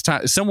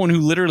 6-time someone who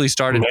literally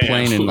started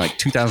playing in like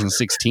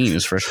 2016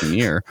 his freshman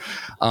year.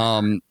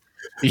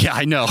 Yeah,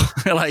 I know.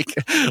 like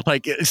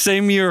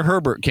same year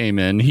Herbert came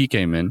in, he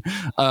came in.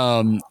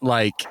 When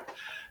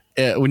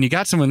you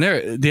got someone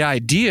there, the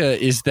idea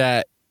is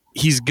that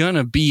he's going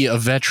to be a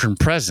veteran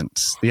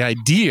presence. The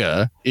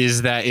idea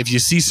is that if you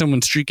see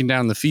someone streaking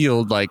down the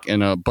field, like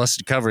in a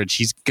busted coverage,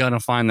 he's going to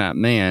find that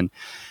man.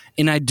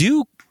 And I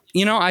do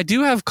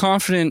have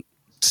confidence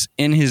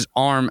in his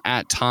arm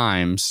at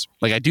times.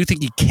 Like I do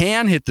think he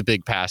can hit the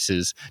big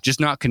passes, just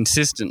not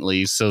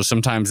consistently. So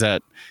sometimes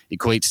that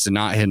equates to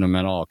not hitting them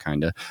at all,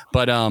 kind of.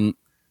 But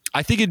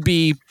I think it'd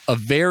be a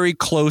very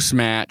close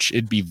match.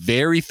 It'd be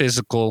very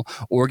physical.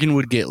 Oregon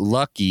would get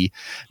lucky.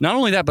 Not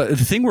only that, but the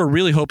thing we're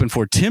really hoping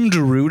for, Tim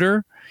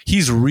DeRuyter,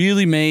 he's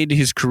really made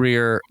his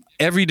career.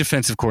 Every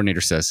defensive coordinator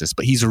says this,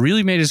 but he's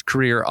really made his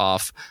career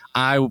off.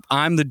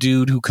 I'm the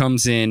dude who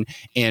comes in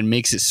and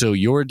makes it so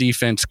your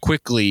defense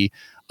quickly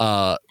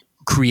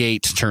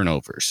create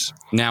turnovers.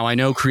 Now I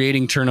know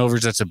creating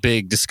turnovers, that's a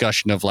big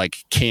discussion of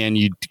like, can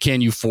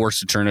you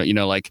force a turnover? You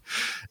know, like,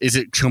 is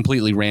it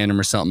completely random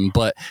or something?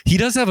 But he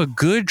does have a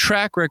good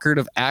track record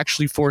of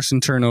actually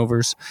forcing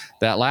turnovers.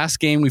 That last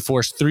game we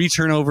forced 3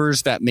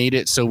 turnovers that made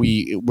it so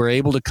we were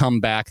able to come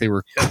back. They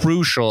were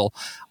crucial.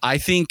 I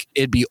think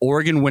it'd be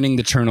Oregon winning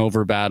the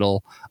turnover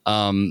battle,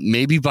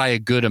 maybe by a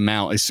good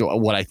amount is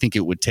what I think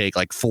it would take,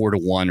 like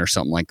 4-1 or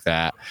something like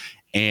that.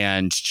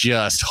 And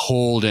just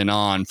holding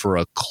on for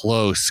a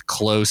close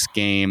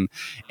game.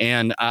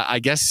 And I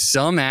guess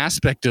some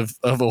aspect of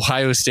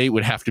Ohio State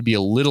would have to be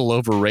a little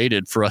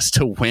overrated for us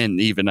to win,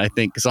 even, I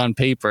think, because on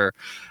paper,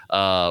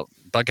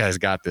 Buckeyes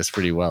got this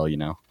pretty well, you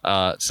know.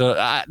 So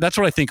that's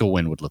what I think a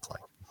win would look like.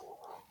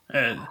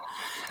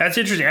 That's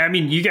interesting. I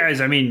mean, you guys,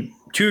 2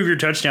 of your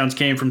touchdowns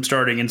came from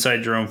starting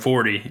inside your own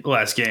 40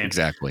 last game.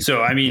 Exactly.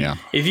 So,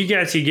 if you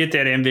guys could get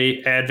that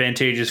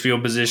advantageous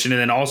field position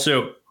and then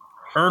also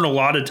earn a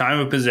lot of time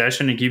of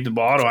possession and keep the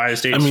ball to Ohio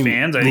State's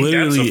fans, I think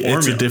that's the formula.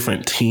 It's a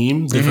different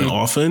team, different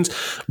offense,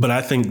 but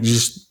I think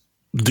just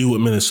do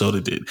what Minnesota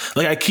did.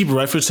 Like, I keep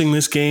referencing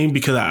this game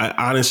because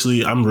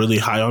I'm really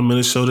high on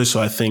Minnesota. So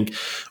I think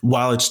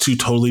while it's 2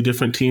 totally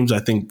different teams, I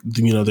think,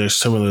 you know, there's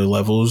similar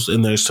levels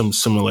and there's some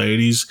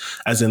similarities,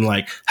 as in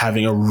like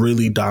having a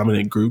really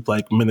dominant group.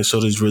 Like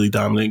Minnesota's really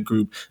dominant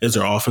group is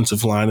their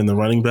offensive line and the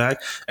running back,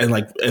 and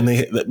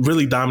they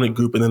really dominant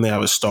group, and then they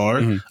have a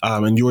star.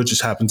 And yours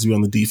just happens to be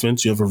on the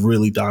defense. You have a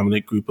really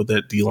dominant group with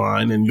that D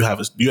line, and you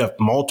have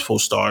multiple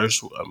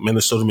stars.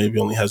 Minnesota maybe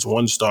only has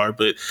 1 star,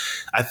 but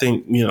I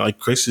think, you know, like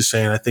Chris is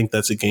saying, I think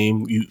that's a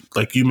game,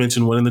 like you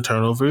mentioned, winning the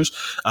turnovers,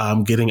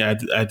 getting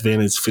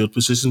advantage field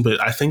position.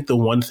 But I think the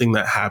one thing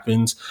that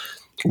happens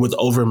with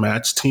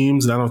overmatched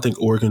teams, and I don't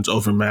think Oregon's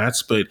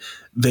overmatched, but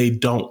they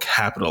don't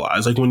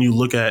capitalize. Like when you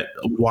look at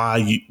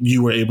why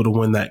you were able to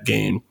win that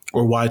game,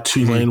 or why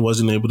Tulane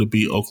wasn't able to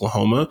beat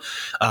Oklahoma,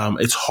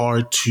 it's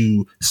hard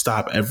to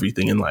stop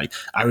everything. And like,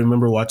 I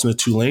remember watching the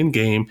Tulane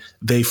game,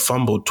 they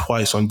fumbled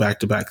twice on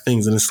back-to-back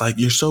things. And it's like,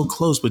 you're so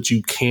close, but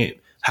you can't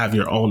have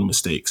your own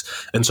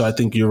mistakes. And so I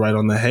think you're right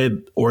on the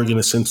head. Oregon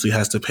essentially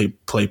has to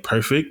play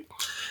perfect,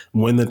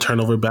 win the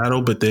turnover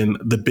battle, but then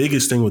the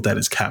biggest thing with that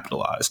is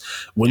capitalize.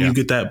 When you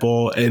get that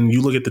ball and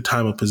you look at the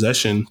time of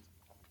possession,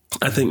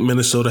 I think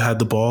Minnesota had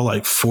the ball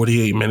like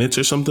 48 minutes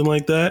or something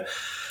like that.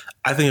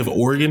 I think if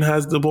Oregon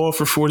has the ball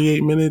for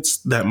 48 minutes,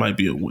 that might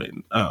be a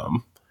win.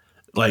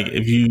 Like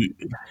if you...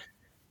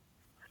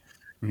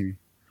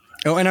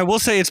 Oh, and I will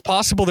say it's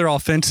possible their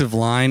offensive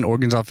line,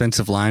 Oregon's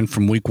offensive line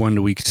from week 1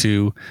 to week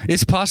 2,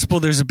 it's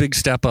possible there's a big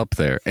step up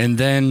there. And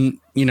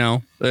then, you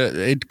know,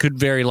 it could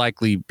very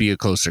likely be a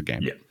closer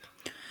game.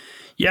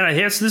 Yeah, I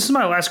guess this is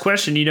my last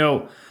question. You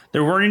know,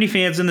 there weren't any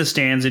fans in the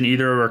stands in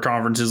either of our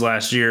conferences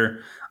last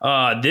year.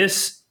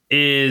 This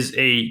is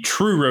a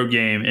true road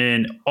game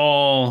in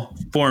all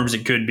forms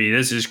it could be.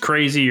 This is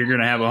crazy. You're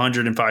going to have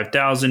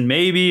 105,000.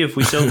 Maybe if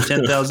we sell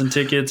 10,000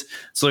 tickets,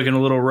 it's looking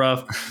a little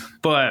rough.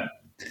 But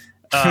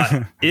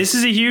this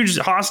is a huge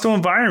hostile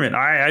environment.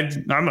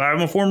 I'm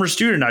a former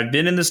student. I've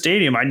been in the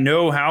stadium. I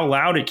know how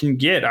loud it can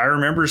get. I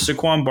remember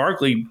Saquon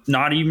Barkley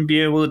not even be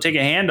able to take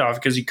a handoff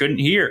because he couldn't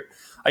hear.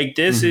 Like,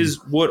 this is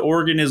what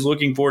Oregon is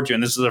looking forward to,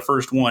 and this is the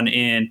first one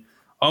in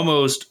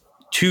almost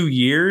 2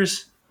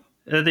 years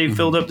that they've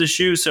filled up the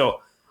shoe. So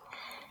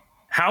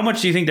how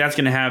much do you think that's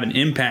going to have an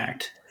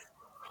impact?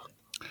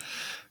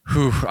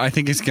 I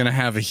think it's going to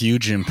have a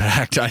huge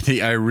impact.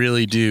 I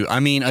really do. I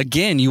mean,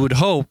 again, you would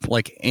hope,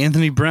 like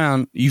Anthony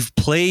Brown, you've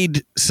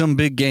played some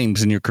big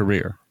games in your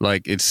career.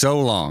 Like, it's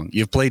so long.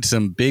 You've played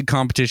some big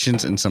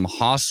competitions in some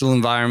hostile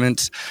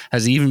environments,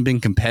 has even been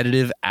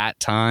competitive at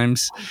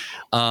times.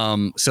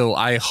 So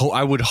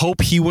I would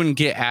hope he wouldn't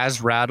get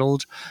as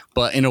rattled.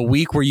 But in a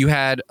week where you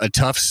had a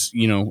tough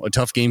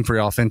game for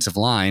your offensive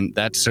line,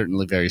 that's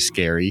certainly very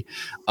scary.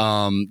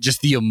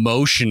 Just the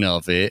emotion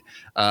of it.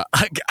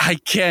 I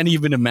can't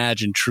even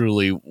imagine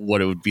truly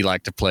what it would be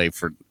like to play in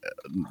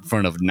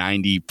front of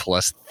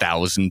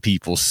 90,000+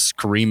 people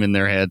screaming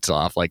their heads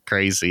off like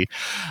crazy.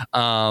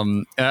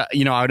 I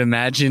would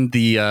imagine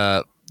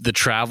the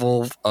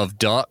travel of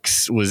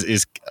Ducks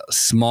is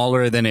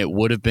smaller than it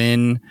would have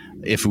been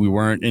if we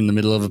weren't in the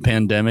middle of a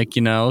pandemic,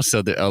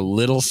 so a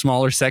little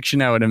smaller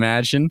section, I would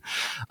imagine.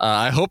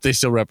 I hope they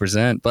still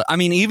represent. But I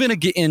mean, even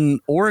in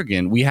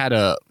Oregon, we had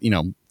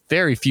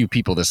very few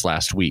people this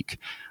last week,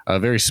 a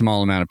very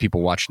small amount of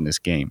people watching this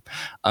game.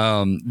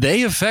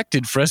 They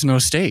affected Fresno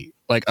State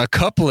like a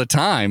couple of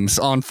times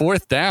on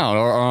 4th down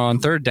or on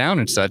 3rd down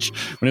and such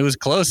when it was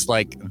close.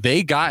 Like,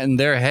 they got in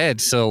their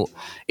head. So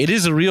it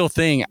is a real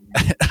thing.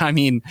 I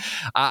mean,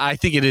 I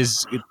think it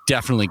is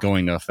definitely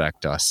going to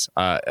affect us.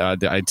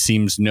 It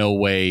seems no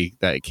way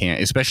that it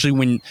can't, especially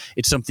when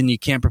it's something you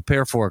can't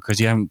prepare for because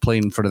you haven't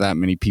played in front of that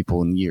many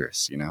people in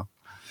years, it'll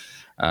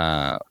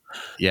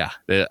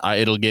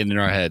get in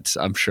our heads,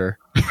 I'm sure.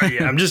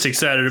 Yeah, I'm just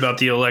excited about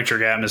the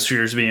electric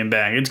atmospheres being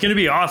back. It's going to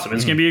be awesome.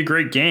 It's going to be a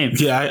great game.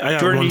 Yeah, I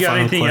got Jordan, one you got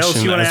final anything else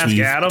question you want to as ask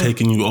we've Adam?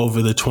 taken you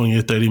over the 20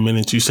 or 30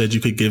 minutes you said you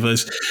could give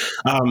us.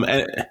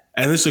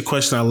 And this is a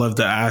question I love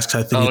to ask.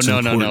 I think it's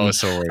important. No,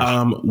 it's always.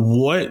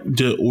 What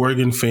do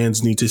Oregon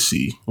fans need to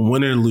see,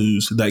 win or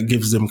lose, that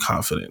gives them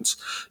confidence?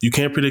 You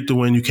can't predict the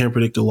win, you can't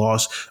predict the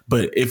loss,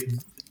 but if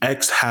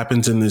X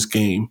happens in this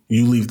game,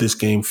 you leave this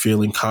game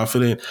feeling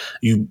confident,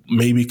 you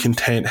may be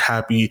content,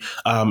 happy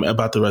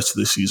about the rest of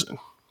the season.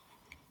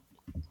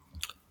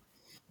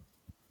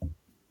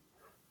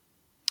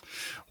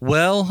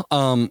 Well,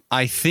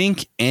 I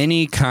think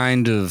any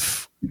kind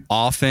of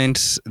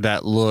offense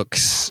that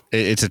looks,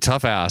 it's a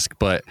tough ask,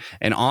 but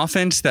an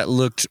offense that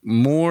looked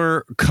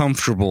more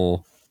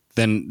comfortable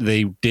than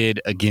they did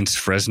against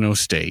Fresno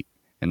State.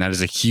 And that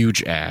is a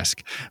huge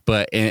ask.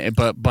 But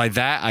by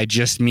that, I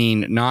just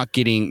mean not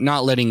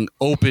letting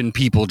open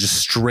people just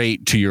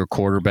straight to your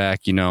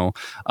quarterback,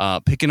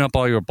 picking up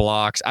all your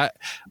blocks. I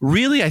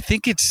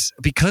think it's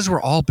because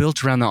we're all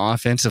built around the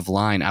offensive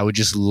line. I would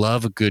just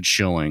love a good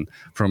showing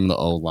from the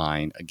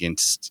O-line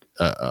against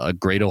a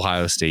great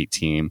Ohio State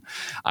team.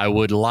 I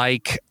would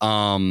like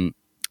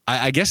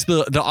I guess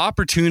the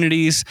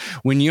opportunities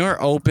when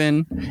you're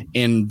open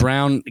and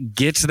Brown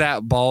gets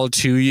that ball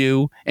to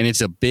you and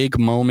it's a big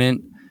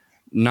moment,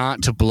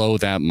 not to blow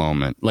that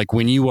moment. Like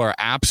when you are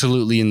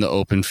absolutely in the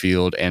open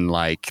field and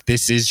like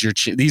this is your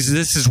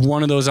this is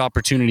one of those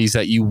opportunities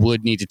that you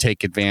would need to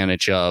take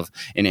advantage of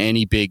in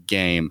any big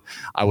game.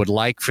 I would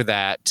like for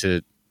that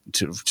to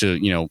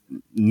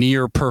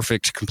near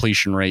perfect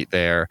completion rate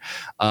there.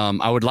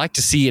 I would like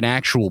to see an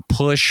actual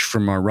push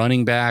from our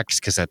running backs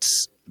because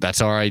that's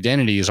our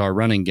identity, is our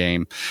running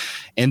game.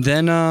 And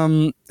then,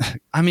 I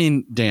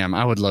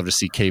would love to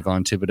see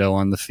Kayvon Thibodeau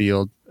on the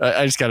field.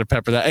 I just got to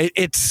pepper that.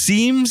 It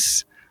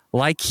seems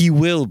like he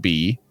will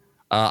be.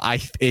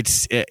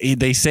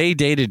 They say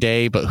day to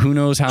day, but who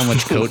knows how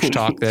much coach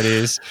talk that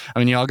is. I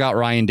mean, y'all got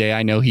Ryan Day.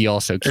 I know he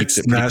also keeps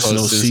it pretty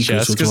close to his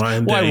chest. With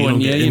Ryan Day. Why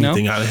wouldn't you don't get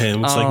anything out of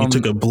him? It's like he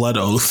took a blood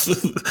oath.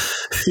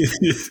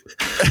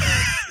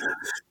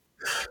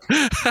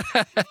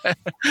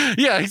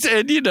 Yeah,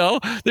 and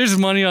there's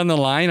money on the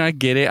line. I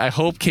get it. I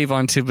hope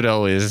Kayvon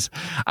Thibodeau is.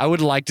 I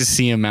would like to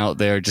see him out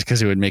there just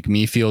because it would make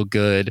me feel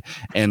good.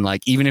 And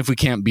like, even if we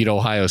can't beat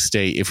Ohio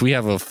State, if we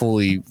have a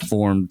fully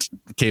formed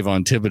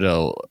Kayvon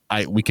Thibodeau,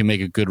 we can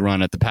make a good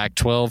run at the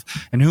Pac-12.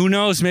 And who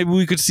knows, maybe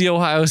we could see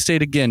Ohio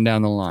State again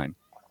down the line.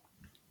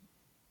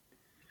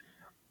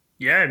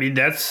 Yeah, I mean,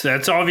 that's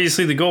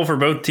obviously the goal for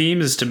both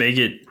teams, is to make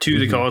it to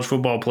the college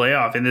football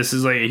playoff. And this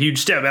is like a huge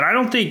step. And I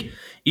don't think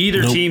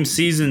either team's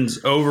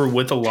season's over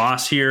with a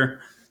loss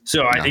here.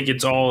 So I think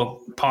it's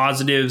all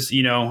positives.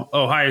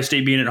 Ohio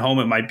State being at home,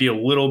 it might be a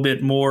little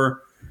bit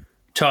more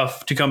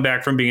tough to come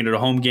back from being at a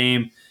home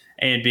game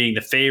and being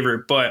the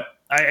favorite. But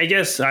I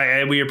guess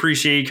we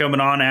appreciate you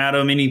coming on,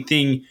 Adam.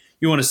 Anything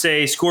you want to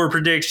say, score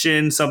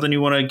prediction, something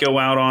you want to go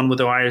out on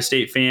with Ohio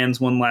State fans,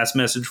 one last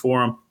message for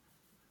them?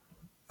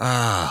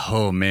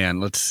 Oh man,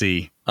 let's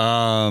see.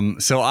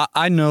 So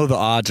I know the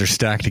odds are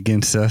stacked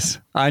against us.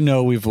 I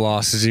know we've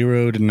lost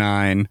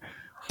 0-9,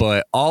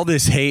 but all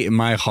this hate in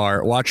my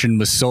heart, watching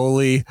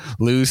Masoli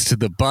lose to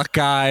the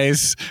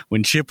Buckeyes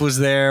when Chip was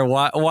there,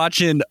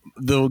 watching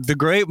the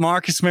great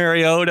Marcus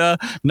Mariota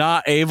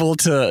not able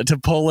to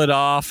pull it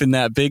off in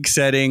that big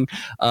setting,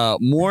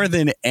 more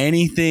than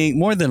anything,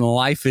 more than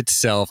life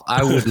itself,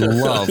 I would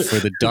love for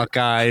the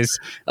Ducks,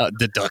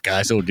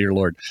 oh dear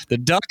Lord, the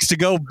Ducks to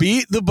go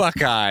beat the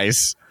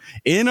Buckeyes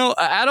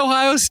at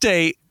Ohio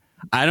State.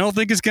 I don't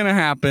think it's going to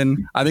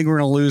happen. I think we're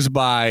going to lose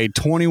by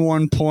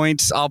 21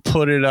 points. I'll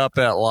put it up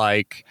at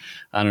I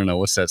don't know,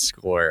 what's that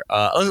score?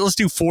 Let's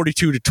do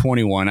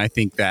 42-21. I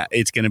think that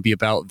it's going to be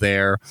about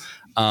there.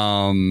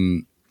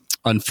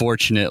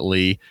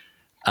 Unfortunately,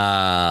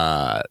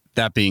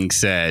 that being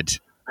said,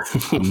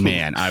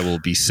 man, I will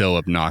be so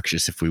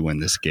obnoxious if we win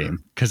this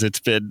game, because it's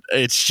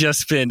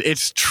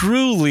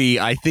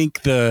truly, I think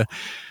I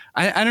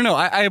don't know.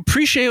 I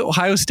appreciate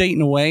Ohio State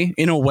in a way.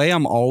 In a way,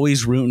 I'm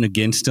always rooting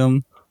against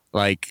them.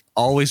 Like,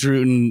 always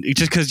rooting,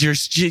 just because you're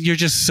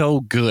just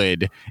so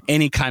good.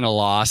 Any kind of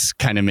loss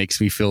kind of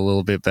makes me feel a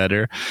little bit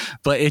better.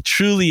 But it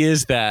truly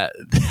is that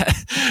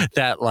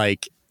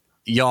like,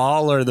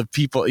 y'all are the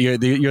people, you're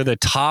the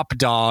top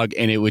dog,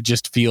 and it would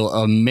just feel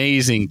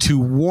amazing to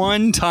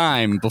one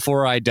time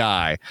before I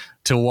die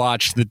to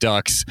watch the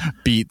Ducks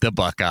beat the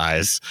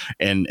Buckeyes.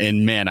 And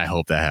man, I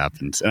hope that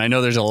happens. And I know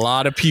there's a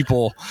lot of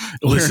people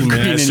listening,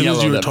 man, as soon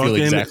as you were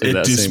talking, exactly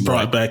it just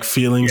brought back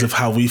feelings of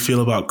how we feel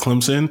about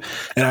Clemson.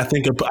 And I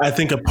think a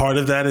part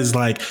of that is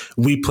like,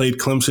 we played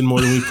Clemson more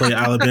than we play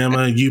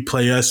Alabama. You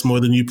play us more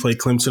than you play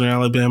Clemson or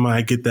Alabama.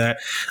 I get that.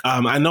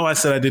 I know I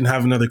said I didn't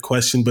have another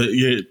question, but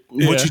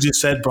what you just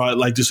said brought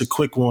like just a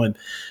quick one.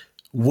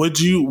 What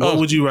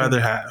would you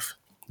rather have?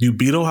 You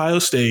beat Ohio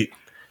State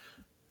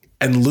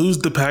and lose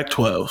the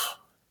Pac-12,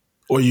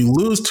 or you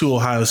lose to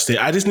Ohio State.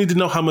 I just need to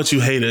know how much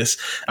you hate us.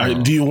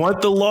 Do you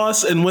want the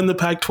loss and win the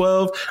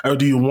Pac-12, or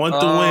do you want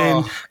the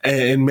win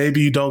and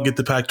maybe you don't get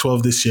the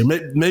Pac-12 this year?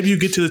 Maybe you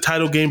get to the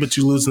title game, but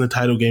you lose in the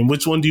title game.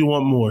 Which one do you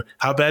want more?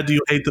 How bad do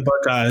you hate the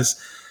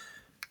Buckeyes?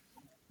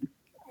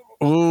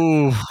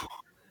 Oh,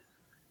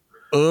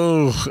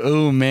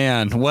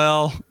 man.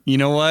 Well, you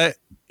know what?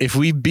 If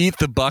we beat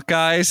the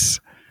Buckeyes,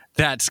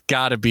 that's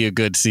got to be a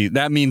good season.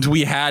 That means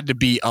we had to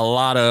beat a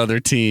lot of other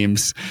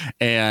teams,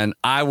 and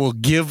I will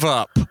give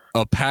up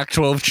a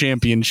Pac-12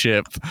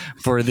 championship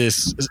for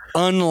this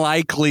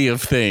unlikely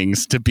of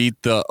things to beat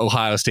the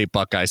Ohio State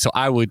Buckeyes. So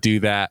I would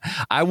do that.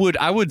 I would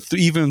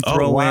even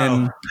throw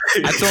in.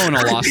 I'd throw in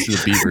a loss to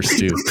the Beavers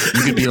too.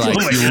 You could be like,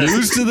 you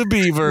lose to the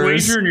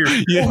Beavers. For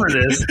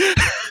this.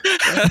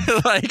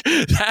 Like,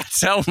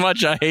 that's how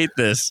much I hate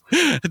this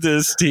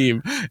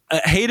team.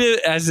 I hate it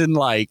as in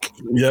like,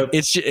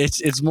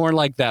 it's more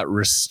like that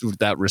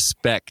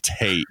respect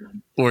hate,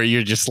 where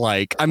you're just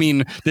like, I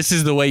mean, this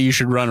is the way you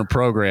should run a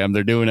program.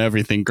 They're doing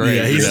everything great.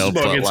 Yeah, he's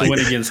gets a win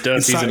against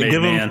us. He's a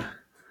made man.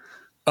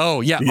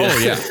 Oh yeah.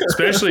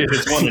 Especially if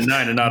it's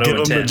 1-9 and not 0-10. Give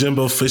him the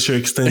Jimbo Fisher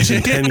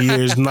extension, 10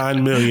 years,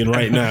 $9 million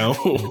right now.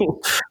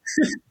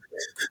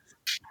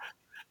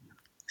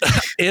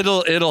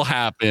 It'll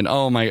happen.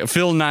 Oh my!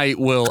 Phil Knight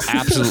will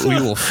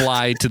absolutely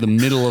fly to the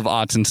middle of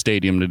Autzen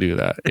Stadium to do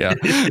that. Yeah.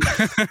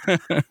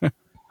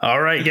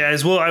 All right,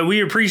 guys. Well, we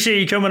appreciate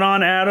you coming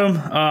on,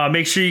 Adam.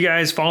 Make sure you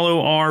guys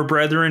follow our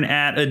brethren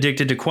at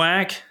Addicted to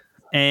Quack,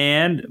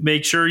 and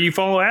make sure you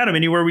follow Adam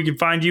anywhere we can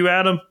find you,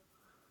 Adam.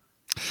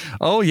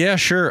 Oh, yeah,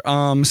 sure.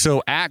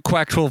 So at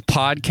Quack 12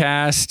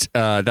 Podcast,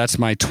 that's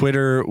my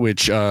Twitter,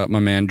 which my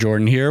man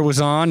Jordan here was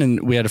on,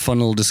 and we had a fun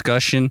little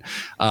discussion.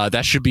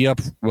 That should be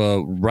up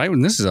right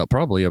when this is up,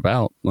 probably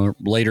about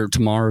later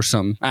tomorrow or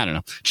something. I don't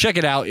know. Check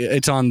it out.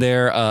 It's on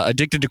there.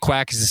 Addicted to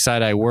Quack is the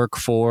site I work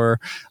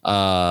for.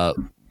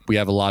 We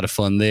have a lot of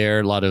fun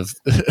there, a lot of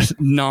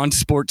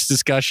non-sports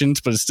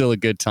discussions, but it's still a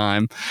good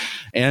time.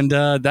 And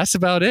that's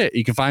about it.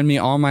 You can find me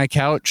on my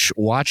couch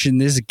watching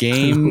this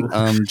game,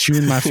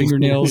 chewing my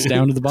fingernails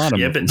down to the bottom.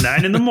 Yep, at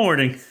 9 in the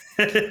morning.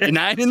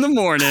 9 in the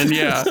morning,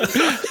 yeah.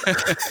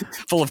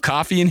 Full of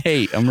coffee and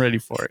hate. I'm ready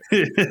for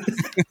it.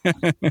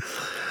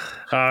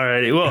 All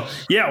righty. Well,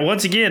 yeah,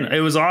 once again,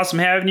 it was awesome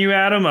having you,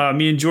 Adam.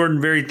 Me and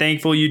Jordan, very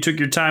thankful you took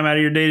your time out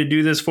of your day to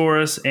do this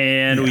for us,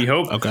 and we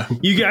hope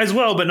you guys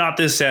will, but not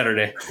this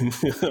Saturday.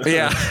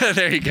 Yeah,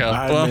 there you go.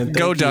 Well, man,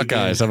 go Duck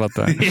Eyes. How about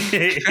that?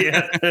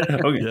 Yeah.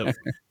 Okay.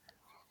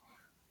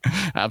 Yep.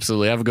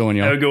 Absolutely. Have a good one,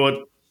 y'all. Have a good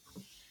one.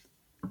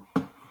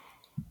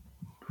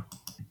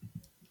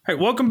 All right,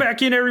 welcome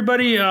back in,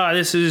 everybody.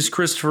 This is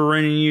Christopher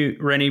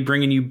Rennie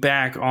bringing you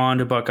back on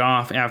to Buck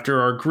Off after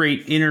our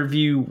great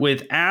interview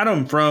with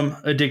Adam from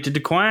Addicted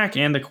to Quack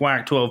and the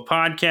Quack 12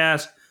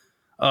 podcast.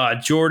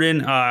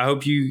 Jordan, I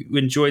hope you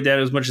enjoyed that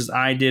as much as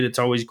I did. It's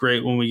always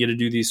great when we get to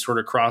do these sort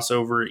of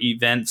crossover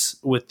events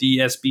with the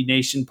SB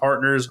Nation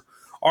partners.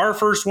 Our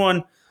first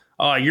one,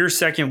 your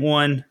second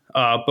one,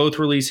 both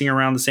releasing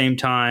around the same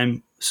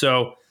time.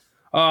 So,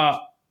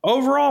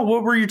 overall,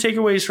 what were your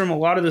takeaways from a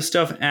lot of the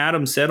stuff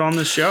Adam said on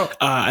the show?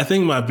 I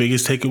think my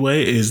biggest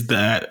takeaway is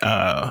that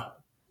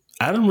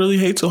Adam really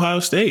hates Ohio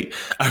State.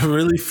 I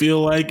really feel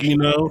like,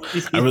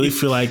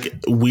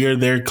 we're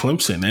their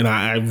Clemson. And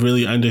I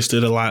really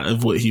understood a lot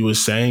of what he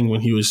was saying when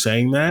he was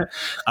saying that.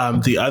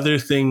 The other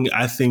thing,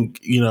 I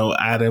think,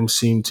 Adam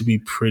seemed to be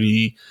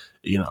pretty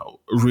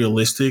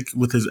realistic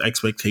with his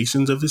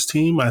expectations of his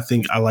team. I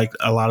think I liked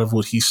a lot of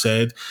what he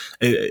said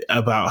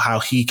about how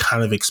he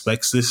kind of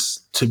expects this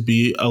to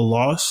be a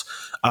loss.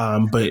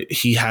 But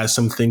he has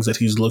some things that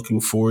he's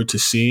looking forward to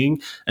seeing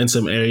and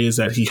some areas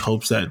that he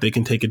hopes that they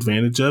can take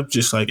advantage of.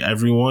 Just like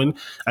everyone,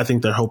 I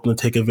think they're hoping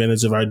to take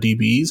advantage of our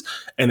DBs,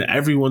 and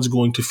everyone's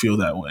going to feel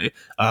that way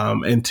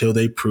until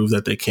they prove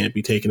that they can't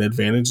be taken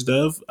advantage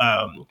of.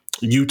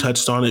 You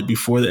touched on it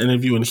before the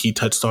interview, and he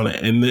touched on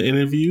it in the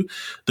interview,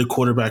 the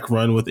quarterback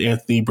run with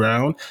Anthony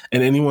Brown.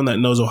 And anyone that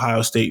knows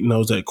Ohio State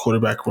knows that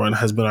quarterback run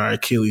has been our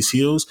Achilles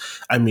heels.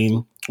 I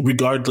mean,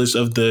 regardless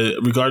of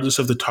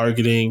the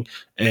targeting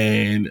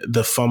and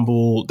the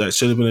fumble that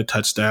should have been a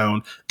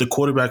touchdown, the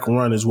quarterback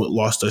run is what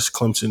lost us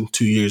Clemson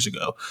 2 years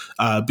ago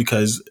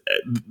because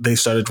they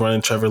started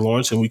running Trevor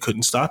Lawrence and we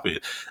couldn't stop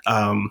it.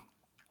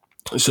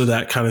 So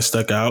that kind of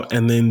stuck out.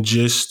 And then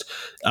just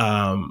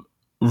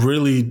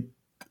really,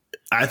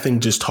 I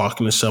think just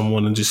talking to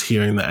someone and just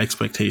hearing the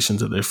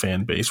expectations of their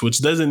fan base,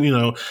 which doesn't,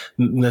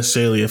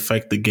 necessarily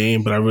affect the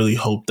game, but I really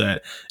hope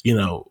that,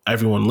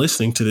 everyone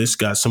listening to this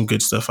got some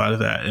good stuff out of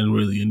that and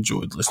really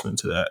enjoyed listening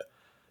to that.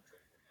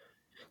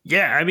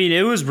 Yeah, I mean,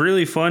 it was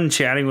really fun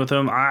chatting with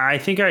him. I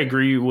think I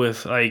agree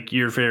with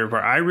your favorite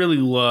part. I really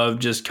love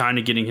just kind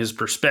of getting his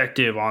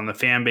perspective on the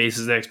fan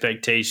base's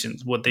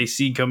expectations, what they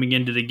see coming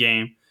into the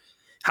game,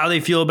 how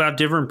they feel about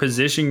different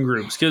position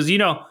groups. Because,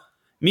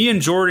 me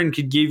and Jordan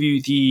could give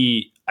you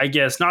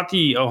not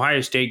the Ohio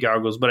State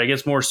goggles, but I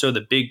guess more so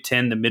the Big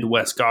Ten, the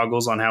Midwest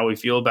goggles on how we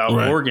feel about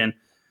Oregon.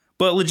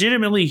 But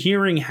legitimately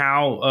hearing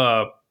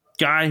how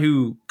guy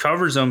who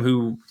covers them,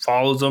 who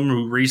follows them,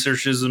 who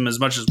researches them as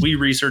much as we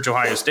research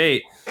Ohio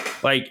State,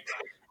 like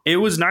it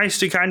was nice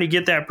to kind of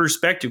get that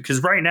perspective,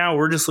 because right now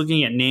we're just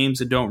looking at names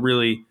that don't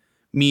really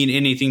mean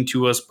anything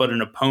to us but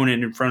an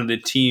opponent in front of the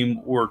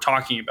team we're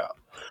talking about.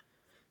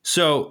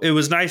 So it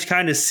was nice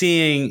kind of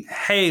seeing,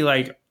 hey,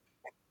 like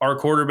our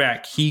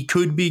quarterback, he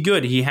could be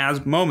good. He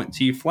has moments.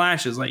 He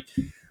flashes. Like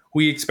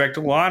we expect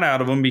a lot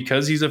out of him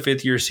because he's a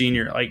fifth-year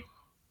senior. Like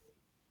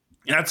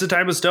that's the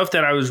type of stuff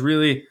that I was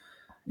really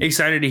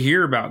excited to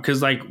hear about,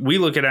 because like we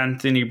look at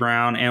Anthony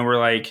Brown and we're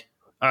like,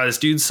 this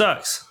dude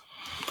sucks.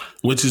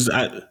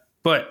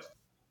 But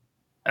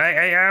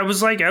I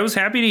was like, I was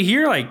happy to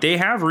hear like they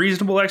have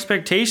reasonable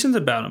expectations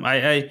about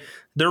him.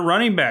 They're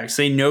running backs.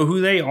 They know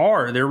who they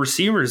are. They're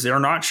receivers. They're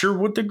not sure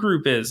what the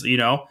group is.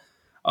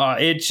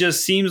 It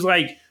just seems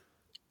like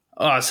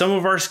some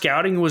of our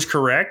scouting was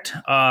correct.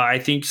 I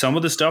think some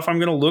of the stuff I'm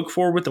going to look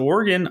for with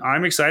Oregon,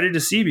 I'm excited to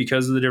see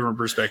because of the different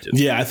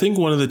perspectives. Yeah, I think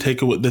one of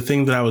the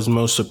thing that I was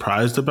most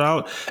surprised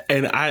about,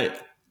 and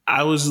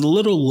I was a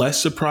little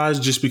less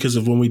surprised just because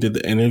of when we did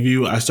the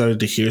interview, I started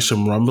to hear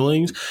some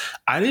rumblings.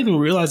 I didn't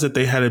realize that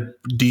they had a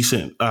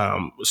decent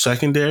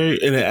secondary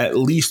and at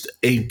least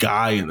a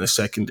guy in the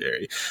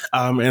secondary.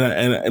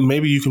 And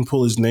maybe you can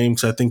pull his name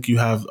because I think you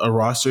have a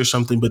roster or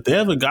something, but they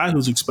have a guy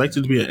who's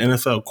expected to be an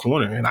NFL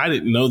corner, and I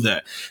didn't know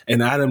that.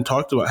 And Adam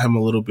talked about him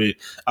a little bit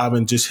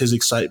and just his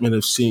excitement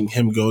of seeing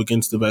him go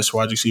against the best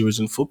wide receivers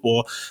in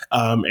football.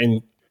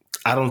 And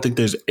I don't think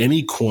there's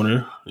any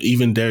corner,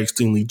 even Derek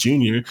Stingley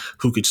Jr.,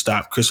 who could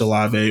stop Chris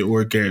Olave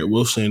or Garrett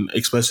Wilson,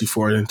 especially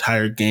for an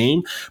entire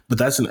game. But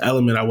that's an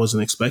element I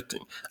wasn't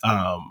expecting.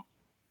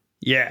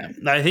 Yeah,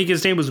 I think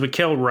his name was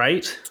Mikael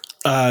Wright.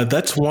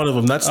 That's one of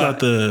them. That's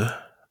not the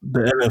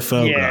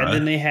NFL guy. Yeah, and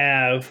then they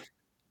have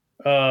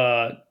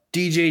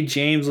DJ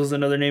James was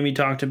another name he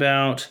talked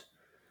about.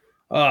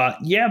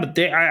 But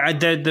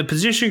the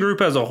position group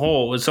as a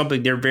whole is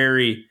something they're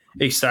very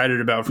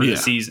excited about for the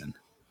season.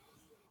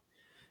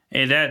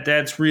 And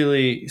that's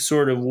really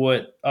sort of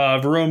what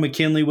Verone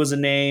McKinley was a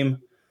name.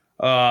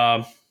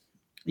 They're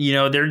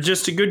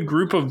just a good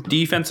group of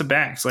defensive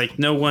backs. Like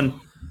no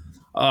one,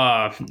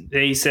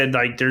 they said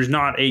like there's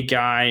not a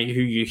guy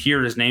who you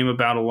hear his name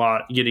about a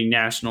lot getting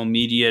national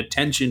media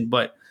attention,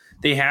 but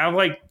they have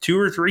like two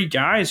or three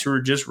guys who are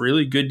just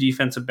really good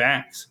defensive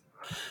backs.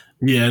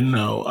 Yeah,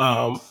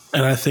 no.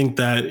 And I think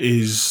that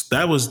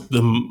was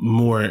the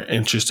more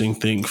interesting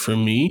thing for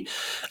me.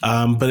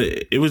 But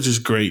it was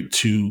just great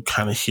to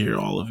kind of hear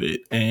all of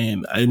it.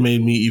 And it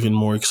made me even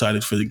more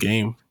excited for the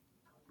game.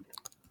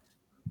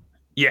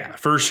 Yeah,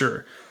 for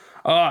sure.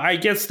 I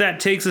guess that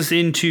takes us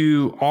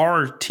into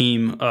our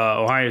team,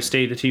 Ohio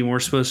State, the team we're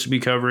supposed to be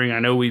covering. I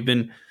know we've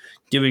been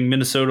giving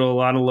Minnesota a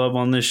lot of love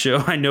on this show.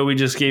 I know we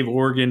just gave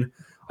Oregon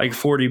like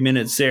 40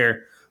 minutes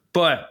there.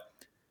 But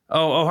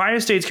Ohio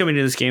State's coming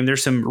to this game.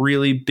 There's some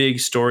really big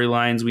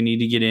storylines we need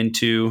to get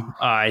into.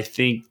 I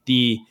think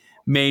the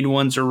main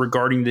ones are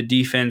regarding the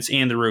defense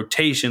and the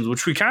rotations,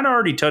 which we kind of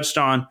already touched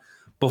on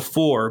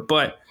before.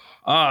 But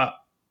I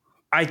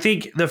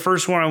think the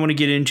first one I want to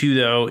get into,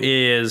 though,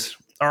 is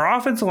our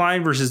offensive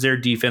line versus their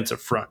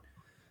defensive front.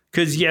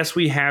 Because, yes,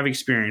 we have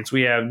experience.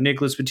 We have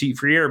Nicholas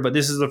Petit-Frere, but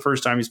this is the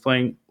first time he's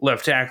playing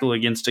left tackle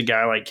against a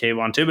guy like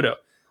Kayvon Thibodeau.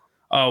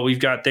 We've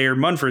got Thayer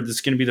Munford. This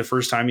is going to be the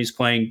first time he's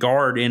playing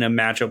guard in a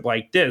matchup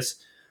like this.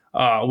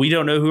 We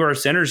don't know who our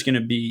center is going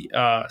to be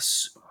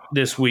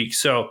this week.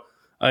 So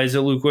is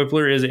it Luke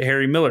Whippler? Is it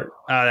Harry Miller?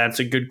 That's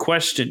a good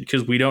question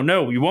because we don't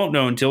know. We won't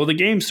know until the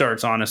game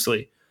starts,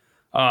 honestly.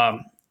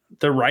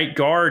 The right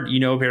guard,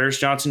 Paris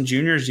Johnson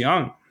Jr. is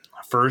young.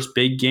 First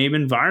big game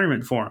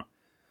environment for him.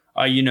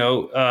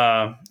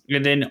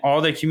 And then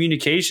all the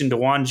communication,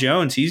 DeJuan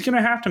Jones, he's going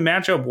to have to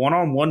match up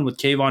one-on-one with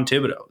Kayvon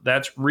Thibodeau.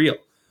 That's real.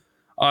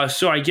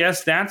 So I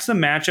guess that's the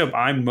matchup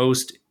I'm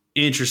most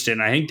interested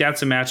in. I think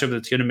that's a matchup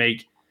that's going to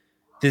make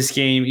this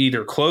game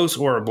either close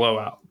or a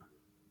blowout.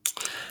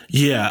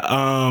 Yeah,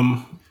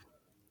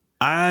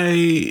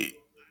 I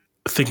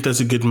think that's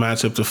a good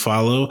matchup to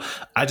follow.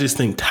 I just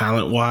think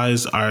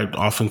talent-wise, our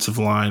offensive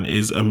line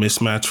is a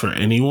mismatch for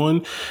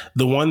anyone.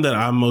 The one that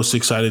I'm most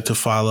excited to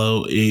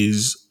follow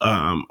is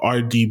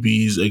our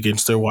DBs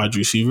against their wide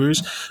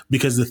receivers,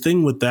 because the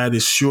thing with that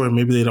is, sure,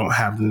 maybe they don't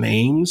have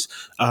names,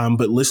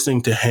 but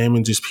listening to him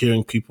and just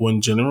hearing people in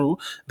general,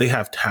 they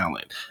have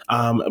talent.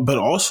 But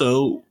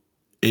also,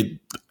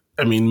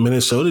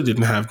 Minnesota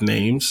didn't have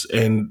names,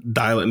 and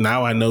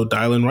now I know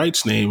Dylan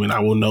Wright's name, and I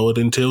will know it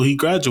until he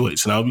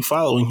graduates, and I'll be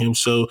following him.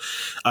 So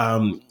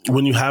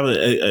when you have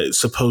a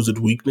supposed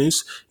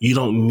weakness, you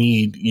don't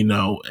need,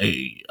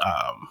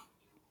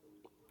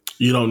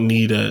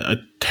 a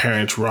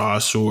Terrence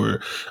Ross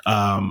or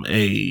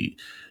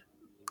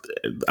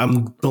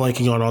I'm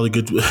blanking on all the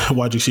good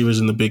wide receivers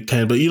in the Big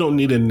Ten, but you don't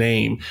need a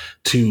name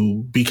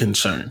to be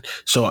concerned.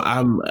 So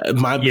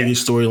my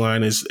biggest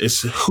storyline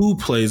is who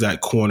plays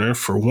at corner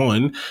for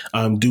one.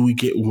 Do we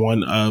get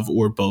one of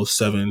or both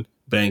Sevyn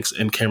Banks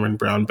and Cameron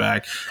Brown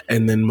back?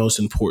 And then most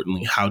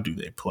importantly, how do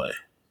they play?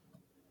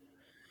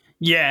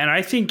 Yeah, and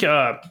I think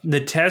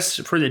the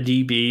test for the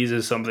DBs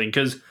is something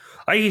because,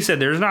 like you said,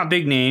 there's not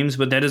big names,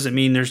 but that doesn't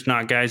mean there's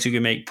not guys who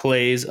can make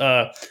plays.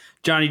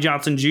 Johnny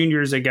Johnson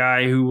Jr. is a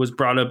guy who was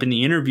brought up in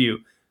the interview.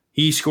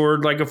 He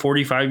scored like a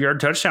 45-yard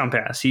touchdown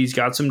pass. He's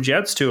got some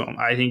jets to him.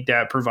 I think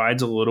that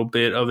provides a little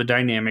bit of a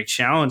dynamic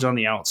challenge on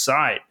the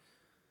outside.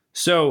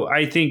 So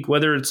I think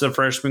whether it's the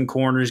freshman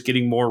corners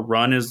getting more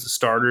run as the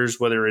starters,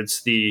 whether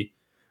it's the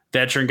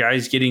veteran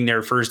guys getting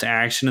their first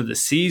action of the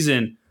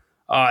season,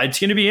 it's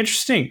going to be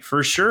interesting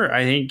for sure.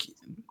 I think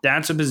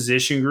that's a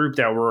position group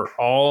that we're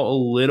all a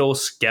little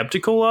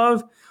skeptical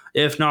of,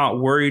 if not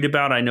worried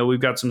about. I know we've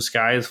got some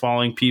skies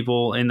falling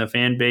people in the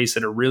fan base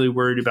that are really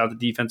worried about the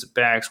defensive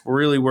backs. We're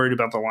really worried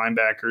about the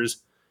linebackers.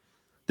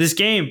 This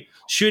game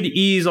should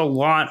ease a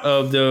lot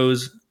of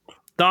those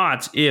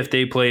thoughts if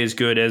they play as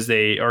good as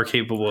they are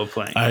capable of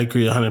playing. I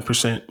agree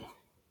 100%.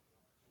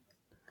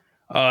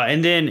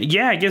 And then,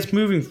 I guess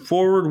moving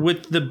forward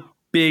with the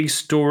big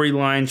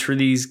storylines for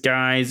these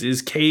guys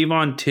is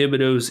Kayvon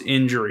Thibodeaux's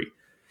injury.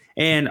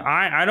 And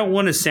I don't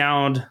want to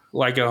sound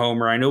like a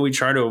homer. I know we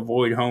try to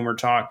avoid homer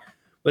talk.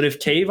 But if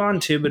Kayvon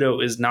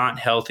Thibodeaux is not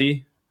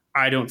healthy,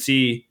 I don't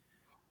see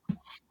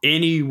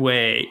any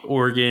way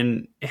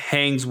Oregon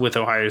hangs with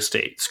Ohio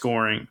State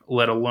scoring,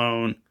 let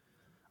alone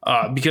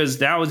because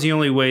that was the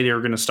only way they were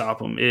going to stop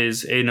them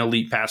is an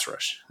elite pass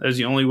rush. That was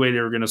the only way they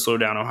were going to slow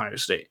down Ohio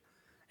State.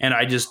 And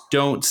I just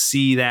don't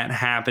see that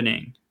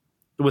happening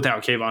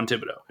without Kayvon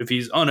Thibodeaux if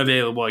he's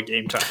unavailable at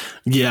game time.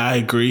 Yeah, I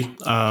agree.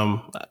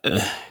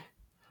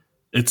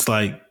 It's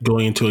like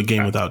going into a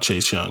game without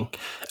Chase Young.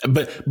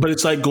 But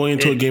it's like going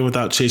into a game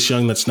without Chase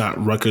Young that's not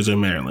Rutgers or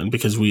Maryland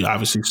because we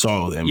obviously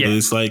saw them. Yeah. But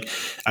it's like,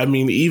 I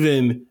mean,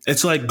 even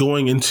it's like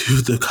going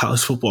into the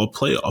college football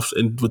playoffs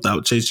and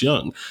without Chase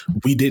Young.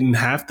 We didn't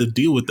have to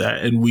deal with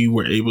that and we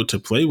were able to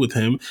play with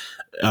him.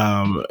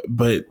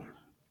 But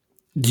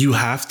you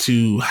have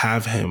to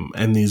have him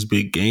in these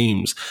big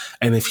games.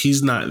 And if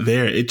he's not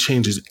there, it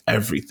changes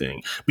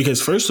everything.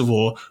 Because first of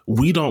all,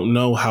 we don't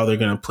know how they're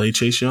going to play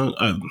Chase Young.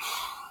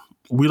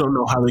 We don't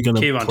know how they're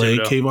going to play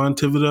Kayvon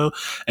Thibodeaux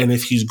and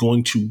if he's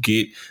going to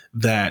get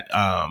that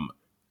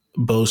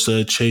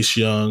Bosa, Chase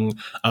Young,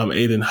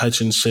 Aiden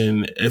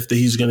Hutchinson, if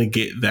he's going to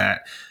get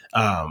that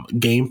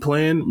game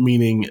plan,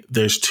 meaning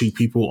there's two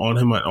people on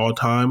him at all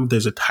time,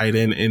 there's a tight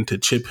end in to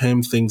chip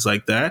him, things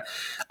like that.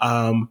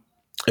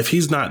 If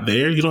he's not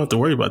there, you don't have to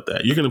worry about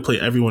that. You're going to play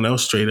everyone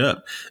else straight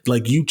up.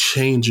 Like you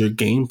change your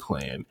game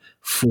plan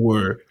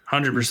for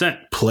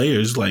 100%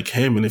 players like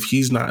him. And if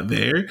he's not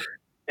there,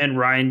 and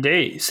Ryan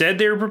Day said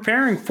they were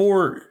preparing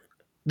for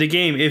the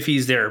game if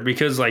he's there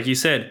because, like you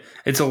said,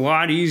 it's a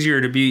lot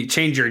easier to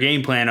change your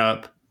game plan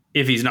up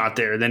if he's not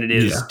there than it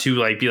is to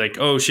be like,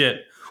 oh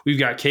shit, we've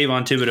got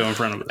Kayvon Thibodeaux in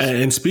front of us.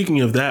 And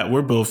speaking of that,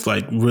 we're both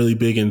like really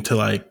big into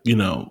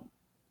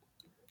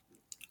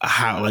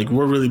how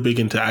we're really big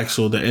into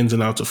the ins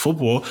and outs of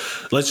football.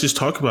 Let's just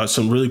talk about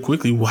some really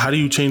quickly. Well, how do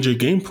you change your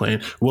game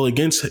plan? Well,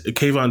 against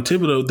Kayvon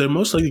Thibodeaux, they're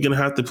most likely going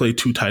to have to play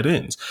two tight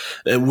ends,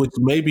 which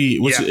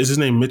maybe is his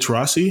name Mitch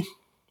Rossi?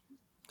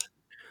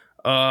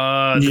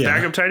 The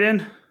backup tight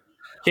end,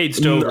 Cade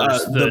Stover,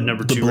 the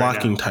number 2, the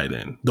blocking tight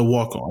end, the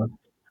walk on.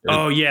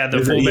 Oh yeah,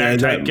 the fullback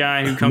type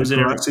guy who comes in.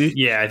 I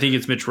think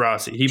it's Mitch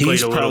Rossi. He played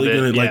a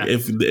little bit.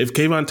 If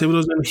Kayvon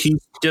Thibodeaux's in,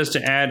 he's just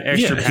to add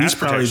extra. Yeah, he's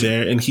probably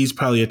there, and he's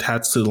probably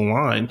attached to the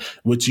line,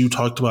 which you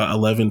talked about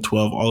 11,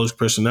 12, all his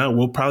personnel.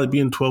 We'll probably be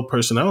in 12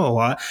 personnel a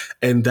lot,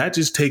 and that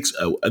just takes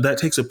a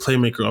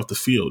playmaker off the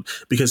field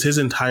because his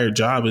entire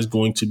job is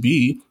going to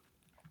be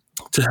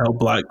to help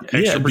block.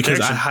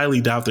 Because I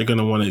highly doubt they're going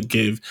to want to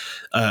give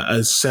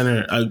a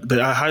center.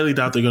 I highly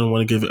doubt they're going to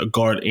want to give a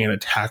guard and a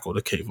tackle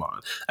to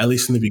Kayvon, at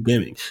least in the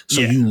beginning.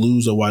 So you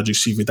lose a wide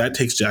receiver. That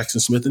takes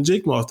Jackson Smith and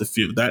Jake off the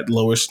field. That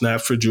lowers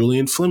snaps for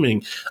Julian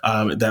Fleming.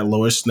 That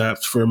lowers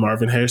snaps for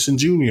Marvin Harrison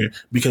Jr.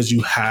 because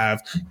you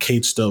have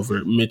Cade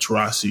Stover, Mitch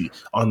Rossi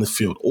on the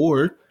field.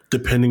 Or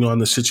depending on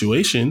the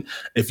situation,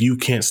 if you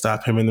can't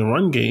stop him in the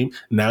run game,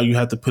 now you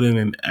have to put in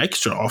an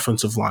extra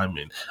offensive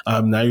lineman.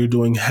 Now you're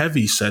doing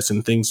heavy sets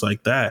and things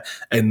like that.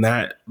 And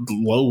that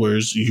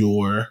lowers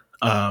your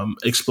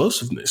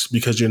explosiveness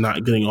because you're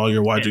not getting all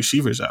your wide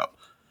receivers out.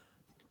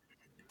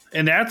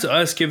 And that's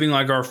us giving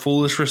our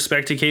foolish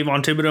respect to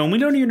Kayvon Thibodeaux. And we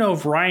don't even know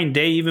if Ryan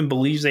Day even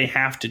believes they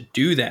have to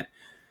do that.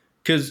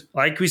 Because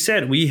like we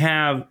said, we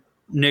have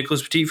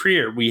Nicholas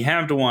Petit-Frere. We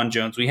have DeJuan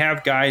Jones. We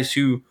have guys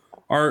who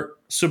are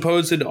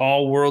supposed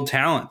all-world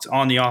talents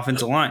on the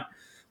offensive line.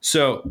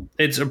 So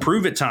it's a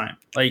prove-it time.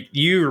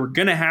 You're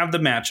going to have the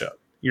matchup.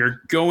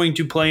 You're going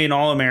to play an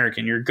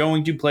All-American. You're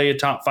going to play a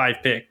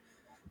top-5 pick.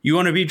 You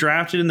want to be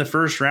drafted in the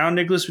first round,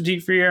 Nicholas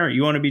Petit-Frere?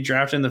 You want to be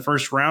drafted in the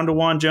first round,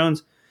 DeJuan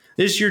Jones?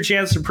 This is your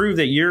chance to prove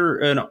that you're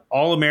an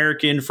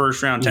All-American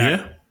first-round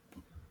tackle. Yeah.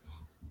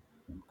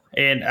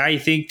 And I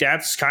think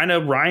that's kind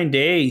of Ryan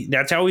Day.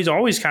 That's how he's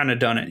always kind of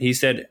done it. He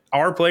said,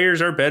 our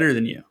players are better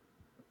than you.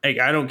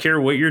 I don't care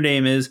what your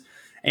name is.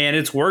 And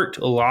it's worked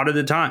a lot of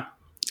the time.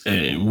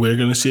 And we're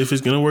going to see if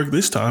it's going to work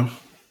this time.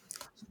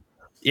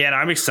 Yeah, and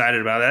I'm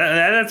excited about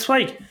that. That's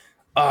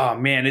oh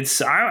man,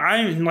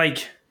 I'm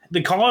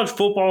the college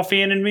football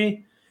fan in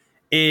me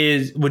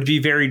would be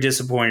very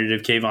disappointed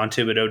if Kayvon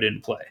Thibodeau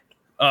didn't play.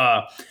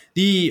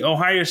 The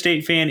Ohio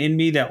State fan in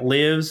me that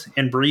lives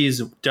and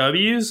breathes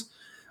W's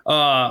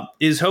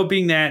is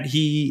hoping that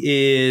he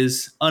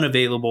is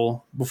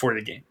unavailable before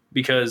the game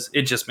because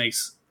it just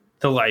makes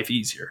the life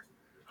easier.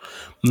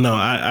 No,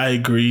 I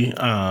agree.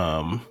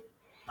 I'm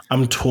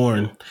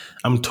torn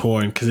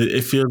because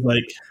it feels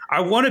like I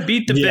want to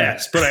beat the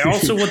best, but I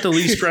also want the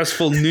least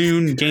stressful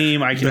noon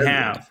game I can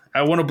have.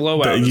 I want to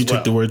blow out. You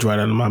took the words right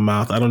out of my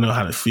mouth. I don't know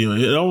how to feel.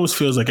 It almost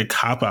feels like a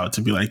cop out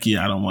to be like,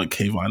 yeah, I don't want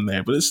Kayvon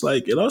there, but it's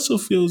like it also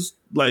feels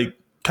like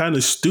kind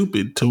of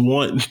stupid to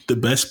want the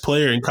best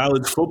player in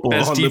college football.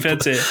 Best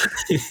defensive.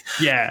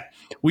 Yeah.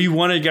 We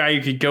want a guy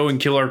who could go and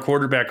kill our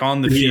quarterback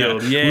on the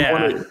field.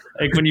 Yeah.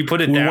 Like when you put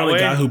it that way. We want a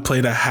guy who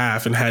played a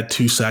half and had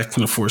 2 sacks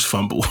and a forced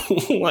fumble.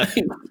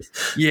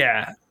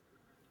 Yeah.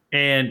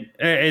 And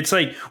it's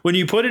like when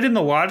you put it in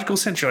the logical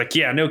sense, you're like,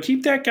 yeah, no,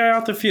 keep that guy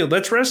off the field.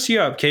 Let's rest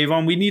you up,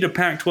 Kayvon. We need a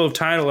Pac-12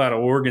 title out of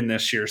Oregon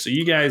this year. So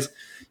you guys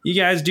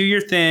do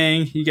your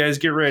thing. You guys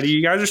get ready.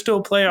 You guys are still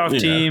a playoff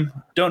team.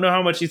 Don't know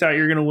how much you thought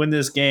you were going to win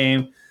this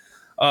game.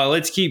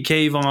 Let's keep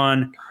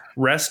Kayvon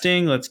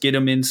resting. Let's get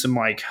him in some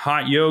like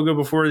hot yoga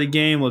before the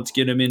game. Let's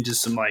get him into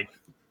some like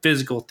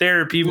physical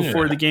therapy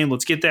before the game.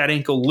 Let's get that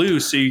ankle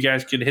loose so you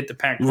guys can hit the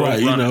Pac-12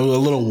 right, running. A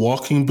little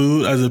walking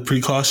boot as a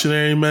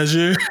precautionary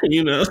measure,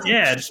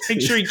 Yeah, just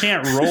make sure you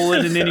can't roll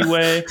it in any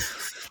way.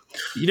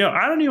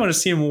 I don't even want to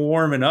see him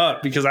warming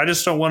up because I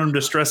just don't want him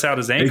to stress out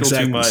his ankle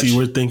too much. See,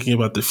 we're thinking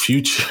about the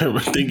future. We're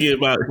thinking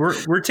about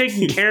we're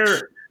taking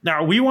care.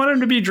 Now we want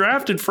him to be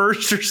drafted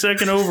first or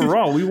second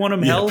overall. We want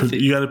him healthy.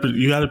 You got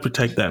to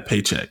protect that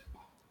paycheck.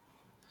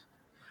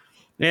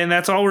 And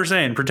that's all we're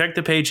saying. Protect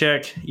the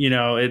paycheck.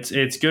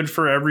 It's good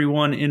for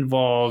everyone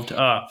involved.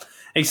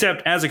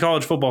 Except as a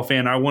college football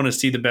fan, I want to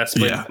see the best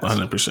players. Yeah,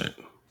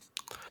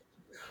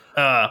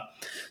 100%.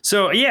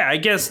 So yeah, I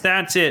guess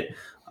that's it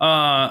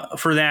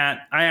for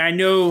that. I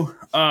know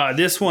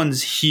this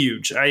one's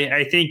huge.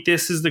 I think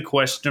this is the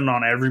question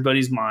on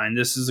everybody's mind.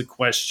 This is a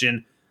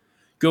question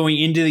going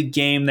into the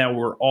game that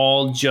we're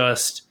all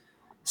just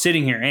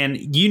sitting here.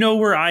 And you know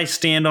where I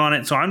stand on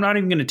it, so I'm not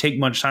even going to take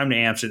much time to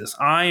answer this.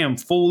 I am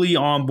fully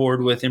on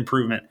board with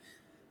improvement.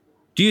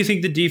 Do you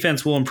think the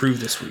defense will improve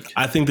this week?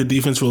 I think the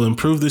defense will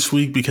improve this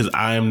week because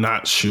I am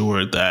not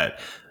sure that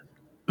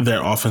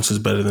their offense is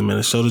better than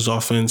Minnesota's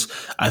offense.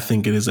 I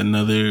think it is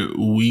another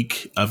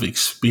week of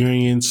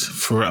experience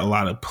for a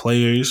lot of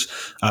players,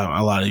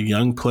 a lot of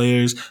young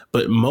players.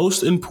 But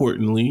most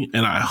importantly,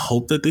 and I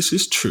hope that this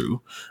is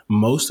true,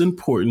 most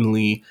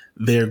importantly,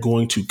 they're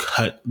going to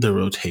cut the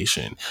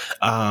rotation.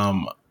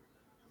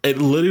 It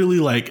literally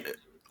like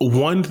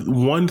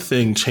one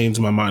thing changed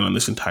my mind on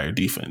this entire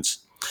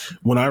defense.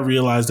 When I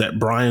realized that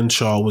Brian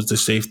Shaw was the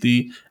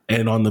safety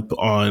and on the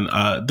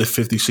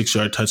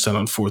 56-yard touchdown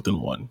on 4th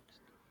and 1.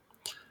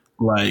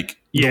 Like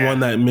the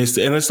one that missed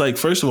it. And it's like,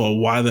 first of all,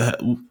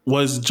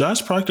 was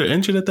Josh Proctor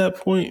injured at that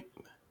point?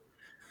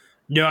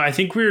 No, I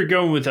think we were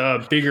going with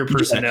bigger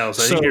personnel.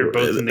 So I think they were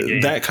both in the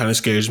game. That kind of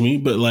scares me.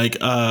 But like,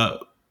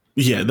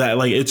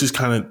 it just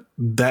kind of,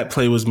 that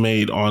play was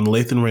made on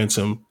Lathan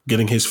Ransom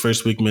getting his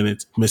first big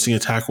minutes, missing a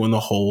tackle in the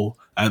hole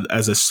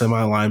as a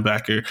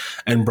semi-linebacker,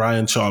 and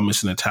Brian Shaw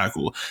missing a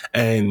tackle.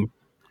 And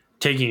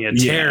taking a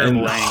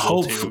terrible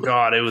angle too.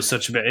 God, it was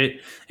such a bad.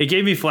 It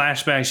gave me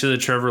flashbacks to the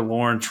Trevor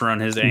Lawrence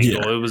run. His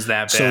ankle, it was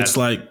that bad. So it's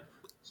like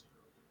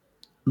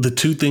the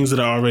two things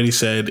that I already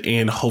said,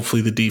 and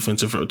hopefully the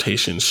defensive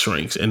rotation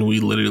shrinks, and we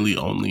literally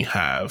only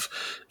have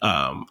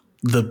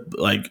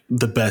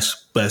the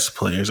best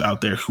players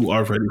out there who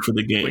are ready for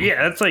the game. But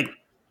yeah, that's like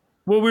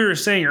what we were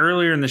saying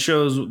earlier in the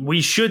shows. We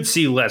should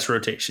see less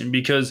rotation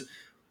because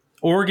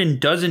Oregon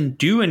doesn't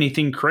do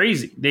anything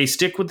crazy. They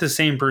stick with the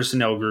same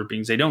personnel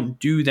groupings. They don't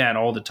do that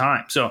all the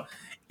time. So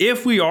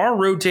if we are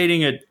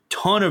rotating a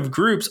ton of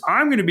groups,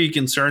 I'm going to be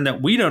concerned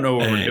that we don't know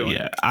what we're doing.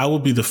 Yeah, I will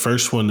be the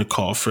first one to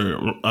call for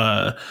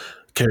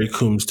Kerry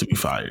Coombs to be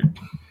fired.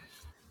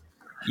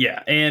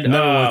 Yeah, and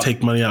never want to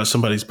take money out of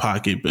somebody's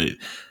pocket, but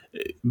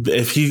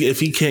if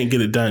he can't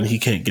get it done, he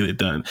can't get it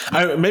done.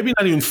 Maybe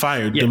not even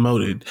fired,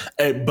 demoted,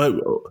 but.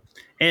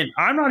 And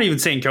I'm not even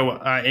saying go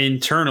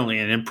internally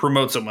and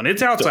promote someone.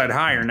 It's outside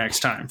hire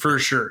next time, for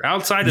sure.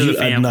 Outside of the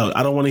family. No,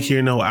 I don't want to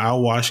hear no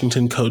Al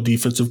Washington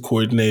co-defensive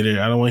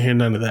coordinator. I don't want to hear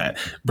none of that.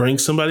 Bring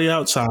somebody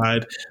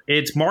outside.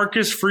 It's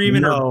Marcus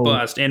Freeman or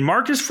bust. And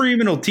Marcus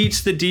Freeman will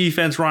teach the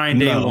defense Ryan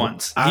Day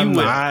once. I'm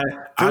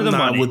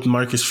not with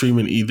Marcus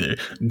Freeman either.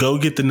 Go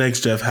get the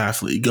next Jeff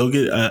Hafley. Go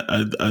get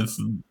a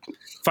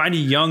find a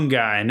young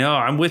guy. No,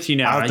 I'm with you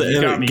now.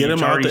 Get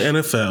him out the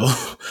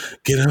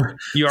NFL. Get him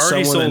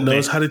someone that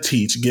knows how to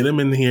teach. Get him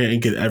in here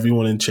and get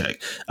everyone in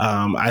check.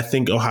 I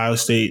think Ohio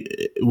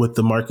State, with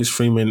the Marcus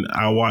Freeman,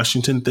 Al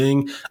Washington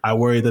thing, I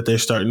worry that they're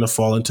starting to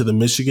fall into the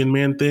Michigan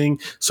man thing.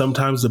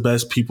 Sometimes the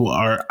best people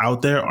are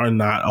out there are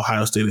not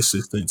Ohio State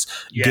assistants.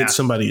 Yeah. Get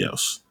somebody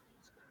else.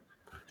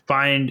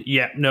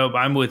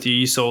 I'm with you.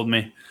 You sold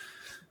me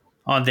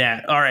on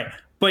that. All right.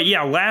 But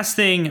yeah, last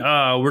thing,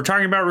 we're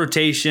talking about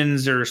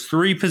rotations. There's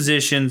 3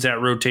 positions that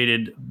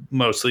rotated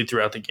mostly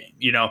throughout the game.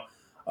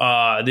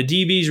 The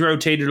DBs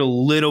rotated a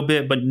little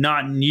bit, but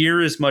not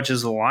near as much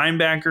as the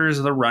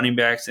linebackers, the running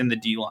backs, and the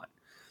D-line.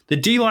 The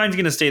D-line's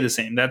going to stay the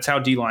same. That's how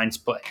D-lines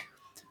play.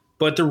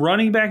 But the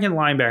running back and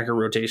linebacker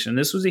rotation,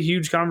 this was a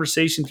huge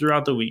conversation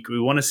throughout the week. We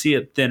want to see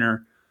it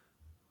thinner.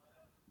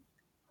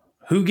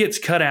 Who gets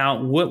cut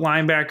out? What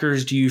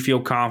linebackers do you feel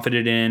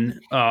confident in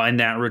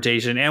that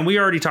rotation? And we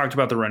already talked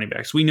about the running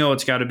backs. We know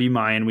it's got to be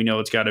Mayan. We know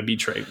it's got to be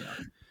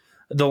Travion.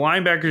 The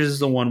linebackers is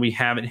the one we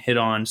haven't hit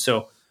on.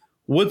 So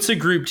what's the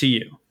group to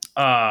you?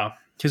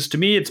 Because to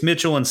me, it's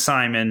Mitchell and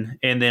Simon,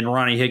 and then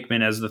Ronnie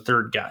Hickman as the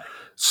third guy.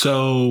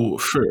 So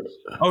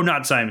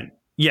not Simon.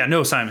 Yeah,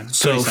 no Simon.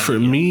 So for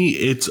me,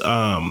 it's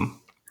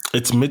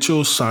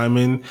Mitchell,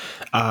 Simon.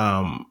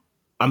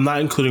 I'm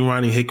not including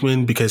Ronnie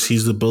Hickman because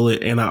he's the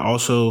bullet, and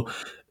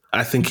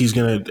I think he's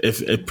gonna,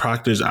 if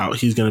Proctor's out,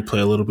 he's gonna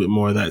play a little bit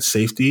more of that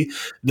safety.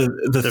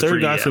 The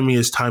third guy for me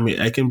is Tommy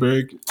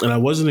Eichenberg, and I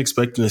wasn't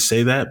expecting to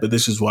say that, but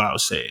this is why I'll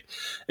say it.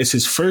 It's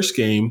his first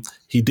game.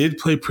 He did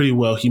play pretty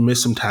well. He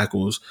missed some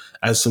tackles,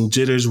 as some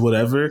jitters,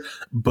 whatever,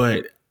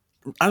 but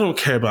I don't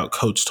care about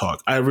coach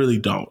talk. I really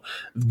don't.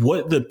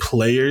 What the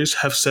players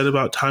have said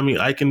about Tommy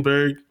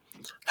Eichenberg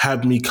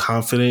have me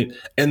confident,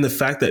 and the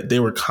fact that they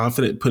were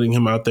confident putting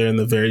him out there in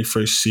the very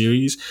first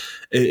series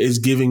is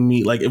giving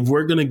me, like, if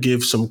we're going to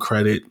give some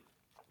credit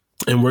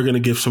and we're going to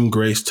give some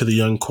grace to the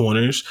young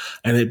corners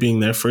and it being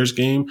their first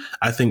game,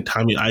 I think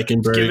Tommy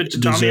Eichenberg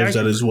deserves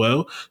that as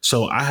well.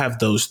 So I have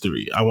those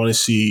 3. I want to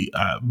see,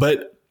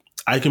 but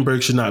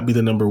Eichenberg should not be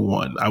the number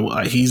 1.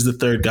 He's the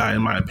third guy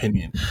in my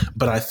opinion,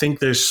 but I think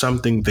there's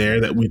something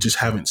there that we just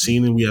haven't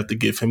seen, and we have to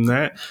give him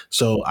that.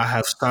 So I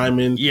have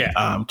Simon,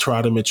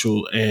 Terada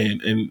Mitchell,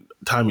 and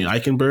Tommy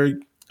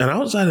Eichenberg. And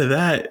outside of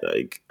that,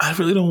 like, I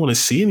really don't want to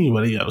see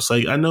anybody else.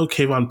 Like, I know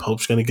Kayvon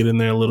Pope's going to get in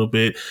there a little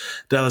bit,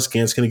 Dallas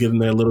Gant's going to get in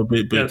there a little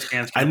bit, but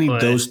I need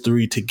those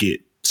 3 to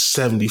get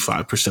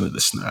 75% of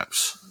the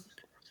snaps.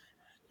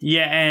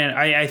 Yeah, and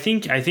I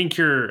think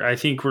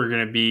we're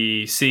going to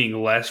be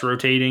seeing less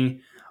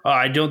rotating.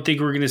 I don't think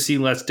we're going to see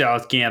less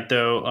Dallas Gant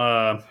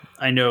though.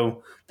 I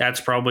know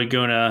that's probably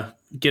going to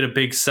get a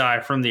big sigh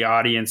from the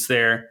audience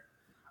there.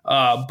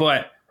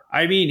 But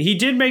I mean, he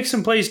did make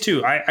some plays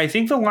too. I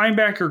think the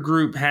linebacker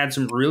group had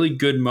some really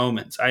good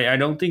moments. I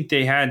don't think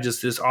they had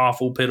just this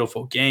awful,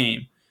 pitiful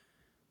game.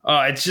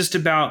 It's just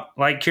about,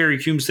 like Kerry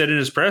Coombs said in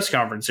his press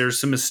conference, there's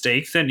some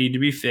mistakes that need to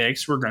be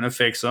fixed. We're going to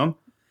fix them.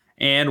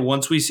 And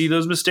once we see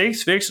those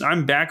mistakes fixed,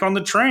 I'm back on the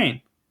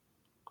train.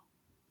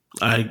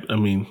 I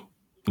mean,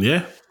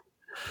 yeah.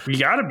 We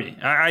got to be.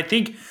 I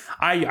think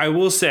I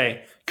will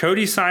say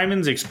Cody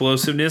Simon's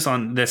explosiveness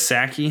on the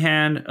sack he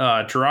had,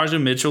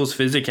 Taraja Mitchell's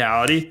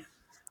physicality,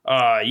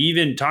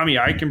 even Tommy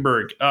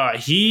Eichenberg.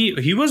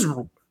 He was,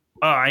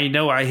 I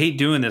know I hate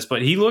doing this,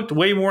 but he looked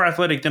way more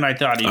athletic than I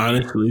thought he would.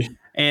 Honestly.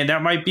 And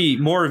that might be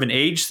more of an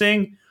age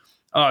thing.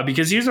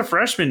 Because he was a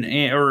freshman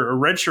or a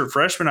redshirt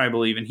freshman, I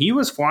believe, and he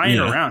was flying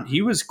around.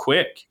 He was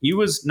quick. He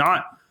was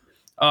not,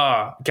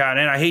 God,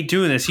 and I hate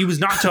doing this. He was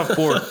not tough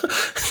forward.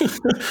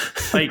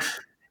 Like,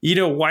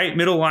 white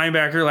middle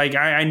linebacker. Like,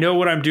 I know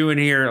what I'm doing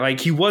here. Like,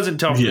 he wasn't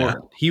tough forward.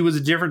 He was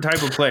a different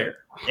type of player.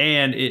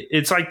 And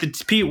it's like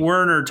the Pete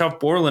Werner, Tough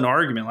Borland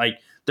argument. Like,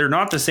 they're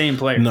not the same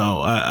player. No,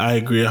 I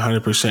agree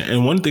 100%.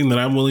 And one thing that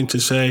I'm willing to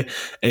say,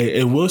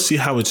 and we'll see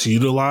how it's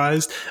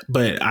utilized,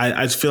 but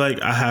I just feel like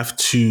I have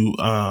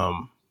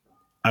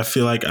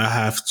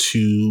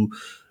to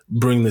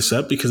bring this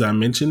up because I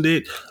mentioned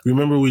it.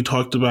 Remember, we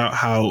talked about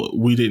how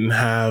we didn't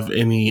have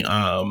any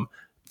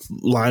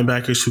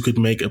linebackers who could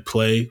make a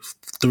play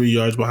 3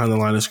 yards behind the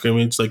line of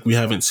scrimmage. Like, we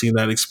haven't seen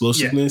that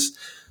explosiveness. Yeah.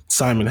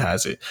 Simon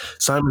has it.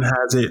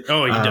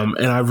 Oh, he does.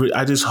 And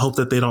I just hope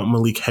that they don't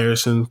Malik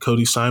Harrison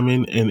Cody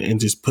Simon and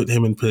just put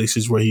him in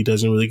places where he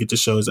doesn't really get to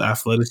show his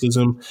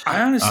athleticism.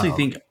 I honestly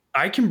think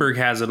Eichenberg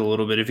has it a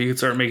little bit if he could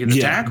start making the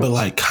tackles.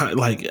 But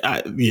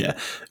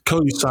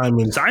Cody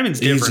Simon's different.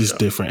 He's just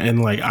different,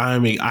 and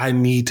I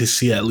need to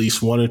see at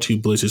least 1 or 2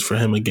 blitzes for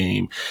him a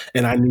game,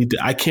 and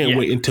I can't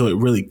wait until it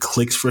really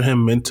clicks for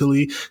him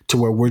mentally to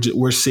where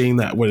we're seeing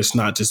that where it's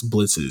not just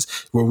blitzes,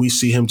 where we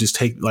see him just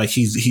take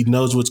he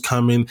knows what's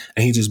coming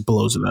and he just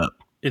blows it up.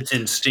 It's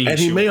instinctual. And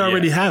he may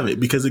already have it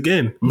because,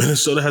 again,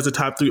 Minnesota has a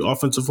top 3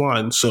 offensive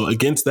line. So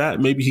against that,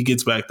 maybe he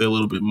gets back there a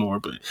little bit more.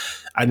 But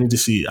I need to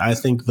see. I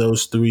think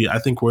those 3, I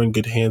think we're in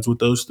good hands with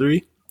those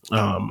 3.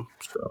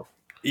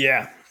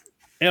 Yeah.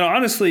 And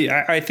honestly,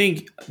 I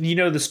think, the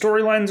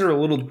storylines are a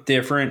little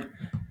different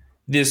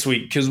this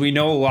week because we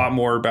know a lot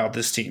more about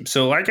this team.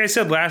 So like I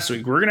said last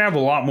week, we're going to have a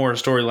lot more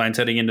storylines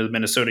heading into the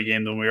Minnesota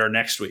game than we are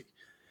next week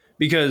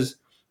because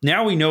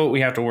now we know what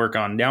we have to work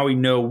on. Now we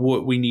know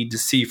what we need to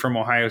see from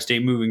Ohio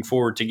State moving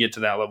forward to get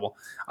to that level.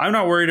 I'm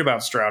not worried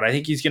about Stroud. I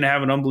think he's going to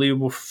have an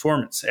unbelievable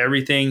performance.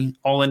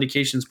 All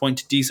indications point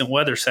to decent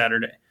weather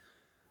Saturday.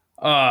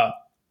 I'm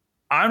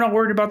not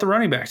worried about the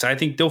running backs. I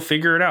think they'll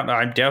figure it out.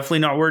 I'm definitely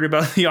not worried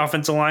about the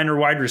offensive line or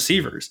wide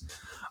receivers.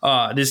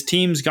 This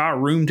team's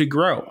got room to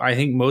grow. I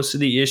think most of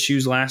the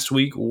issues last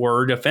week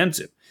were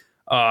defensive.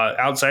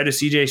 Outside of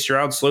CJ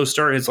Stroud's slow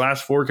start, his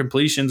last 4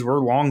 completions were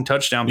long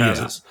touchdown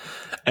passes.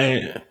 Yeah.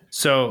 And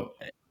so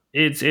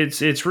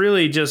it's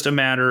really just a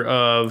matter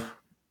of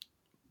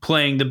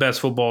playing the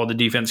best football the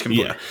defense can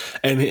play. yeah,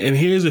 and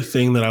here's the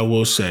thing that I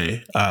will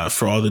say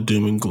for all the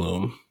doom and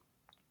gloom.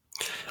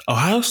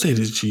 Ohio State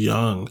is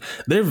young.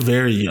 They're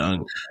very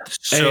young.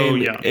 So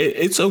young.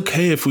 It's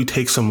okay if we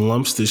take some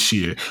lumps this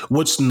year.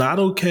 What's not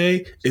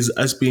okay is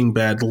us being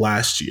bad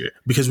last year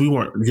because we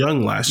weren't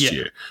young last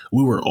year.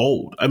 We were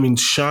old. I mean,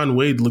 Shaun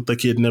Wade looked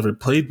like he had never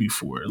played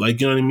before.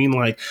 Like, you know what I mean?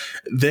 Like,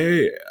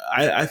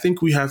 I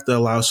think we have to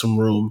allow some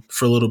room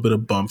for a little bit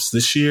of bumps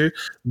this year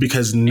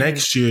because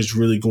next year is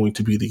really going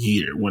to be the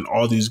year when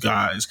all these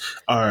guys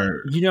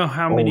are You know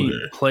how older. many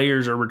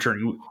players are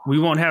returning? We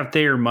won't have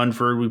Thayer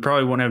Munford. We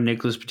probably won't have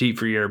Nicholas Petit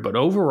for a year. But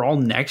overall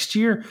next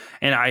year,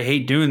 and I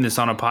hate doing this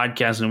on a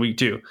podcast in week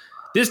 2,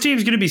 this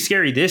team's going to be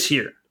scary this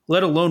year,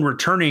 let alone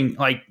returning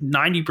like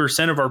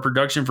 90% of our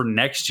production for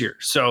next year.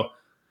 So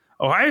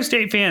Ohio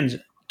State fans,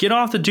 get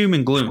off the doom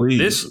and gloom. Please.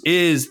 This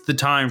is the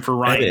time for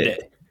Ryan Day.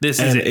 This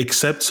is it.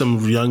 Accept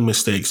some young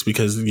mistakes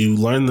because you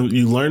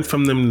learn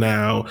from them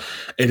now.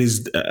 It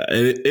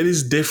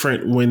is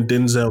different when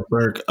Denzel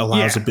Burke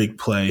allows a big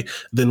play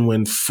than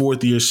when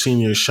 4th-year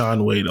senior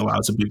Shaun Wade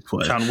allows a big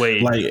play. Shaun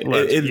Wade, like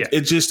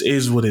it just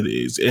is what it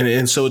is,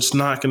 and so it's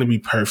not going to be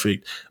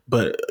perfect,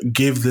 but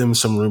give them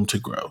some room to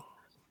grow.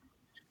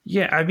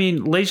 Yeah, I mean,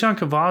 Le'Veon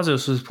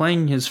Cavazos was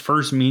playing his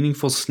first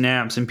meaningful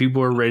snaps, and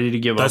people were ready to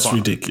give up on him. That's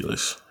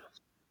ridiculous.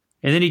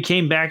 And then he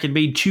came back and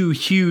made 2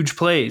 huge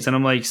plays. And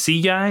I'm like,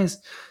 see, guys,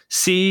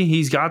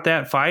 he's got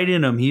that fight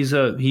in him. He's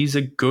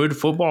a good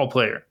football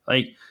player.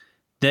 Like,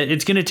 that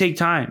it's going to take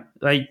time.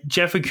 Like,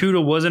 Jeff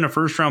Okudah wasn't a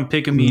first-round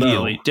pick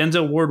immediately. No.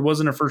 Denzel Ward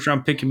wasn't a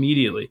first-round pick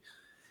immediately.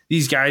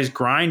 These guys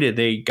grinded.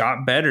 They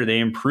got better. They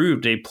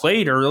improved. They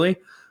played early,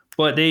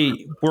 but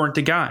they weren't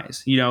the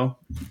guys, you know.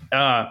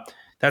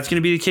 That's going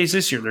to be the case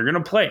this year. They're going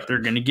to play. They're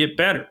going to get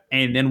better.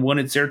 And then when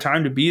it's their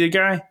time to be the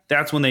guy,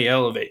 that's when they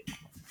elevate.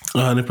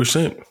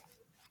 100%.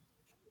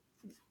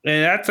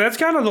 And that's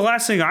kind of the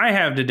last thing I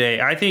have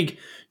today. I think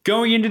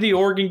going into the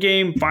Oregon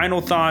game,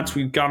 final thoughts.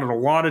 We've got a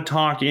lot of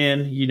talk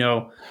in, you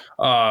know,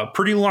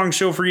 pretty long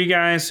show for you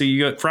guys. So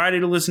you got Friday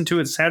to listen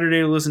to it, Saturday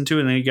to listen to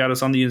it, and then you got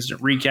us on the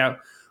instant recap.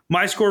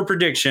 My score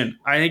prediction,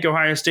 I think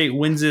Ohio State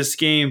wins this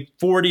game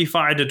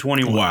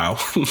 45-21. Wow.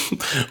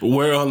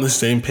 We're on the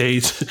same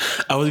page.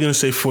 I was going to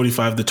say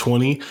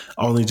 45-20,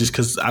 only just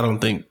because I don't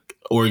think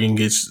Oregon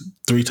gets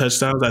 3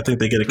 touchdowns. I think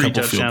they get a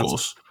couple field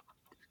goals.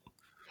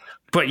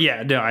 But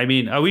yeah, no, I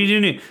mean, I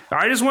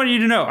just want you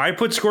to know, I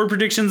put score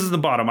predictions at the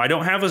bottom. I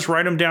don't have us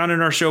write them down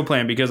in our show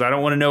plan because I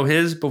don't want to know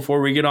his before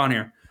we get on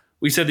here.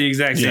 We said the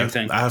exact same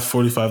thing. I have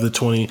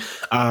 45-20.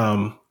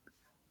 I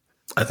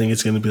think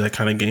it's going to be that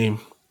kind of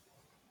game.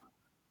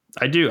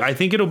 I do. I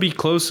think it'll be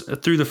close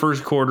through the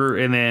first quarter,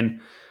 and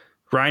then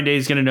Ryan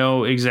Day's going to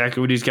know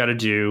exactly what he's got to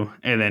do,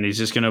 and then he's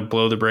just going to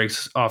blow the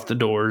brakes off the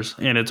doors,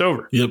 and it's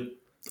over. Yep.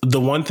 The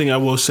one thing I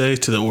will say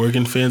to the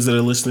Oregon fans that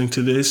are listening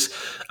to this,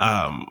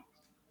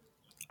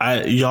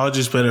 y'all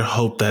just better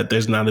hope that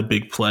there's not a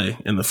big play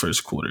in the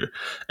first quarter.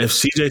 If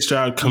CJ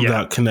Stroud comes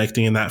out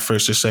connecting in that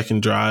first or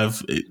second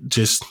drive,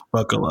 just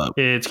buckle up.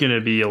 It's going to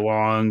be a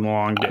long,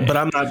 long day. But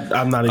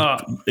I'm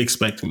not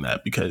expecting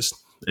that because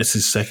it's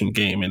his second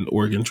game and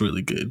Oregon's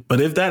really good.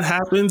 But if that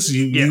happens,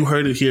 you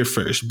heard it here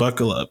first.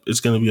 Buckle up. It's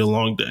going to be a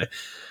long day.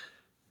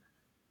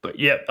 But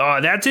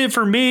that's it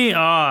for me.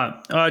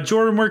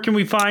 Jordan, where can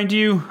we find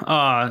you?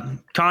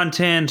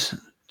 Content,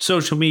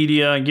 social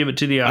media, give it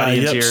to the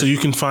audience here. So you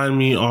can find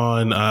me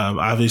on,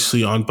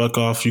 obviously on Buck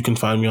Off. You can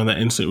find me on the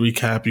Instant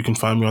Recap. You can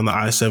find me on the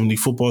I-70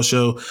 Football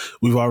Show.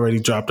 We've already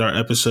dropped our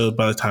episode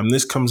by the time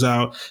this comes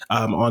out.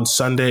 On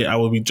Sunday, I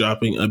will be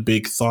dropping a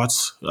Big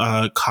Thoughts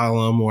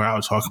column where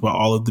I'll talk about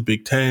all of the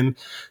Big Ten.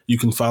 You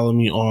can follow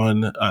me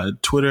on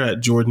Twitter at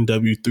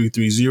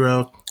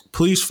JordanW330.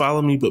 Please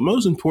follow me, but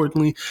most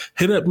importantly,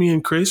 hit up me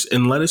and Chris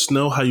and let us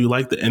know how you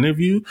liked the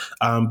interview.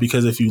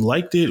 Because if you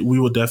liked it, we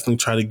will definitely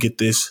try to get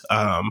this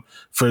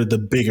for the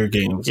bigger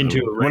games.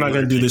 We're not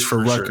going to do this for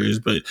Rutgers,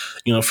 but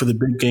for the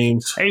big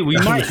games, hey, we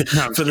might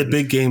for the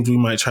big games, we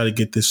might try to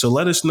get this. So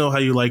let us know how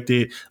you liked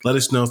it. Let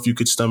us know if you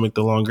could stomach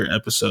the longer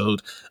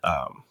episode,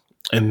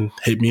 and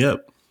hit me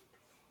up.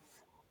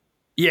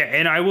 Yeah,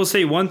 and I will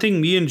say one thing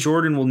me and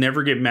Jordan will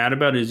never get mad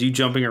about is you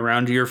jumping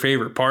around to your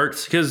favorite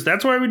parts, because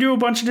that's why we do a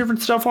bunch of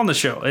different stuff on the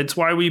show. It's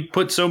why we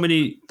put so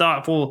many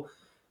thoughtful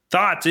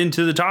thoughts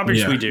into the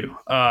topics we do.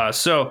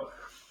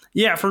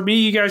 For me,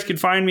 you guys can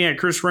find me at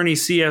Chris Rennie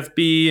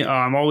CFB.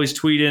 I'm always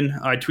tweeting.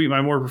 I tweet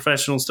my more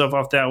professional stuff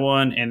off that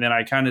one, and then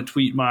I kind of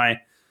tweet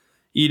my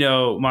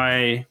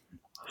Igniter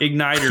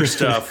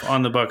stuff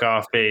on the Buck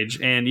Off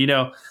page. And,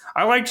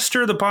 I like to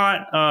stir the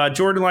pot.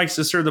 Jordan likes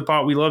to stir the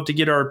pot. We love to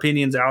get our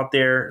opinions out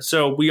there.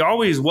 So we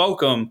always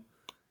welcome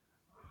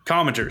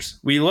commenters.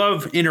 We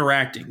love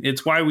interacting.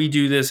 It's why we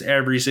do this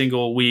every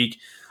single week.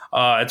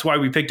 It's why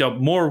we picked up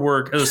more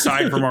work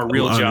aside from our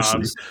real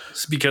jobs.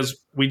 It's because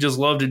we just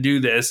love to do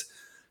this.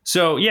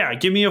 So, yeah,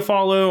 give me a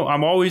follow.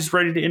 I'm always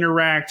ready to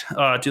interact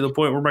to the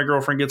point where my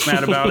girlfriend gets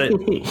mad about it.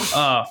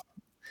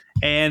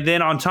 And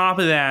then on top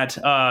of that,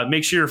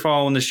 make sure you're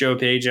following the show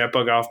page at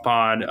Bug Off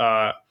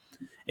Pod.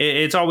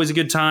 It's always a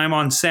good time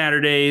on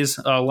Saturdays,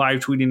 live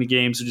tweeting the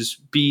game. So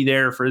just be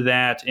there for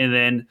that. And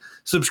then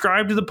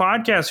subscribe to the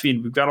podcast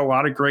feed. We've got a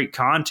lot of great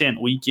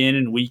content week in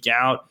and week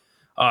out,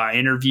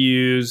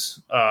 interviews,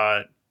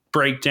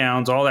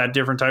 breakdowns, all that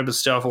different type of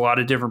stuff, a lot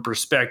of different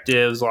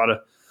perspectives, a lot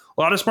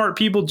of smart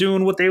people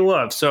doing what they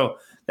love. So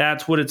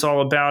that's what it's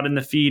all about in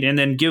the feed. And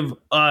then give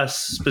us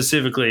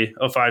specifically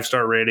a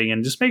 5-star rating.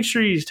 And just make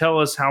sure you tell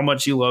us how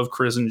much you love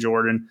Chris and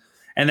Jordan.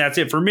 And that's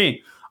it for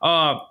me.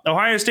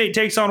 Ohio State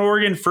takes on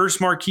Oregon. First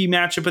marquee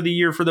matchup of the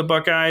year for the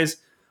Buckeyes.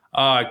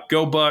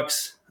 Go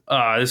Bucks.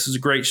 This is a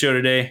great show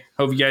today.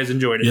 Hope you guys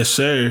enjoyed it. Yes,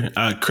 sir.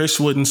 Chris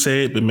wouldn't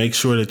say it, but make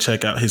sure to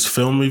check out his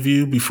film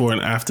review before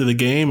and after the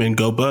game, and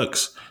go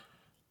Bucks.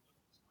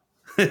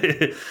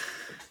 That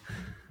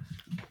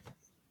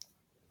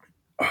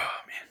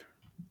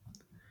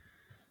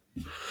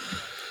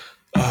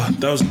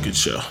was a good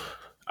show.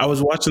 I was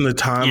watching the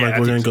time,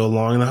 we're going to go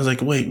long, and I was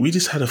like, wait, we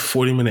just had a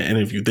 40-minute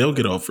interview. They'll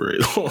get over it.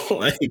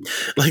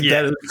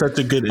 That is such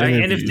a good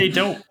interview. And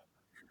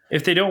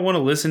if they don't want to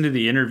listen to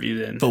the interview,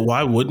 then. But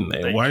why wouldn't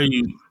they? Why are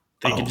you?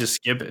 They could just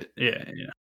skip it. Yeah.